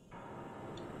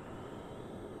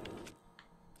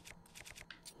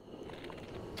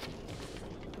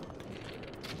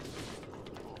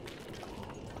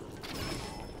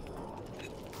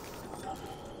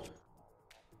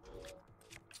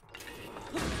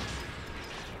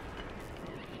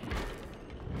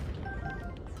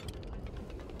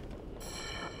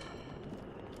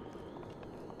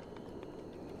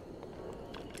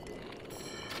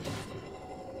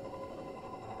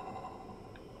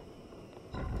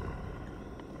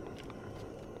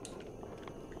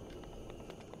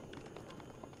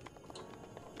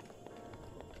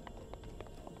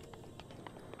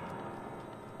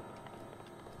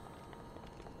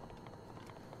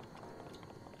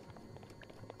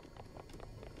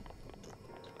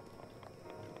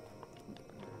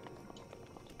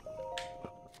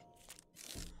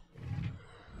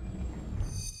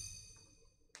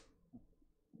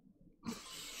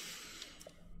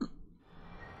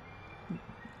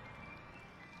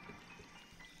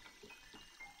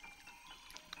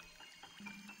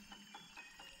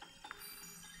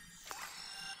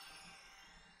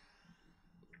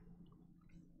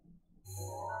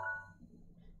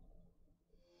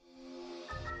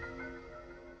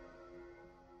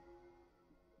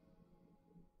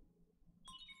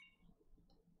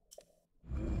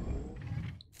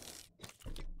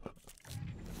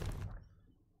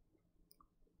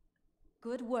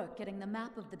 Good work getting the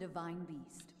map of the Divine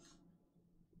Beast.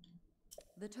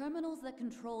 The terminals that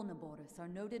control Naboris are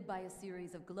noted by a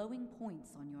series of glowing points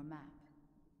on your map.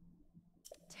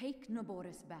 Take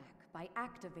Naboris back by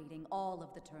activating all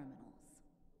of the terminals.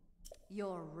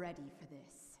 You're ready for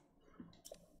this.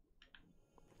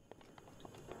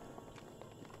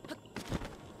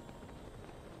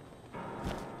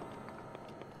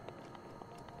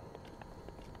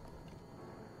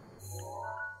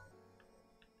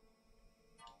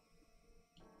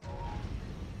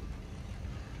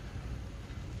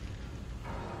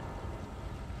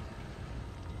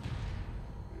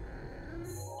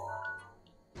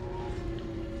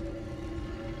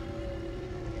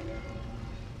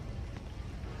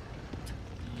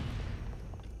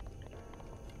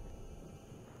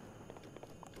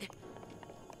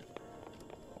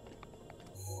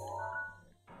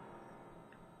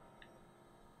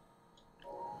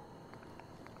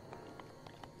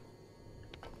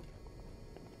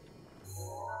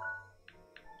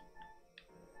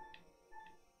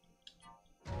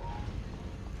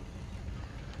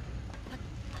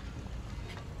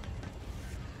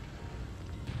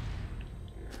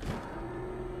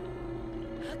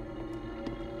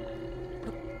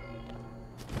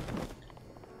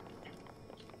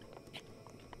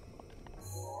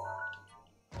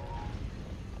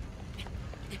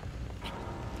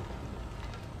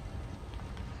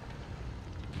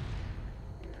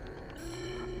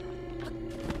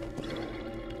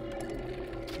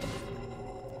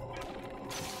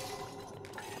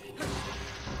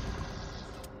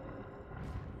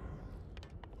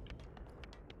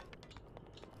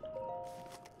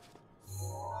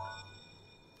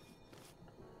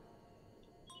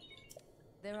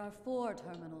 There are 4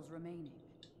 terminals remaining.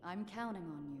 I'm counting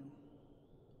on you.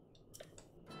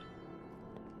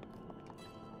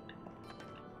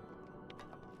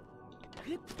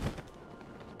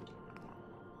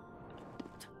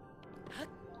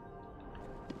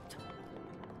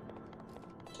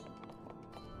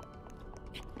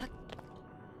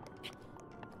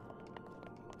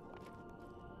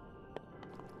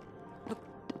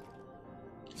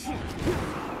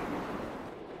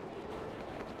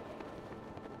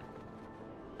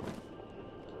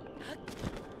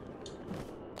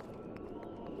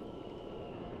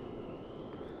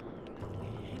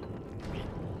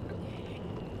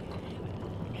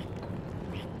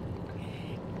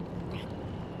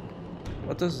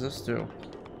 What does this do?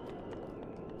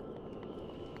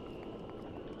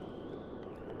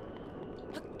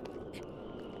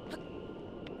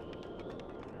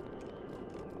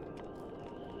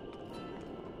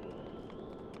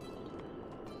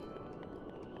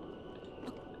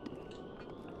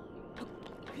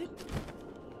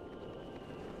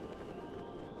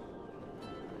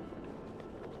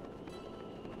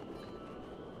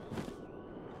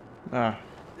 Ah.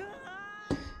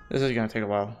 This is gonna take a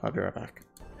while. I'll be right back.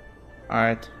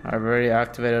 Alright, I've already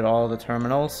activated all the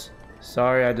terminals.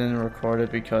 Sorry I didn't record it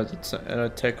because it'll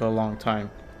take a long time.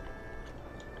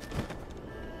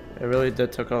 It really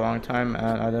did take a long time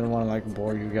and I didn't want to like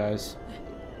bore you guys.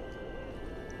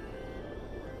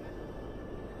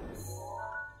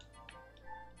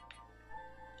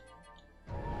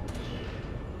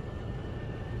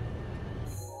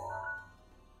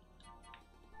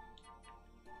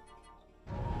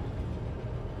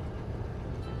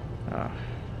 Ah,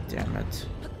 damn it.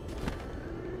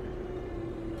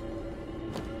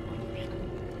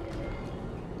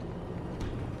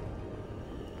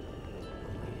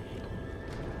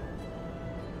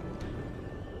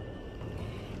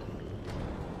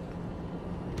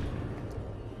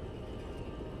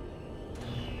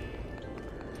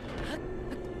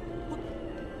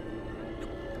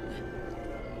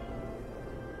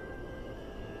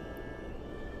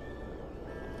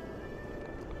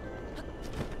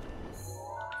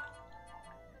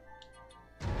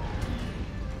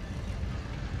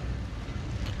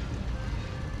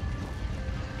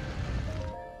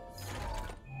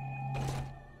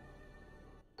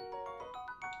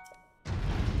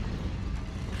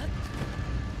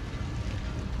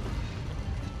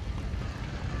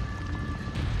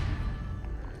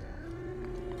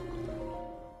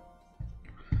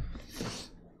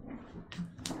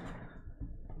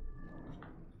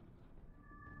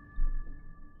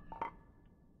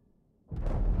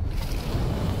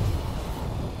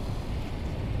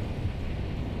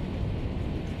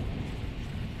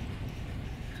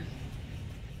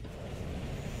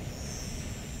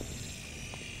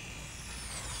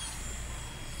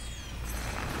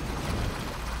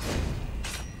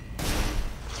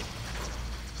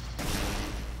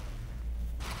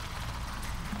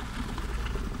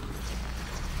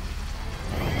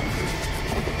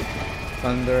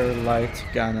 Thunder Light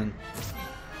Ganon.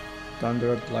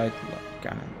 Thunder Light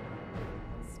Ganon.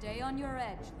 Stay on your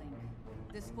edge, Link.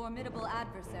 This formidable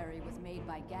adversary was made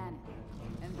by Ganon,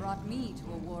 and brought me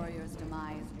to a warrior's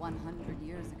demise 100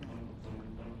 years ago.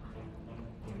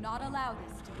 Do not allow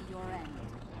this to be your end.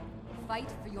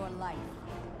 Fight for your life.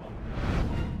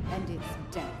 And its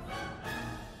death.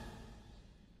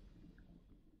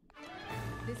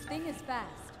 This thing is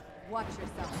fast. Watch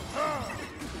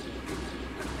yourself.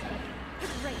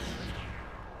 Great.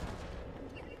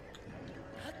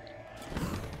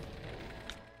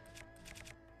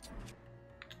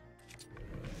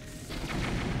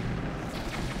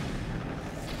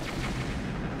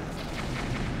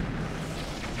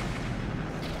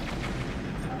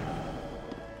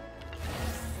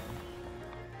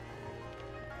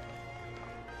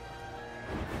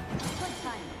 Good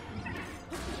time.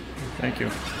 Thank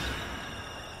you.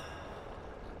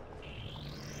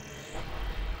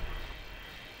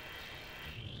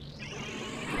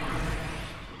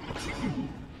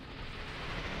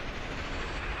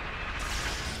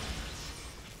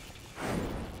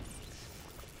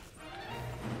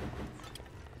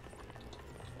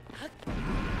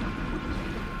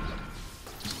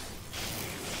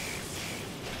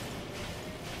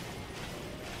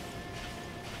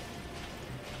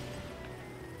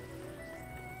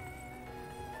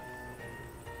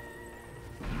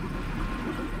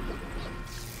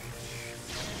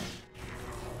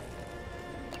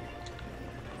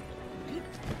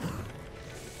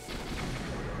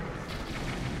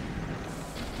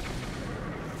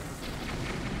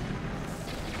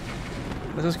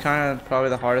 This is kind of probably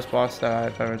the hardest boss that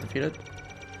I've ever defeated.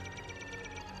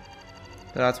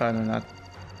 That's why I'm doing that.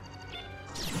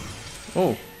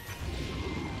 Oh,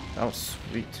 that was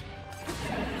sweet.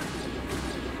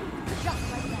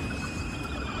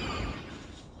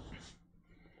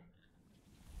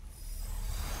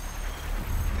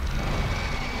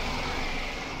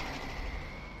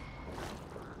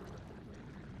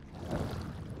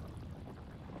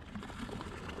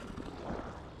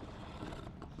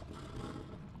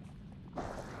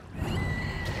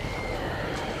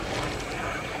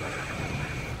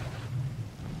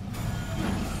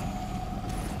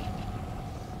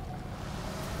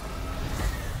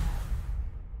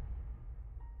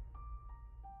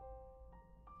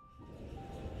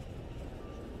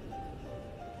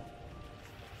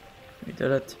 We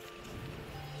did it.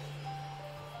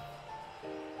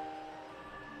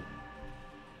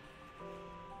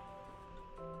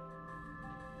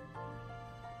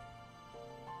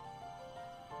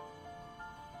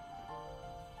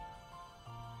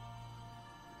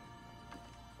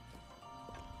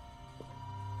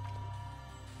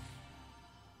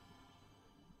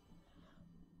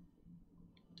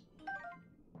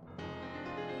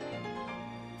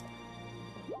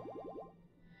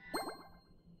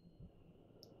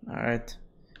 Alright.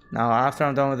 Now after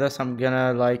I'm done with this, I'm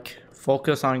gonna like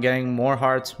focus on getting more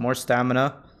hearts, more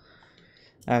stamina.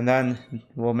 And then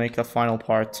we'll make the final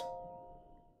part.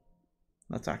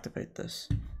 Let's activate this.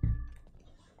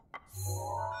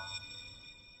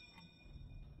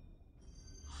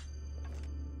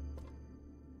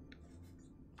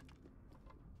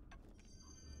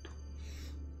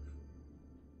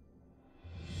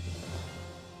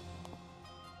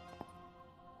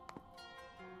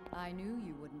 I knew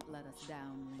you wouldn't let us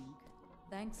down, Link.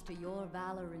 Thanks to your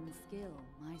valor and skill,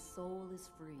 my soul is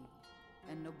free,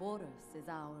 and Noboros is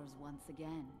ours once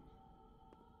again.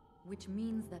 Which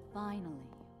means that finally,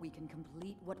 we can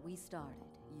complete what we started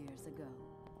years ago.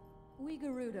 We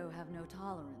Gerudo have no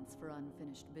tolerance for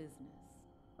unfinished business.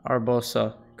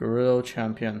 Arbosa, Gerudo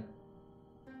champion.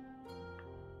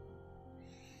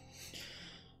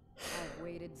 I've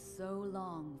waited so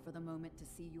long for the moment to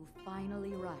see you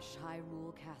finally rush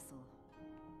Hyrule Castle.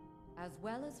 As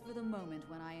well as for the moment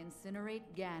when I incinerate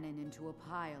Ganon into a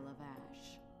pile of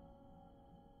ash.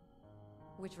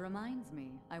 Which reminds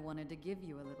me, I wanted to give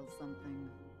you a little something.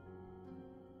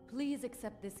 Please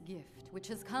accept this gift, which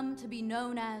has come to be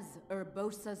known as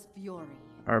Urbosa's Fury.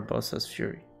 Urbosa's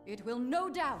Fury. It will no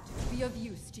doubt be of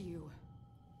use to you.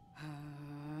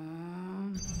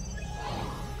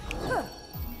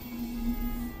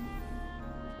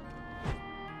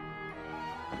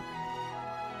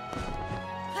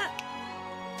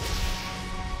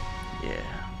 Yeah.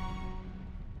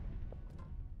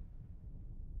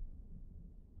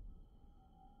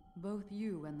 Both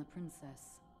you and the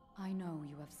princess, I know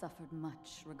you have suffered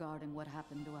much regarding what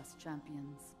happened to us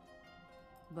champions.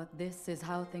 But this is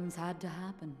how things had to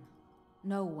happen.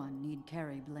 No one need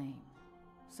carry blame.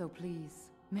 So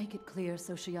please, make it clear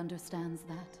so she understands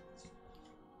that.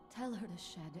 Tell her to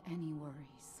shed any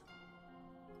worries.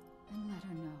 And let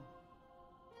her know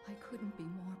I couldn't be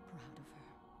more proud of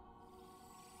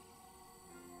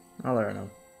her. I'll let her know.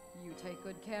 You take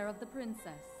good care of the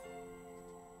princess.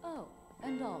 Oh,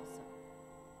 and also,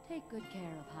 take good care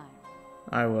of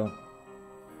Hyrule. I will.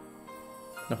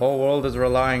 The whole world is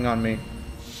relying on me.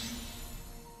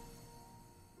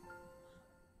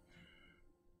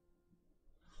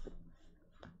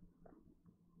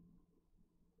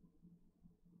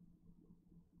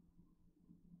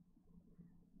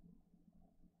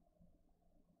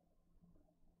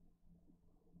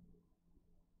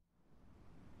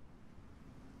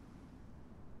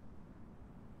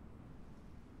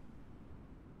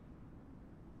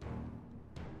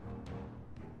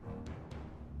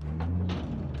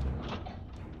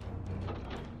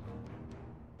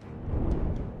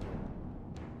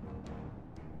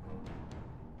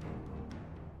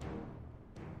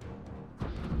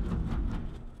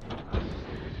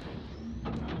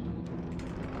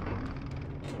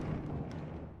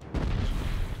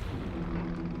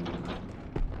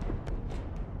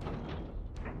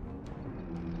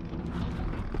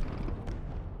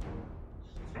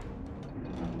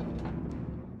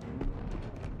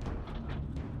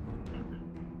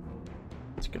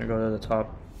 It's gonna go to the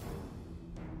top.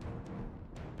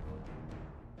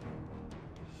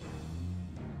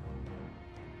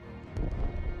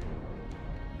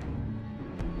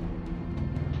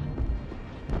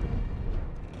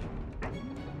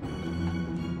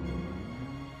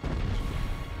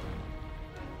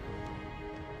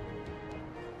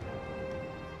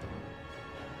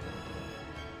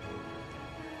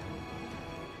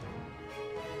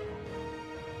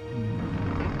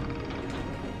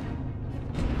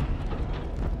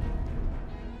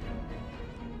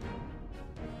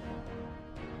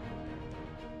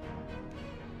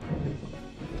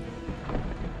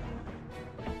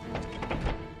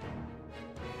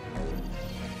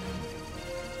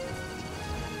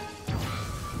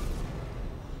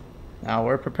 Now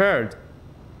we're prepared.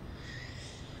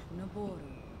 Naboru,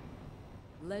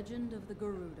 Legend of the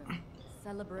Garuda,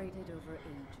 celebrated over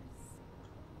ages.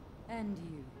 And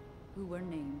you, who were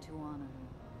named to honor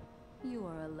her, you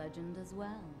are a legend as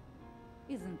well.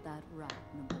 Isn't that right,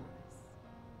 Naboris?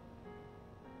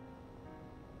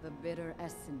 The bitter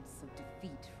essence of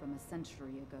defeat from a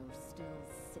century ago still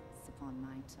sits upon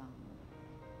my tongue.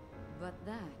 But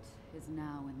that is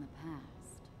now in the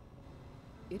past.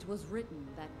 It was written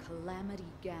that Calamity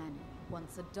Ganon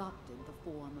once adopted the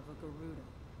form of a Garuda.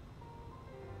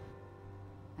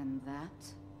 And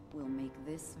that will make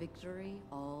this victory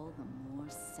all the more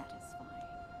satisfying.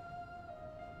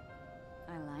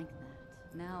 I like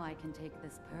that. Now I can take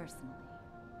this personally.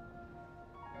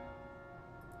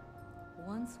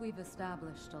 Once we've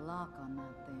established a lock on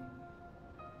that thing,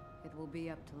 it will be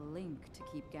up to Link to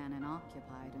keep Ganon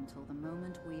occupied until the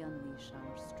moment we unleash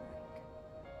our strike.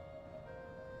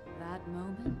 That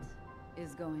moment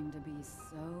is going to be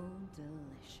so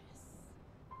delicious.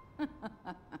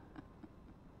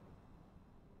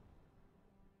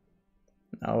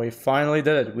 Now we finally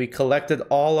did it. We collected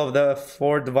all of the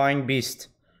 4 divine beasts.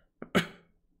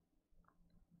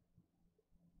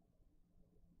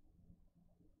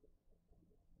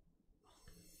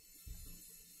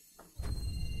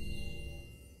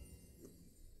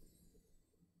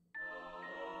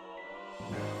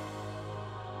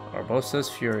 Barbosa's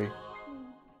Fury.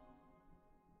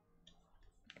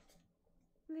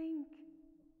 Link.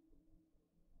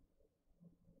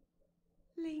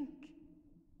 Link.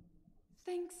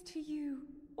 Thanks to you,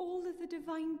 all of the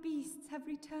divine beasts have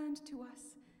returned to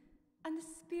us, and the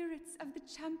spirits of the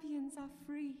champions are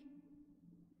free.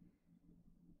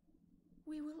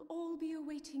 We will all be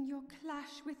awaiting your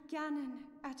clash with Ganon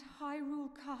at Hyrule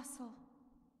Castle.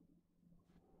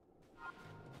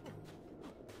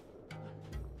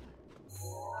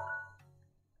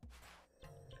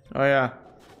 Oh yeah.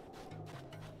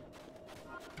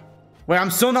 Wait,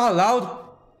 I'm still not allowed?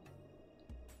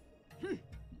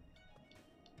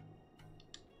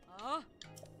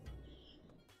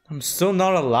 I'm still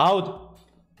not allowed?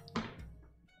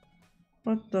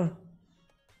 What the?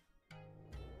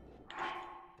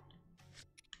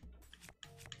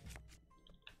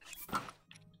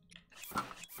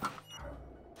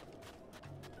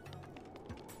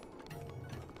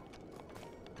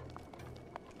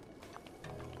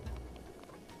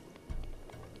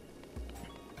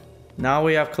 Now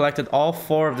we have collected all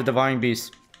 4 of the divine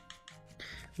beasts.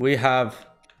 We have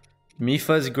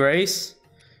Mipha's Grace,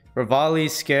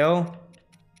 Revali's Scale,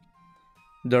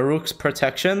 Daruk's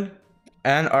Protection,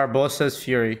 and Arbosa's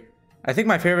Fury. I think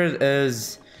my favorite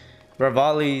is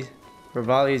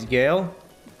Revali's Gale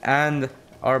and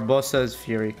Arbosa's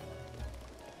Fury.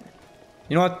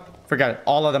 You know what? Forget it.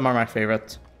 All of them are my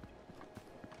favorite.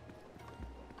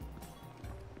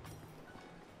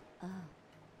 Oh,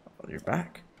 you're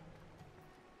back.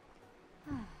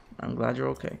 I'm glad you're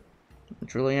okay. I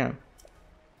truly am.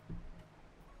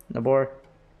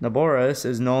 Naboris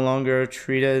is no longer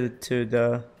threatened to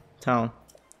the town.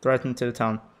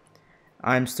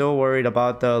 I'm still worried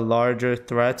about the larger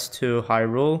threats to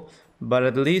Hyrule, but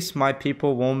at least my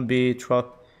people won't be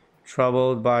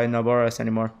troubled by Naboris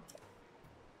anymore.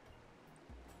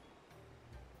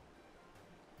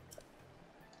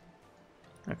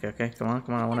 Okay, come on.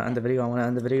 I want to end the video.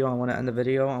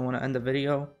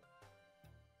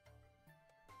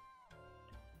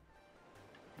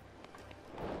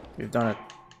 We've done it.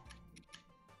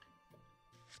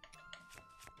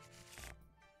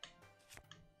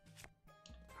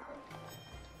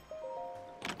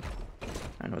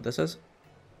 I know what this is.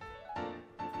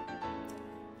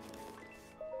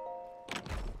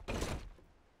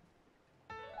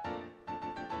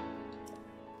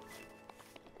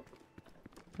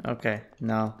 Okay,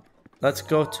 now let's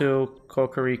go to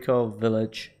Kokoriko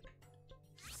Village,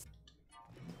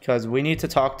 because we need to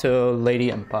talk to Lady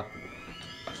Impa.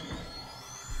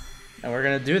 And we're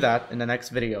going to do that in the next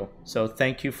video. So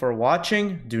thank you for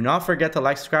watching. Do not forget to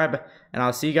like, subscribe, and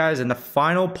I'll see you guys in the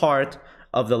final part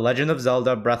of The Legend of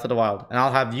Zelda Breath of the Wild. And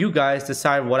I'll have you guys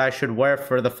decide what I should wear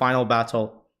for the final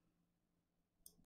battle.